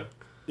background.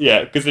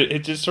 Yeah, because it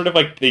just sort of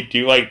like they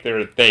do like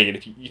their thing, and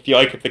if you feel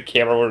like if the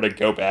camera were to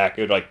go back,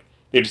 it would like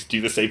they just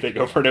do the same thing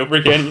over and over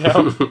again,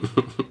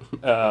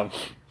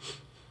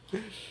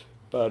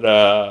 But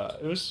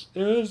it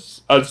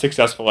was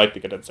unsuccessful, I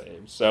think, at its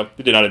aim, so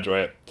I did not enjoy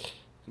it.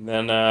 And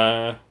then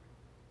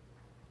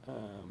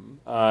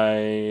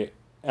I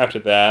after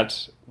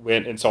that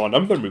went and saw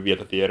another movie at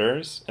the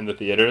theaters,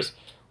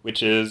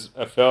 which is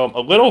a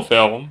little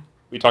film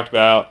we talked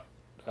about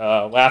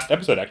last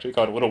episode actually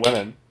called Little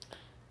Women.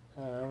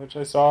 Which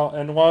I saw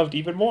and loved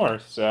even more.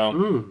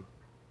 So,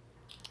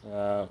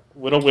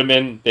 Little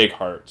Women, Big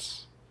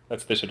Hearts.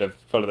 They should have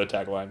put on the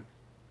tagline.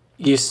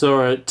 You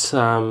saw it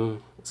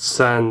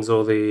sans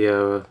all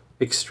the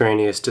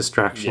extraneous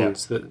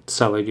distractions that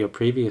sullied your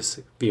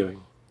previous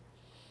viewing.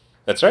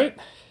 That's right.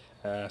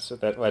 So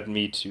that led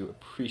me to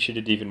appreciate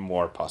it even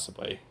more,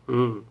 possibly.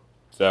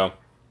 So,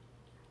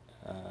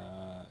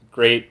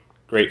 great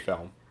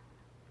film.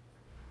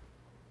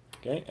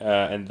 Okay,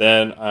 and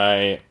then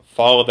I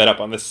followed that up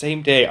on the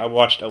same day. I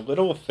watched a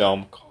little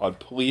film called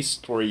Police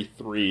Story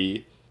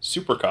 3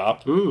 Super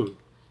Cop. Which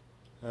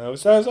I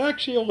was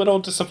actually a little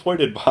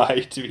disappointed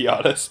by, to be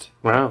honest.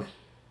 Wow.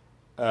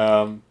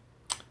 And,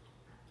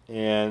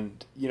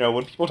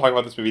 when people talk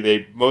about this movie,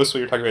 they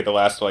mostly are talking about the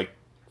last,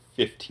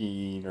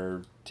 15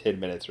 or 10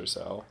 minutes or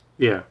so.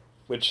 Yeah.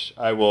 Which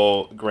I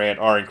will grant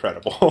are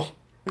incredible.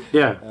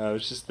 Yeah.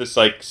 It's just this,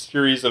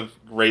 series of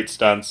great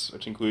stunts,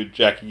 which include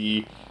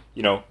Jackie,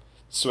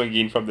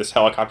 swinging from this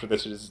helicopter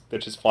that's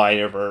just flying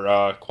over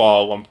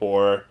Kuala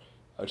Lumpur,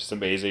 which is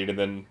amazing, and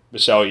then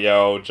Michelle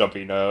Yeoh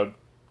jumping a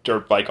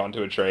dirt bike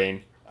onto a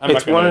train.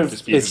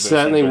 It's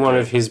certainly one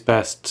of his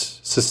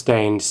best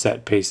sustained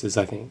set pieces,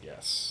 I think.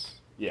 Yes,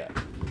 yeah,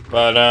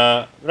 but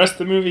the rest of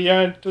the movie,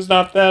 was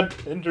not that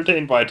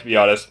entertained by it, to be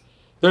honest.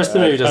 The rest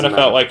of the movie doesn't kind of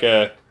felt like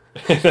a.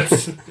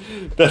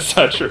 that's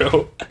not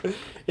true.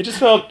 It just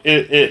felt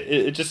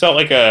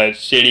like a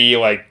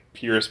shitty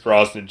Pierce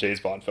Brosnan James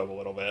Bond film a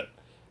little bit.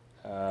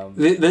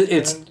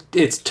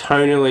 It's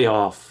tonally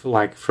off,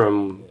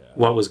 from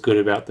what was good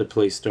about the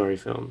Police Story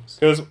films.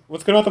 Because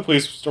what's good about the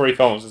Police Story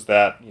films is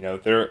that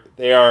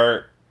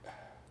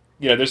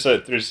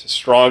there's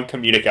strong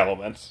comedic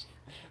elements.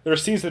 There are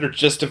scenes that are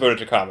just devoted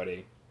to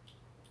comedy,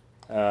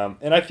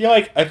 and I feel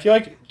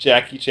like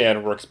Jackie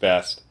Chan works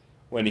best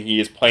when he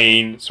is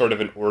playing sort of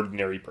an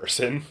ordinary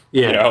person.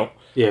 Yeah.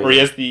 Where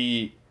he's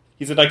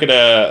at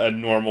a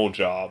normal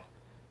job.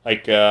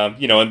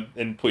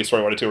 In Police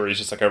Story 1 and 2, where he's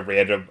just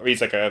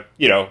he's like a,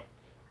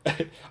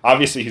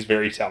 obviously he's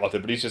very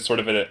talented, but he's just sort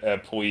of a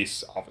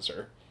police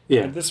officer.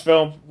 Yeah. And this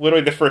film,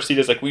 literally the first scene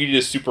is like, we need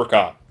a super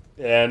cop,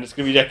 and it's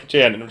gonna be Jackie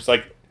Chan, and I'm just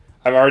like,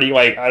 I'm already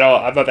like,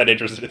 I'm not that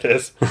interested in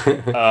this.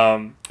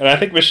 And I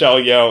think Michelle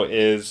Yeoh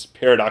is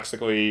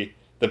paradoxically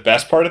the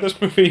best part of this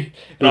movie,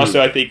 and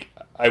also I think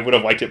I would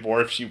have liked it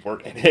more if she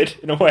weren't in it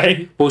in a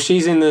way. Well,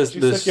 she's in the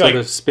sort like,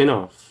 of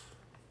spin-off.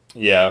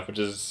 Yeah, which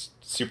is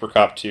Super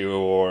Cop 2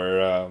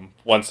 or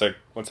Once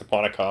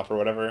Upon a Cop or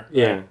whatever.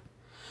 Yeah.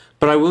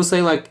 But I will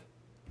say, like,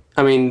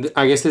 I mean,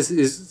 I guess this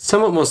is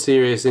somewhat more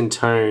serious in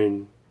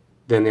tone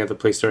than the other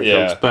police story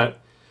films, but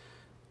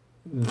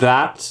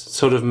that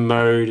sort of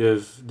mode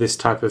of this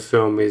type of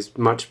film is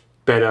much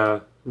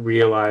better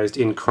realized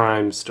in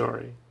Crime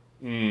Story.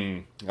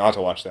 I'll have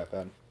to watch that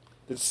then.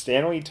 Did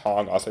Stanley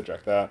Tong also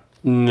direct that?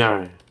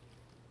 No.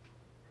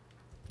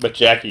 But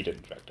Jackie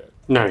didn't direct it.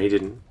 No, he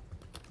didn't.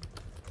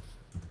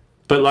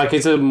 But, like,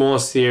 it's a more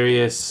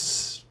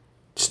serious,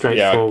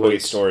 straightforward...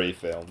 police story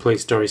film.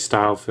 Police story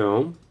style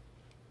film.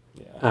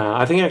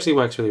 I think it actually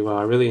works really well.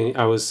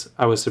 I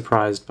was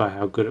surprised by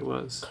how good it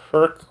was.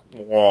 Kirk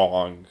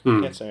Wong.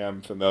 Can't say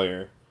I'm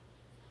familiar.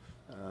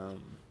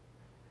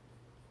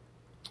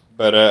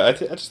 But I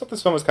just thought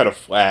this film was kind of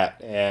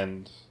flat,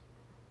 and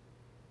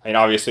I mean,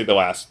 obviously the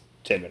last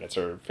 10 minutes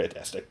are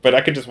fantastic, but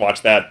I could just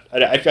watch that.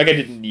 I feel like I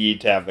didn't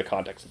need to have the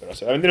context of the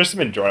rest of it. I mean, there's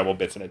some enjoyable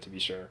bits in it, to be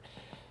sure,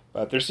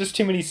 but there's just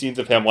too many scenes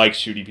of him, like,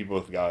 shooting people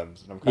with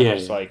guns, and I'm kind of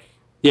just like...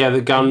 Yeah,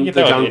 the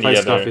gunplay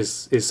stuff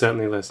is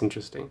certainly less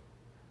interesting.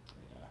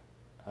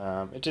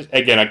 It just,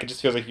 again, it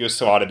just feels like he was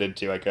slotted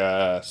into like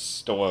a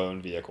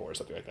Stallone vehicle or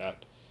something like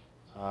that,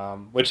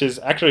 which is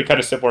actually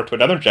kind of similar to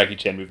another Jackie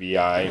Chan movie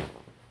I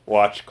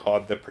watched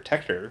called The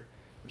Protector,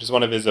 which is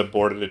one of his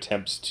aborted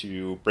attempts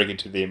to break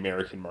into the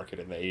American market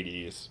in the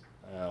 80s,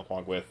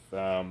 along with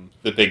The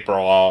Big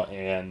Brawl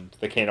and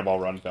the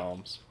Cannonball Run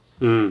films.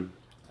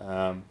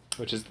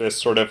 Which is this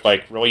sort of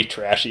like really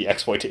trashy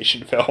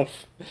exploitation film,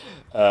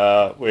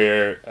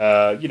 where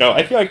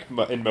I feel like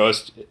in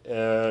most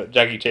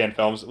Jackie Chan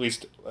films, at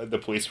least the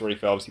police story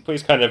films, he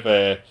plays kind of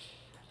a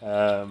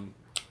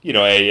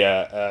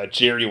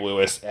Jerry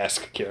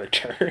Lewis-esque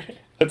character,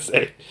 let's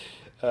say,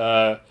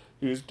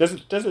 who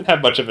doesn't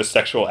have much of a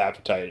sexual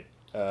appetite.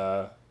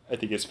 I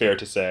think it's fair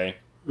to say.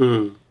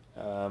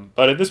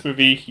 But in this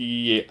movie,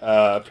 he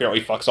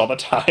apparently fucks all the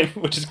time,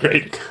 which is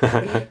great.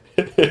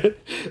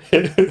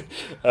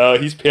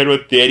 He's paired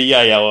with Danny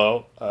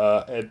Aiello,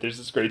 and there's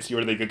this great scene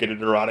where they go get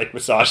an erotic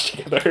massage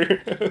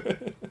together,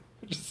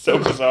 which is so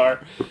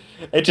bizarre.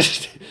 It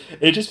just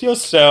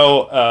feels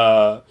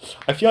so...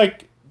 I feel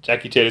like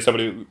Jackie Chan is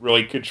somebody who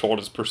really controlled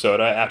his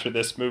persona after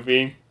this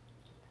movie.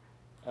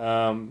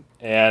 And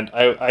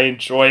I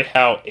enjoy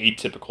how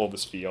atypical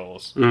this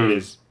feels.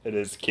 It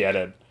is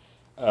canon.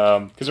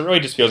 Because it really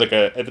just feels like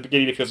at the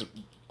beginning it feels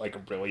like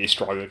a really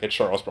strong like a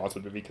Charles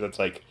Bronson movie, because it's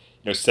like,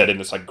 set in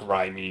this like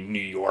grimy New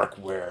York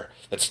where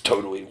it's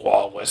totally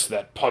lawless,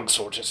 that punks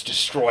will just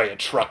destroy a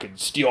truck and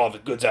steal all the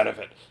goods out of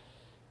it.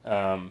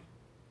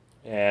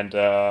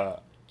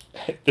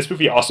 This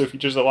movie also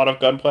features a lot of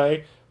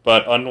gunplay,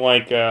 but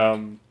unlike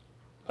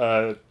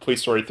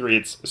Police Story 3,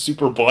 it's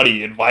super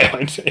bloody and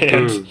violent,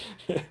 and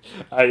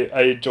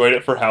I enjoyed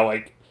it for how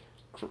like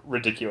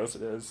ridiculous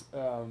it is,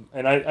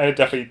 and I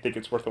definitely think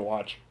it's worth a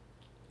watch.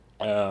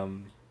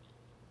 And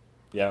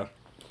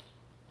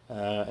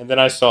then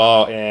I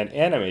saw an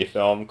anime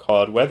film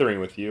called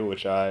Weathering with You,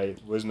 which I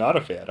was not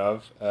a fan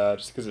of,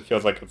 just because it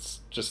feels like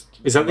it's just...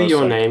 Is that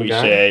Your Name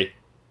cliche guy?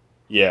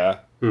 Yeah.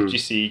 Did you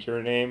see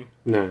Your Name?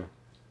 No.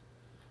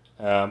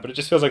 But it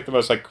just feels like the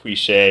most like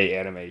cliche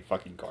anime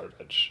fucking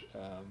garbage.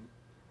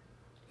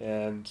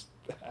 And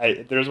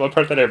there's one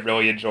part that I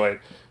really enjoyed,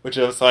 which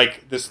is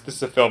like this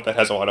is a film that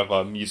has a lot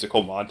of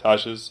musical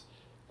montages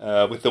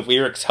with the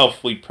lyrics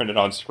helpfully printed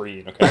on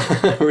screen.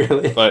 Okay,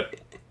 really? But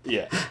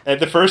yeah, and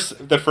the first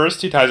 2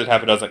 times it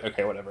happened, I was like,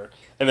 okay, whatever.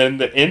 And then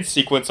the end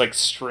sequence like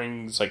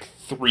strings like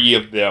 3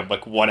 of them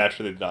like one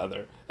after the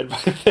other. And by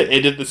the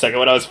end of the second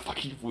one, I was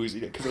fucking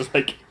losing it because I was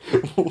like,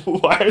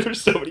 why are there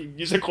so many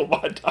musical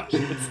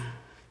montages?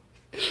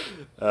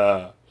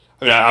 I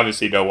mean, I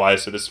obviously know why,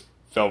 so this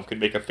film could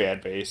make a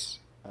fan base.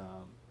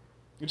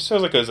 It just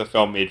feels like it was a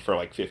film made for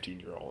like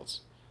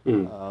 15-year-olds.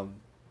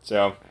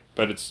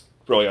 But it's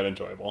really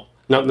unenjoyable.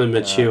 Not the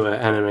mature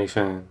anime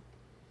fan.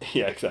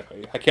 Yeah,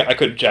 exactly. I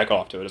couldn't jack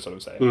off to it, is what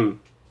I'm saying.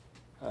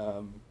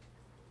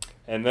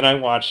 And then I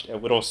watched a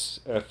little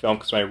film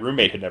because my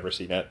roommate had never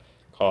seen it,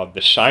 called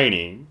The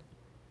Shining,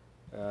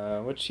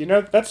 which,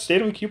 that's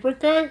Stanley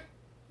Kubrick guy.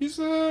 He's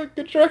a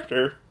good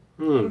director.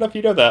 I don't know if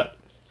you know that.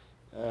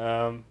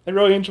 I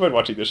really enjoyed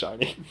watching The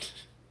Shining.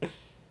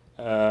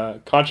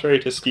 Contrary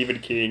to Stephen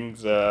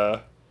King's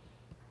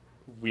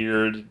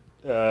weird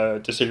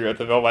disagreement with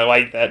the film, I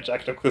like that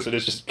Jack Nicholson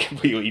is just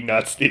completely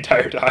nuts the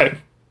entire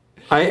time.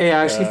 I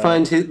actually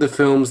find the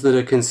films that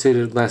are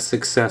considered less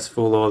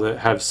successful or that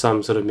have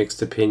some sort of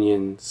mixed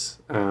opinions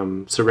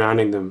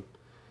surrounding them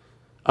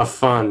are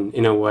fun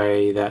in a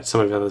way that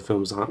some of the other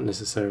films aren't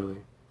necessarily.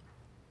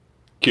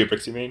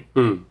 Kubrick's, you mean?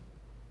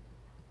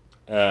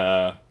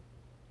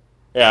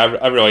 Yeah,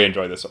 I really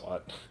enjoy this a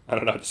lot. I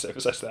don't know how to say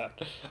besides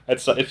that.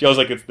 It feels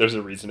like there's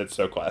a reason it's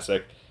so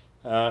classic.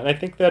 And I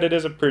think that it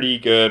is a pretty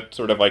good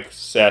sort of like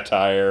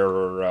satire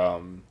or,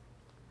 I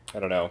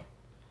don't know,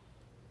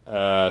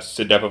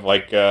 sit-up of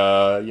like,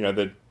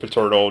 the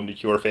paternal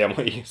nuclear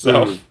family.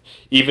 So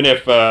even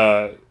if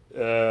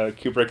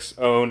Kubrick's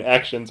own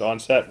actions on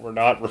set were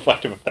not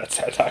reflective of that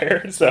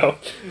satire, so...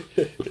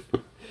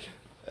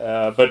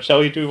 but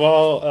Shelley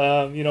Duvall,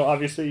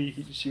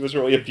 obviously she was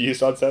really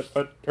abused on set,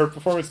 but her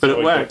performance. But it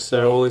really worked, good.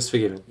 so all is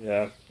forgiven.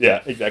 Yeah,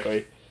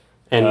 exactly.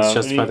 And it's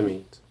justified the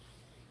means.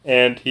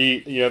 And he,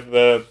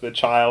 the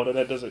child, and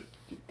it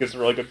gives a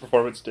really good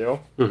performance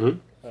too.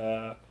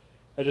 Mm-hmm.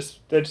 I just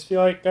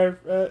feel like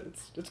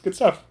it's good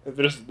stuff.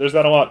 There's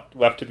not a lot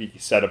left to be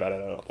said about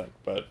it, I don't think,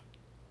 but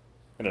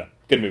I don't know,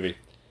 good movie.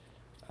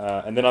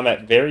 And then on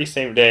that very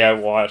same day, I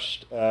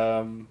watched.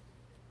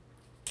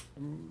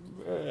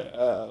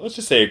 Let's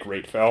just say a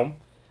great film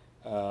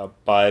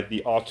by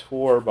the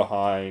auteur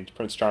behind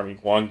Prince Charming,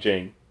 Wong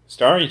Jing,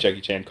 starring Jackie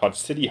Chan, called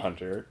City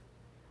Hunter,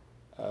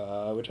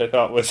 which I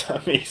thought was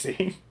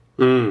amazing.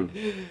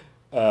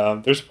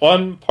 There's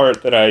one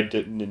part that I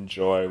didn't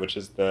enjoy, which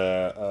is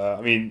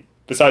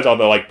besides all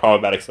the like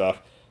problematic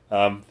stuff,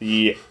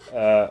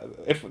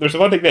 if there's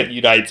one thing that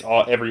unites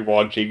every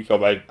Wong Jing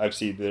film I've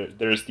seen,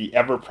 there's the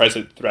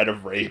ever-present threat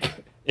of rape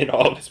in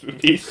all of his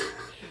movies.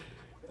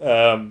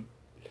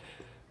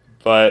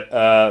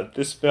 But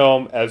this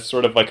film, as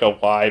sort of like a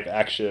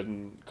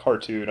live-action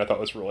cartoon, I thought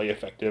was really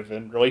effective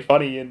and really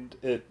funny, and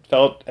it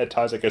felt at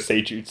times like a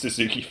Seijun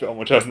Suzuki film,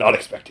 which I was not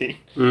expecting.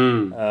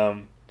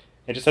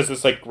 It just has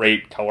this like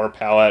great color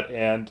palette,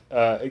 and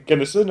again,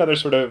 this is another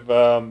sort of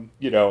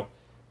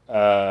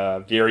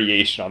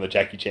variation on the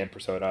Jackie Chan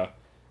persona,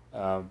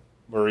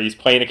 where he's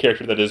playing a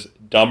character that is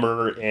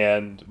dumber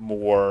and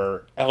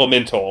more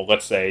elemental,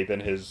 let's say, than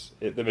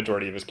the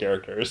majority of his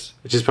characters.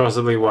 Which is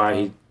possibly why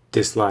he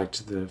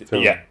disliked the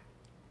film. Yeah.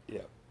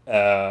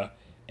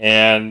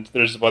 And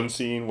there's one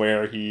scene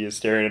where he is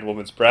staring at a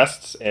woman's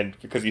breasts, and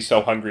because he's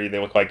so hungry, they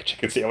look like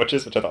chicken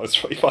sandwiches, which I thought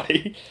was really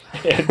funny.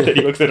 And then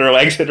he looks at her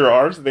legs and her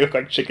arms, and they look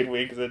like chicken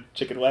wings and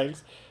chicken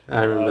legs.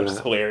 I remember Which is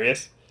that.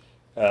 hilarious.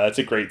 It's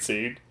a great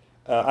scene.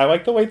 I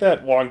like the way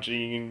that Wong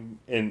Jing,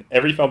 in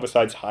every film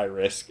besides High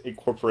Risk,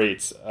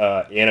 incorporates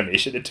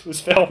animation into his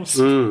films.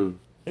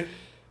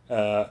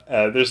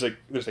 There's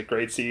a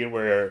great scene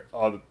where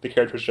all the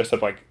characters dress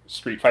up like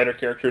Street Fighter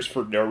characters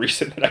for no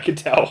reason that I could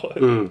tell,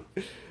 which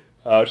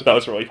I thought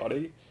was really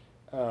funny.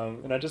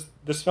 And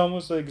this film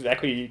was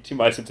exactly to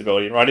my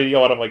sensibility. It reminded me a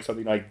lot of like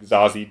something like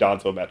Zazie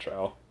Donzo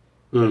Metro.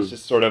 It's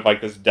just sort of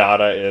like this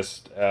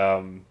Dadaist.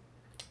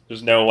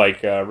 There's no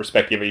like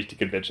respect given to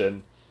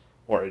convention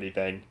or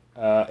anything.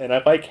 And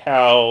I like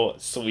how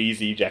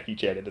sleazy Jackie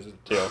Chan is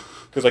too,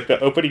 because like the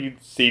opening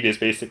scene is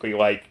basically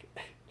like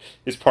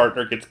his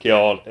partner gets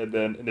killed, and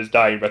then in his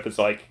dying breath is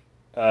like,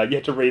 "You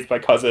have to raise my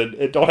cousin,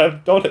 and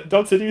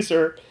don't seduce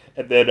her."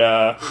 And then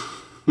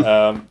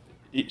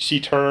she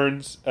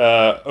turns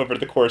over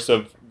the course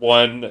of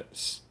one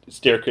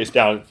staircase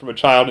down from a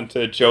child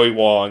into Joey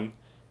Wong,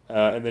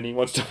 and then he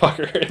wants to fuck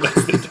her, and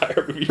that's the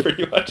entire movie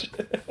pretty much.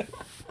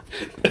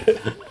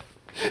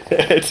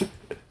 And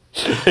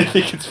I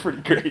think it's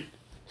pretty great.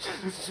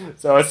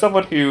 So as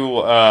someone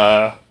who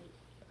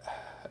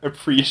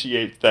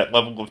appreciates that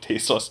level of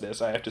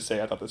tastelessness, I have to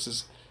say I thought this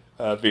is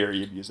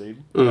very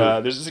amusing.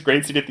 There's this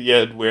great scene at the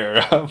end where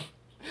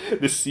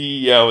the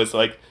CEO is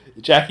like,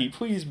 "Jackie,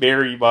 please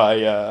marry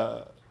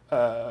my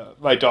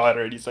my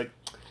daughter," and he's like,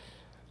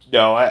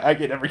 "No, I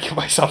can never give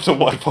myself to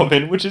one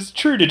woman," which is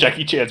true to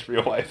Jackie Chan's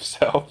real life.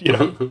 So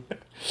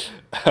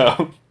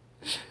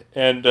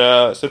And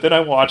so then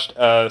I watched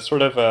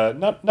sort of a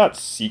not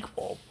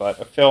sequel, but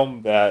a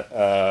film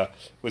that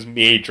was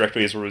made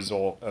directly as a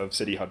result of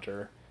City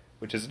Hunter,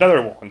 which is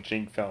another Wong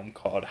Jing film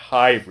called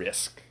High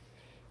Risk,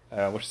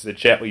 which is a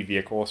Jet Li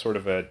vehicle, sort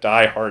of a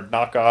Die Hard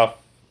knockoff,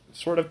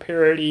 sort of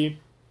parody,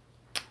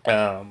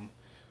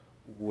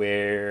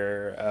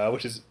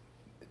 which is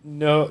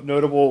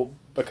notable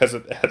because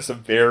it has a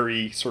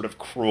very sort of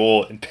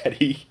cruel and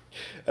petty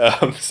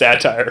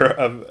satire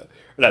of.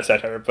 Not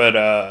satire, but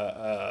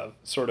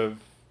sort of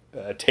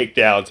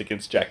takedowns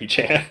against Jackie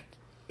Chan.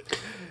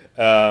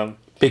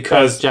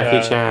 Because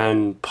Jackie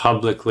Chan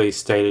publicly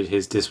stated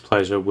his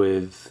displeasure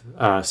with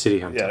City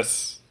Hunter.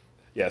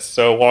 Yes.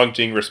 So Wong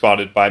Jing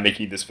responded by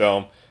making this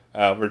film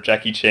where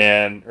Jackie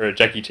Chan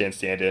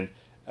stand-in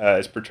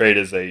is portrayed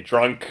as a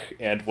drunk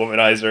and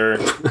womanizer,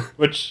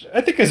 which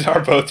I think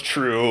are both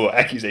true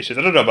accusations.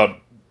 I don't know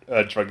about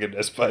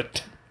drunkenness,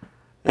 but...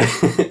 anyway,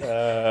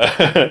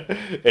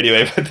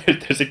 but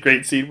there's a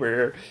great scene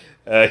where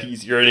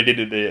he's urinating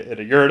in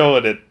a urinal,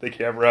 and the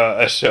camera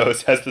has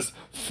this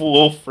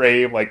full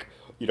frame, like,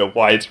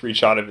 widescreen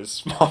shot of his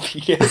small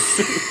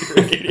penis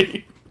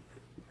urinating.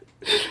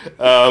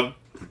 And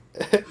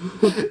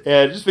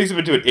it just makes him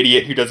into an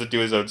idiot who doesn't do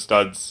his own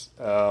stunts.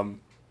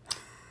 And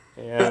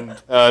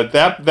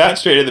that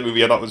straight in the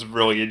movie I thought was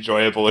really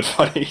enjoyable and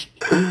funny.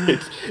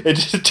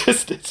 It's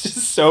just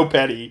so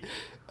petty.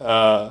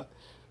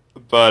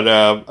 But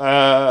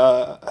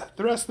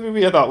the rest of the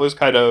movie I thought was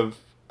kind of,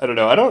 I don't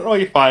know. I don't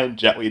really find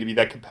Jet Li to be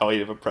that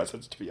compelling of a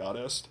presence, to be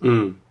honest.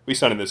 Mm. At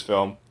least not in this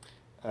film.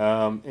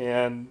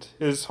 And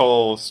his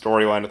whole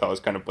storyline I thought was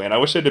kind of bland. I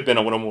wish it had been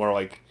a little more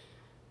like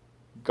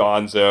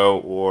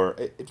Gonzo, or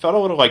it felt a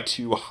little like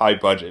too high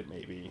budget,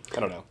 maybe. I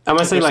don't know. I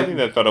must say, There's like, something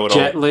that felt a little,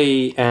 Jet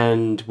Li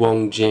and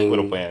Wong little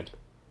Jing bland.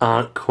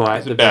 aren't quite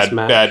It's the a best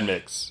match. bad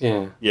mix.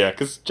 Yeah. Yeah,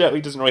 because Jet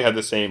Li doesn't really have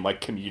the same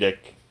like comedic.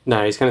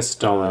 No, he's kind of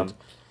stolid.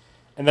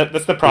 And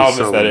that's the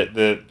problem, is that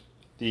solid.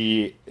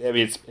 I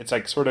mean, it's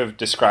like sort of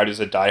described as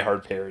a Die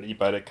Hard parody,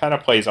 but it kind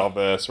of plays all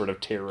the sort of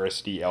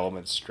terroristy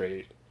elements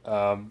straight.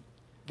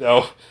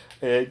 Though,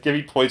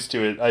 giving points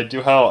to it, I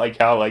do how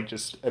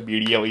just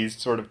immediately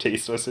sort of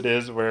tasteless it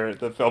is, where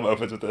the film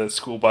opens with a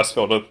school bus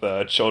filled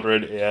with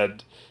children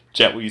and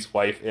Jet Li's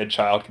wife and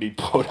child getting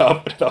blown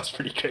up. That was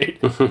pretty great.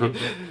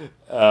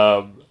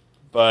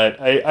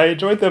 But I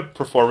enjoyed the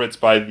performance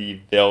by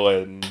the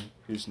villain,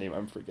 whose name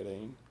I'm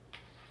forgetting.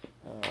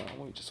 Let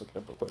me just look it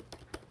up real quick.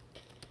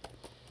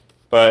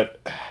 But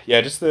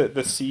yeah, just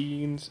the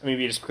scenes.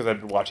 Maybe just because I've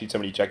been watching so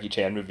many Jackie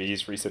Chan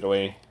movies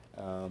recently.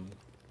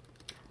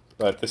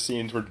 But the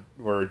scenes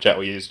where Jet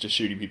Li is just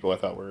shooting people, I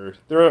thought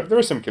there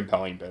were some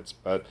compelling bits.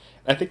 But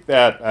I think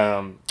that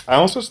I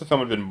almost wish the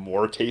film had been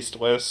more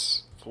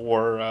tasteless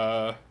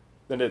than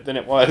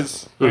it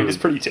was. I mean, it's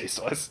pretty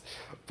tasteless.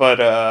 But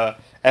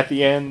at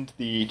the end,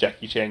 the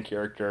Jackie Chan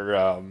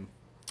character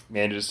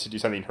manages to do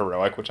something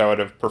heroic, which I would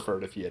have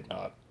preferred if he had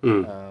not.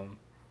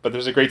 But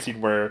there's a great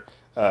scene where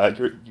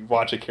you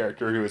watch a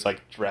character who is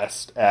like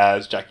dressed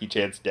as Jackie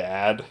Chan's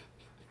dad.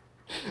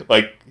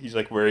 Like he's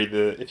like wearing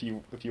if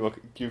you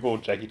Google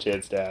Jackie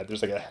Chan's dad,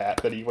 there's like a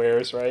hat that he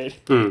wears, right?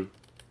 And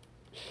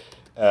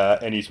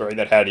he's wearing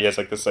that hat. He has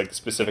like this like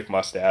specific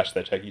mustache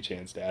that Jackie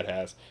Chan's dad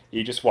has.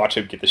 You just watch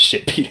him get the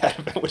shit beat out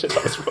of him, which I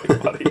thought was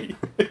really funny.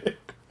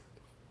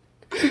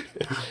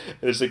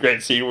 There's a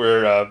great scene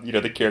where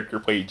the character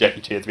playing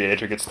Jackie Chan's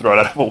manager gets thrown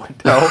out of a window.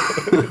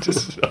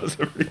 That was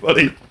really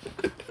funny.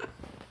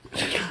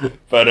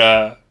 But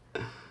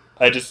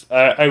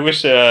I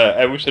wish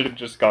it had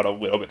just gone a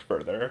little bit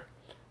further,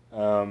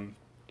 and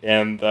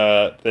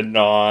the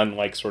non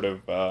like sort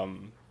of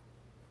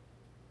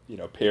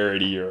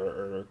parody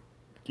or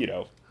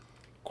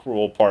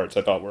cruel parts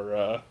I thought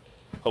were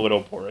a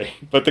little boring.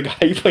 But the guy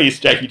who plays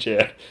Jackie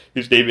Chan,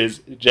 whose name is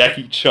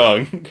Jackie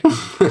Chung, I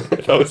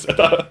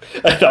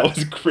thought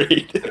was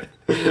great.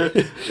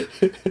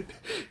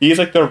 He's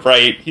like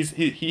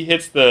he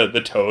hits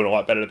the tone a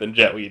lot better than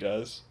Jet Li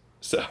does.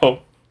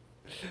 So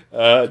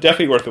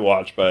definitely worth a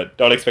watch, but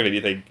don't expect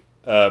anything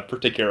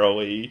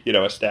particularly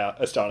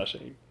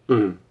astonishing.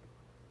 Yeah,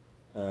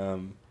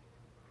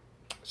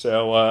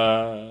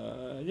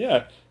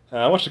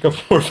 I watched a couple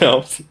more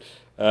films.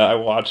 I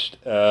watched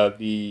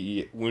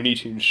the Looney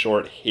Tunes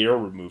short Hair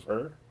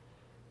Remover,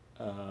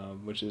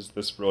 which is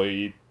this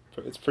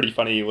it's pretty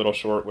funny little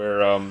short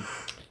where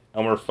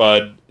Elmer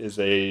Fudd is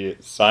a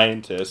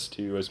scientist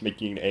who is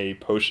making a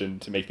potion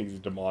to make things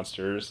into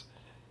monsters,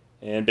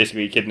 and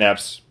basically he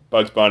kidnaps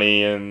Bugs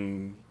Bunny,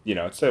 and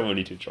it's a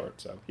Looney Tunes short,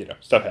 so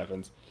stuff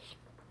happens.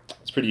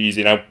 It's pretty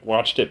easy, and I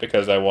watched it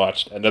because I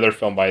watched another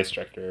film by his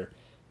director,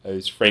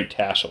 who's Frank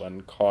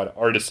Tashlin, called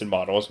Artists and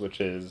Models, which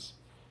is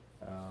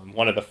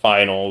one of the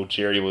final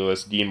Jerry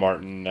Lewis, Dean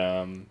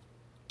Martin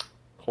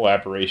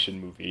collaboration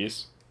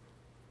movies.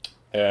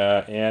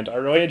 And I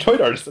really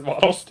enjoyed Artists and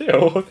Models,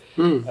 too.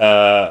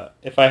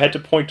 If I had to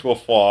point to a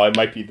flaw, it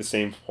might be the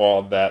same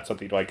flaw that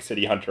something like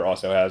City Hunter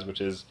also has, which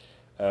is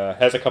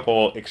has a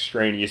couple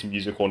extraneous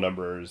musical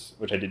numbers,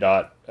 which I did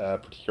not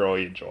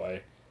particularly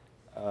enjoy.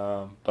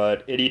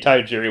 But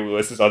anytime Jerry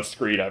Lewis is on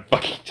screen, I'm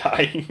fucking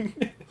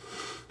dying.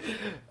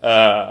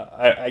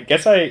 I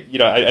guess I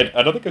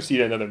don't think I've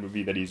seen another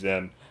movie that he's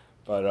in,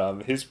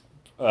 but his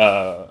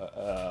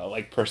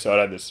like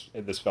persona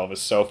in this film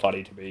is so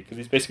funny to me, because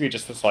he's basically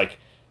just this like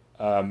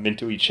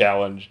mentally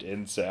challenged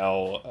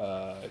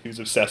incel who's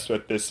obsessed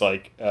with this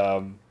like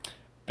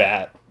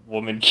bat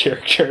woman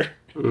character.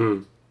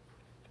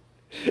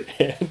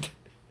 And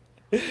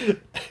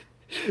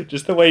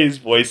just the way his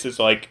voice is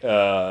like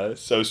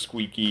so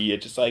squeaky,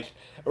 it's just like,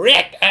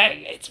 Rick,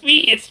 it's me,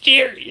 it's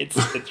Jerry.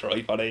 It's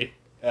really funny.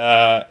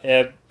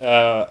 And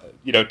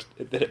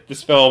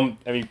this film,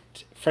 I mean,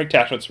 Frank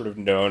Tashlin's sort of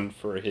known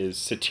for his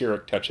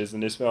satiric touches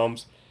in his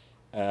films.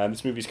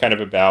 This movie's kind of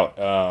about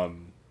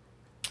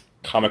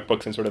comic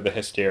books and sort of the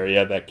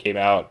hysteria that came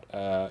out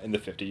in the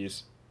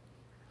 50s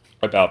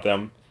about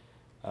them.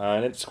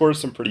 And it scores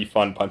some pretty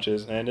fun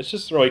punches, and it's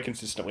just really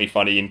consistently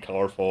funny and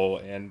colorful.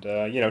 And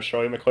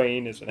Shirley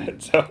MacLaine is in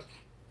it, so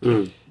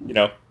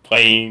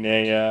playing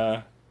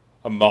a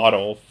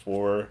model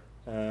for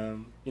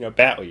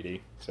Bat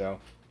Lady. So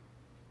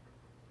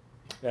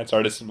that's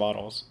Artists and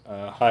Models.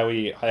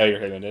 Highly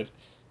recommended.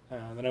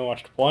 Then I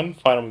watched one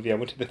final movie. I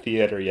went to the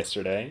theater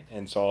yesterday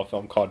and saw a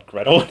film called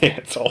Gretel and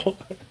Hansel,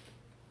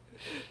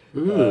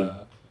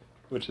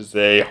 which is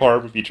a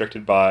horror movie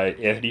directed by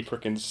Anthony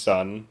Perkins'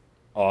 son,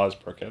 Oz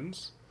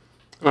Perkins.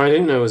 Oh, I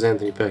didn't know it was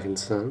Anthony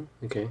Perkins' son.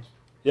 Okay.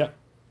 Yeah.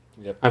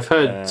 Yep. I've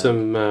heard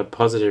some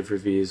positive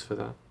reviews for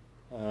that.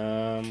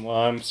 Well,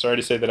 I'm sorry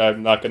to say that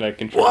I'm not going to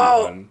contribute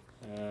Whoa! one.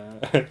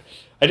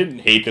 I didn't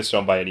hate this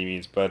film by any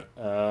means, but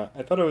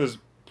I thought it was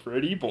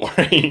pretty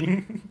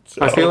boring.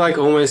 So, I feel like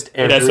almost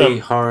it has every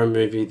some- horror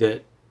movie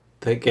that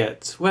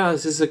gets, wow,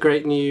 this is a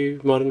great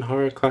new modern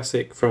horror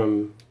classic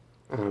from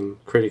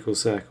critical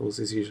circles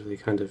is usually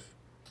kind of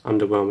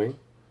underwhelming.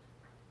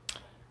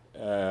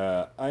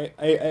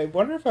 I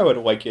wonder if I would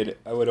like it.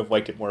 I would have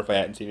liked it more if I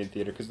hadn't seen it in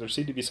theater, because there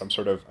seemed to be some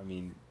sort of,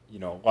 a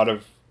lot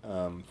of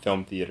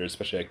film theaters,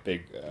 especially like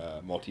big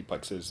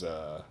multiplexes,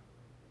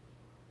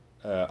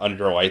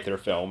 underlight their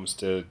films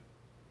to,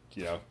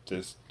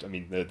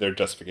 their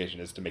justification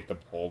is to make the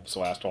bulbs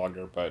last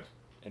longer, but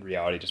in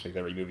reality, just make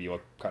every movie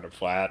look kind of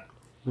flat.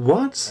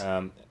 What?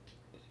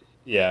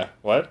 Yeah.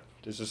 What?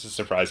 Is this a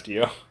surprise to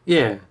you?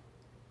 Yeah.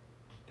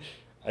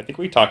 I think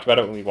we talked about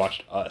it when we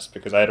watched Us,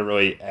 because I had a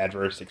really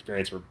adverse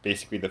experience where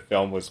basically the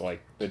film was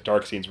like, the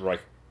dark scenes were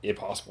like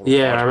impossible to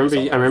Yeah, watch.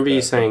 I remember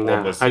you saying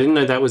that. I didn't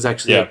know that was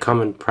actually a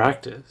common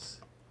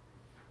practice.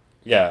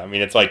 Yeah,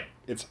 it's like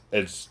it's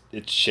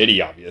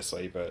shitty,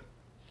 obviously, but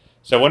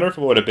so I wonder if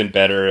it would have been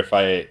better if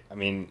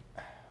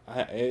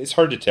it's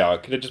hard to tell.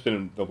 It could have just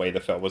been the way the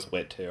film was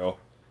lit too.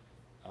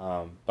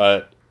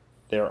 But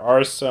there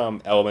are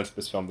some elements of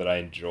this film that I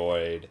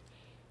enjoyed.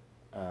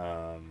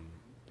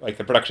 Like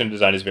the production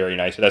design is very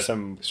nice. It has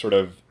some sort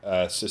of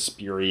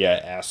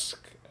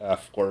Suspiria-esque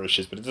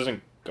flourishes, but it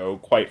doesn't go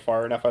quite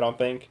far enough, I don't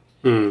think.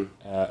 Mm.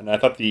 And I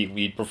thought the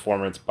lead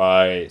performance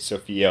by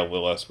Sophia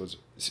Lillis was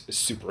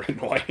super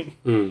annoying.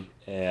 Mm.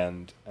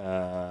 And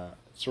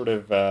sort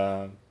of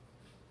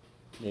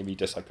made me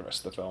dislike the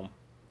rest of the film.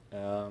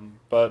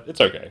 But it's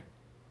okay.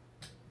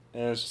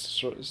 And it's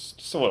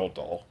just a little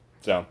dull.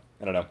 So,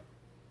 I don't know.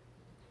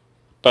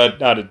 But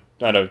not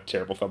a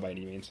terrible film by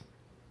any means.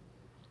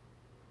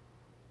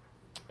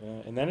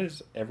 And that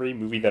is every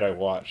movie that I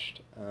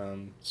watched.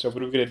 So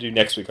what are we going to do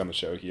next week on the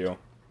show, Hugh?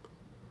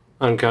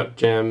 Uncut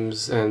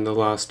Gems and the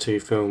last two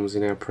films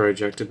in our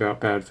project about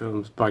bad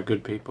films by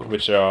good people.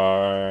 Which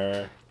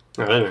are...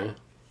 I don't know.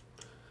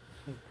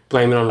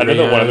 Blame It on I Rio.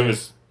 know that one of them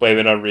is Blame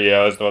It on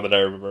Rio is the one that I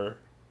remember.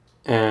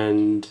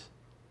 And...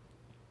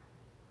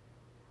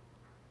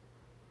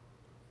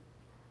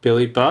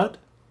 Billy Budd?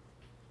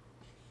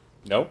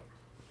 Nope.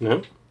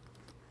 No?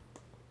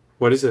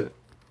 What is it?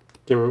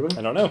 Do you remember?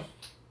 I don't know.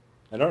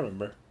 I don't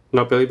remember.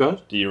 Not Billy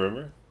Budd? Do you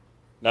remember?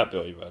 Not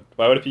Billy Budd.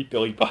 Why would it be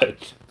Billy Budd?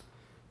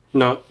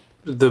 Not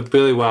the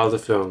Billy Wilder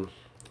film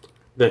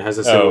that has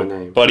a similar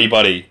name. Buddy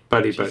Buddy.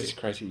 Buddy Jesus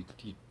Buddy. Christ, you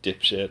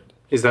dipshit.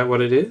 Is that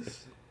what it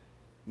is?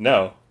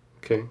 No.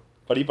 Okay.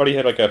 Buddy Buddy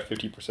had like a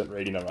 50%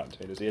 rating on Rotten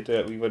Tomatoes.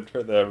 We went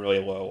for the really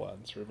low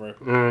ones, remember?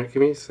 Alright,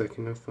 give me a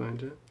second, I'll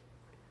find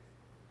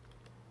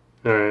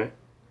it. Alright.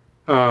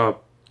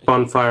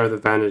 Bonfire of the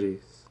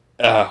Vanities.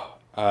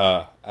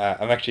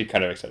 I'm actually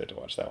kind of excited to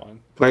watch that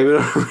one. Blame It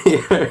on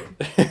Rio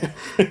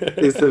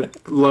is the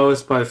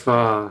lowest by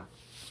far.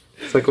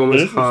 It's like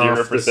almost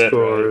half the 0%,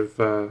 score of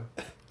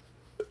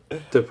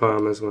De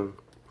Palma's one.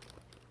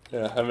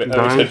 Yeah, I'm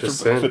excited for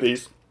both of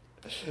these.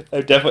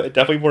 I'm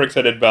definitely more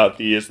excited about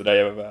these than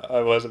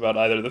I was about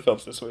either of the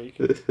films this week.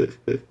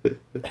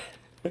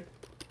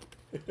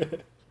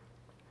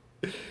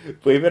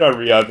 Blame It on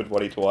Rio I've been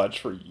wanting to watch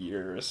for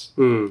years.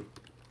 Mm.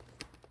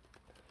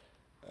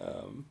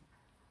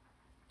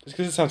 Just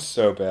because it sounds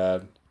so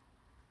bad.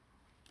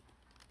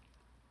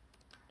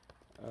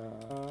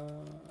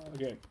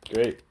 Okay,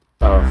 great.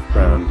 Our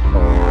friend